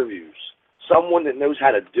live interviews. Someone that knows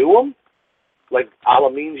how to do them, like a la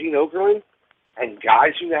Mean Gene Okerlund, and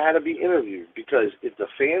guys who know how to be interviewed. Because if the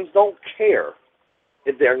fans don't care,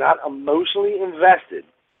 if they're not emotionally invested,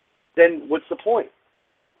 then what's the point?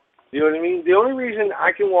 You know what I mean? The only reason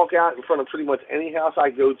I can walk out in front of pretty much any house I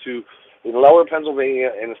go to in Lower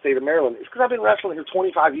Pennsylvania and the state of Maryland is because I've been wrestling here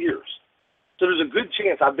 25 years. So there's a good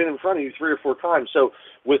chance I've been in front of you 3 or 4 times. So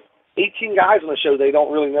with 18 guys on the show, they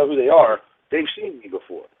don't really know who they are. They've seen me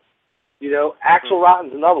before. You know, Axel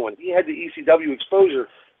Rotten's another one. He had the ECW exposure,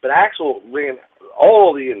 but Axel ran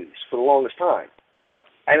all the indies for the longest time.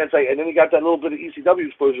 And it's like, and then he got that little bit of ECW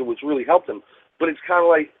exposure, which really helped him. But it's kind of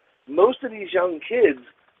like most of these young kids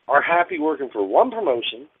are happy working for 1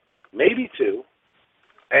 promotion, maybe 2,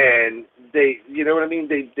 and they, you know what I mean?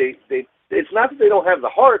 They it's not that they don't have the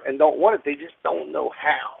heart and don't want it. They just don't know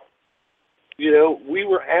how. You know, we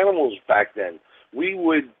were animals back then. We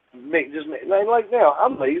would like now,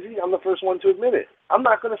 I'm lazy. I'm the first one to admit it. I'm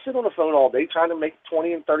not going to sit on the phone all day trying to make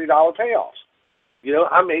 $20 and $30 payoffs. You know,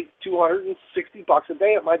 I make $260 a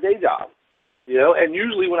day at my day job. You know, and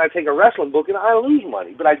usually when I take a wrestling booking, I lose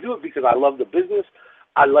money. But I do it because I love the business.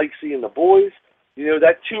 I like seeing the boys. You know,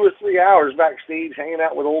 that 2 or 3 hours backstage hanging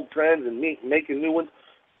out with old friends and making new ones,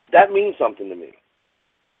 that means something to me.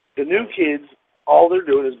 The new kids, all they're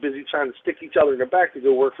doing is busy trying to stick each other in the back to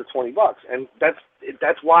go work for $20, and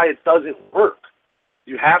that's why it doesn't work.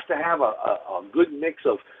 You have to have a good mix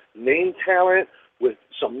of name talent with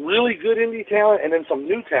some really good indie talent and then some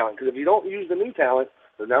new talent. Because if you don't use the new talent,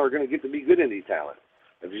 they're never going to get to be good indie talent.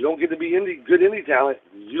 If you don't get to be good indie talent,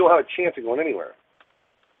 you don't have a chance of going anywhere.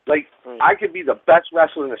 Like, I could be the best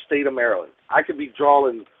wrestler in the state of Maryland. I could be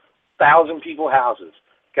drawing 1,000 people houses.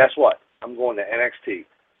 Guess what? I'm going to NXT.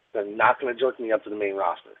 They're not going to jerk me up to the main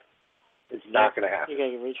roster. It's not going to happen. You got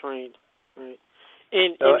to get retrained. Right.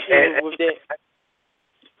 And with that,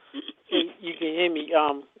 and you can hear me.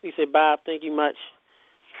 He said, Bob, thank you much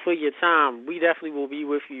for your time. We definitely will be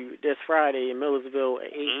with you this Friday in Millersville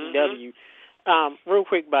at ACW. Real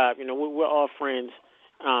quick, Bob, you know, we're all friends,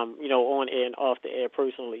 you know, on air and off the air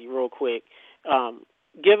personally, real quick.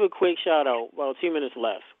 Give a quick shout-out. Well, 2 minutes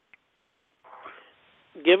left.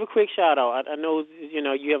 Give a quick shout-out. I know, you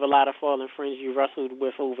know, you have a lot of fallen friends you wrestled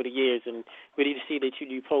with over the years, and we need to see that you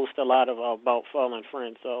do post a lot about fallen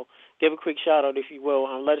friends. So give a quick shout-out, if you will.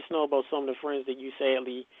 Let us know about some of the friends that you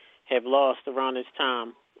sadly have lost around this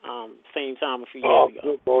time, same time a few years ago.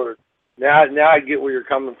 Good Lord. Now I get where you're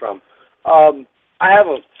coming from. I have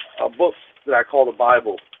a book that I call the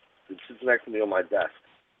Bible that sits next to me on my desk.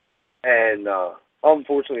 And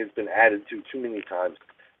unfortunately, it's been added to too many times.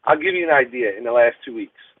 I'll give you an idea in the last 2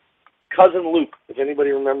 weeks. Cousin Luke, if anybody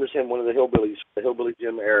remembers him, one of the Hillbillies, the Hillbilly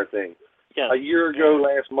Jim era thing. Yeah. A year ago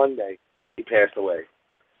last Monday, he passed away.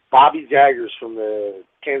 Bobby Jaggers from the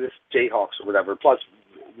Kansas Jayhawks or whatever, plus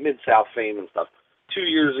Mid-South fame and stuff. 2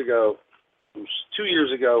 years ago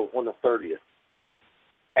on the 30th.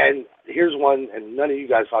 And here's one, and none of you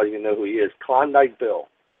guys probably even know who he is, Klondike Bill.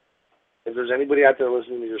 If there's anybody out there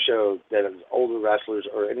listening to your show that is older wrestlers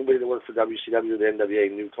or anybody that worked for WCW or the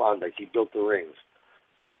NWA knew Klondike, he built the rings.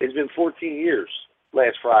 It's been 14 years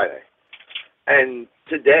last Friday. And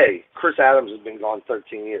today, Chris Adams has been gone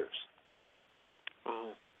 13 years.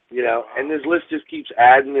 You know, and this list just keeps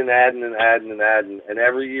adding and adding and adding and adding. And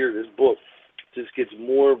every year this book just gets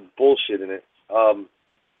more bullshit in it.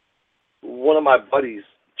 One of my buddies,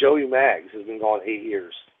 Joey Maggs, has been gone 8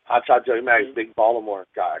 years. Hot Shot Joey Maggs, big Baltimore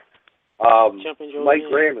guy. Mike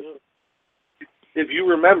Graham, if you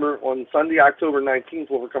remember, on Sunday, October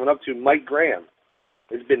 19th, what we're coming up to, Mike Graham,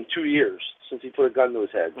 it's been 2 years since he put a gun to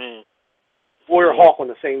his head. Boyer Hawk on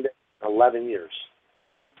the same day, 11 years.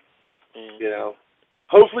 You know,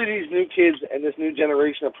 hopefully these new kids and this new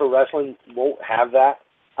generation of pro wrestling won't have that.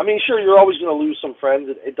 I mean, sure, you're always going to lose some friends.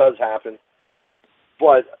 It does happen.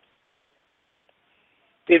 But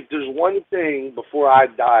if there's one thing before I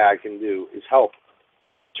die I can do is help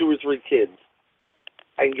 2 or 3 kids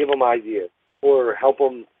and give them ideas or help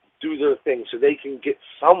them do their thing so they can get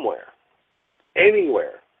somewhere,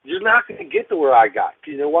 anywhere. You're not going to get to where I got.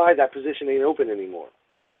 You know why? That position ain't open anymore.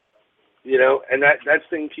 You know, and that's the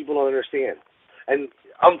thing people don't understand. And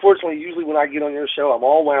unfortunately, usually when I get on your show, I'm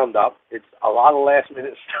all wound up. It's a lot of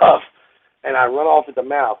last-minute stuff, and I run off at the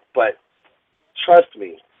mouth. But trust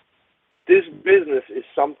me, this business is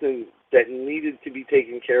something that needed to be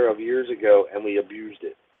taken care of years ago, and we abused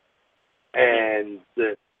it. And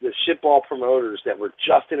the shitball promoters that were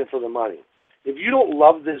just in it for the money. If you don't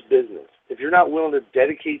love this business, if you're not willing to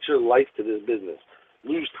dedicate your life to this business,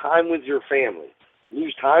 lose time with your family,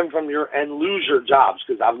 lose time and lose your jobs,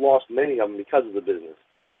 because I've lost many of them because of the business,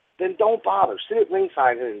 then don't bother. Sit at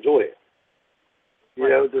ringside and enjoy it. You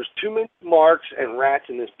know, there's too many marks and rats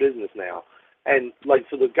in this business now. And, like,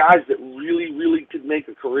 for the guys that really, really could make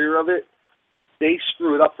a career of it, they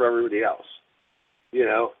screw it up for everybody else. You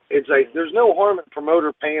know, it's like there's no harm in a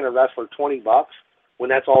promoter paying a wrestler $20 when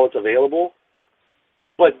that's all that's available.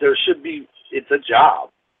 But there should be, it's a job.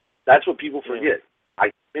 That's what people forget.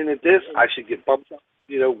 I've been at this, I should get bumped up.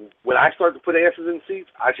 You know, when I start to put asses in seats,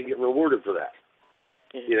 I should get rewarded for that.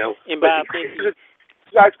 You know, and Bob, you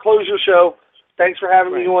guys close your show. Thanks for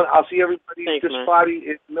having me on. I'll see everybody this Friday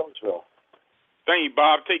in Millersville. Thank you,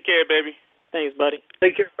 Bob. Take care, baby. Thanks, buddy.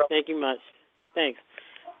 Take care, bro. Thank you much. Thanks.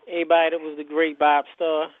 Everybody, that was the great Bob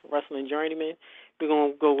Starr, wrestling journeyman. We're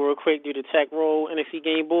going to go real quick, do the tech roll. NXT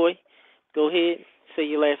Game Boy, go ahead, say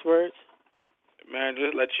your last words. Man,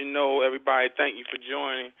 just let you know, everybody, thank you for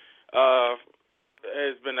joining.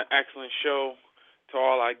 It's been an excellent show to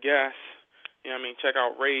all our guests. You know what I mean? Check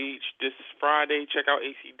out Rage this Friday. Check out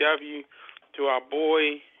ACW. To our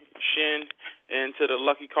boy, Shin, and to the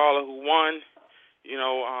lucky caller who won, you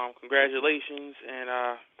know, congratulations.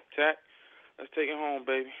 And, Tech, let's take it home,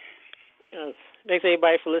 baby. Yes. Thanks,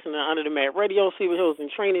 everybody, for listening to Under the Mat Radio. Secret Hills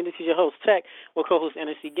and Training. This is your host, Tech, with co-host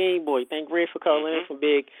NXT Game Boy. Thank Red for calling in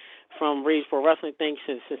from Rage Pro Wrestling. Thanks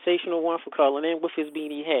to Sensational One for calling in with his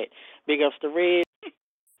beanie hat. Big ups to Red.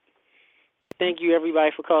 Thank you,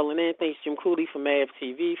 everybody, for calling in. Thanks, Jim Cooley from Mav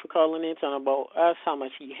TV for calling in, talking about us, how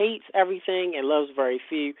much he hates everything and loves very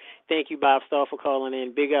few. Thank you, Bob Starr, for calling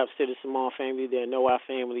in. Big ups to the Simone family, the Noah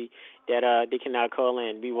family that they cannot call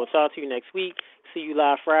in. We will talk to you next week. See you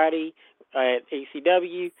live Friday at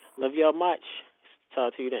ACW. Love y'all much.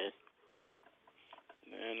 Talk to you then.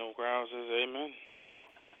 And no grounds says amen.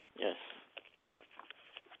 Yes.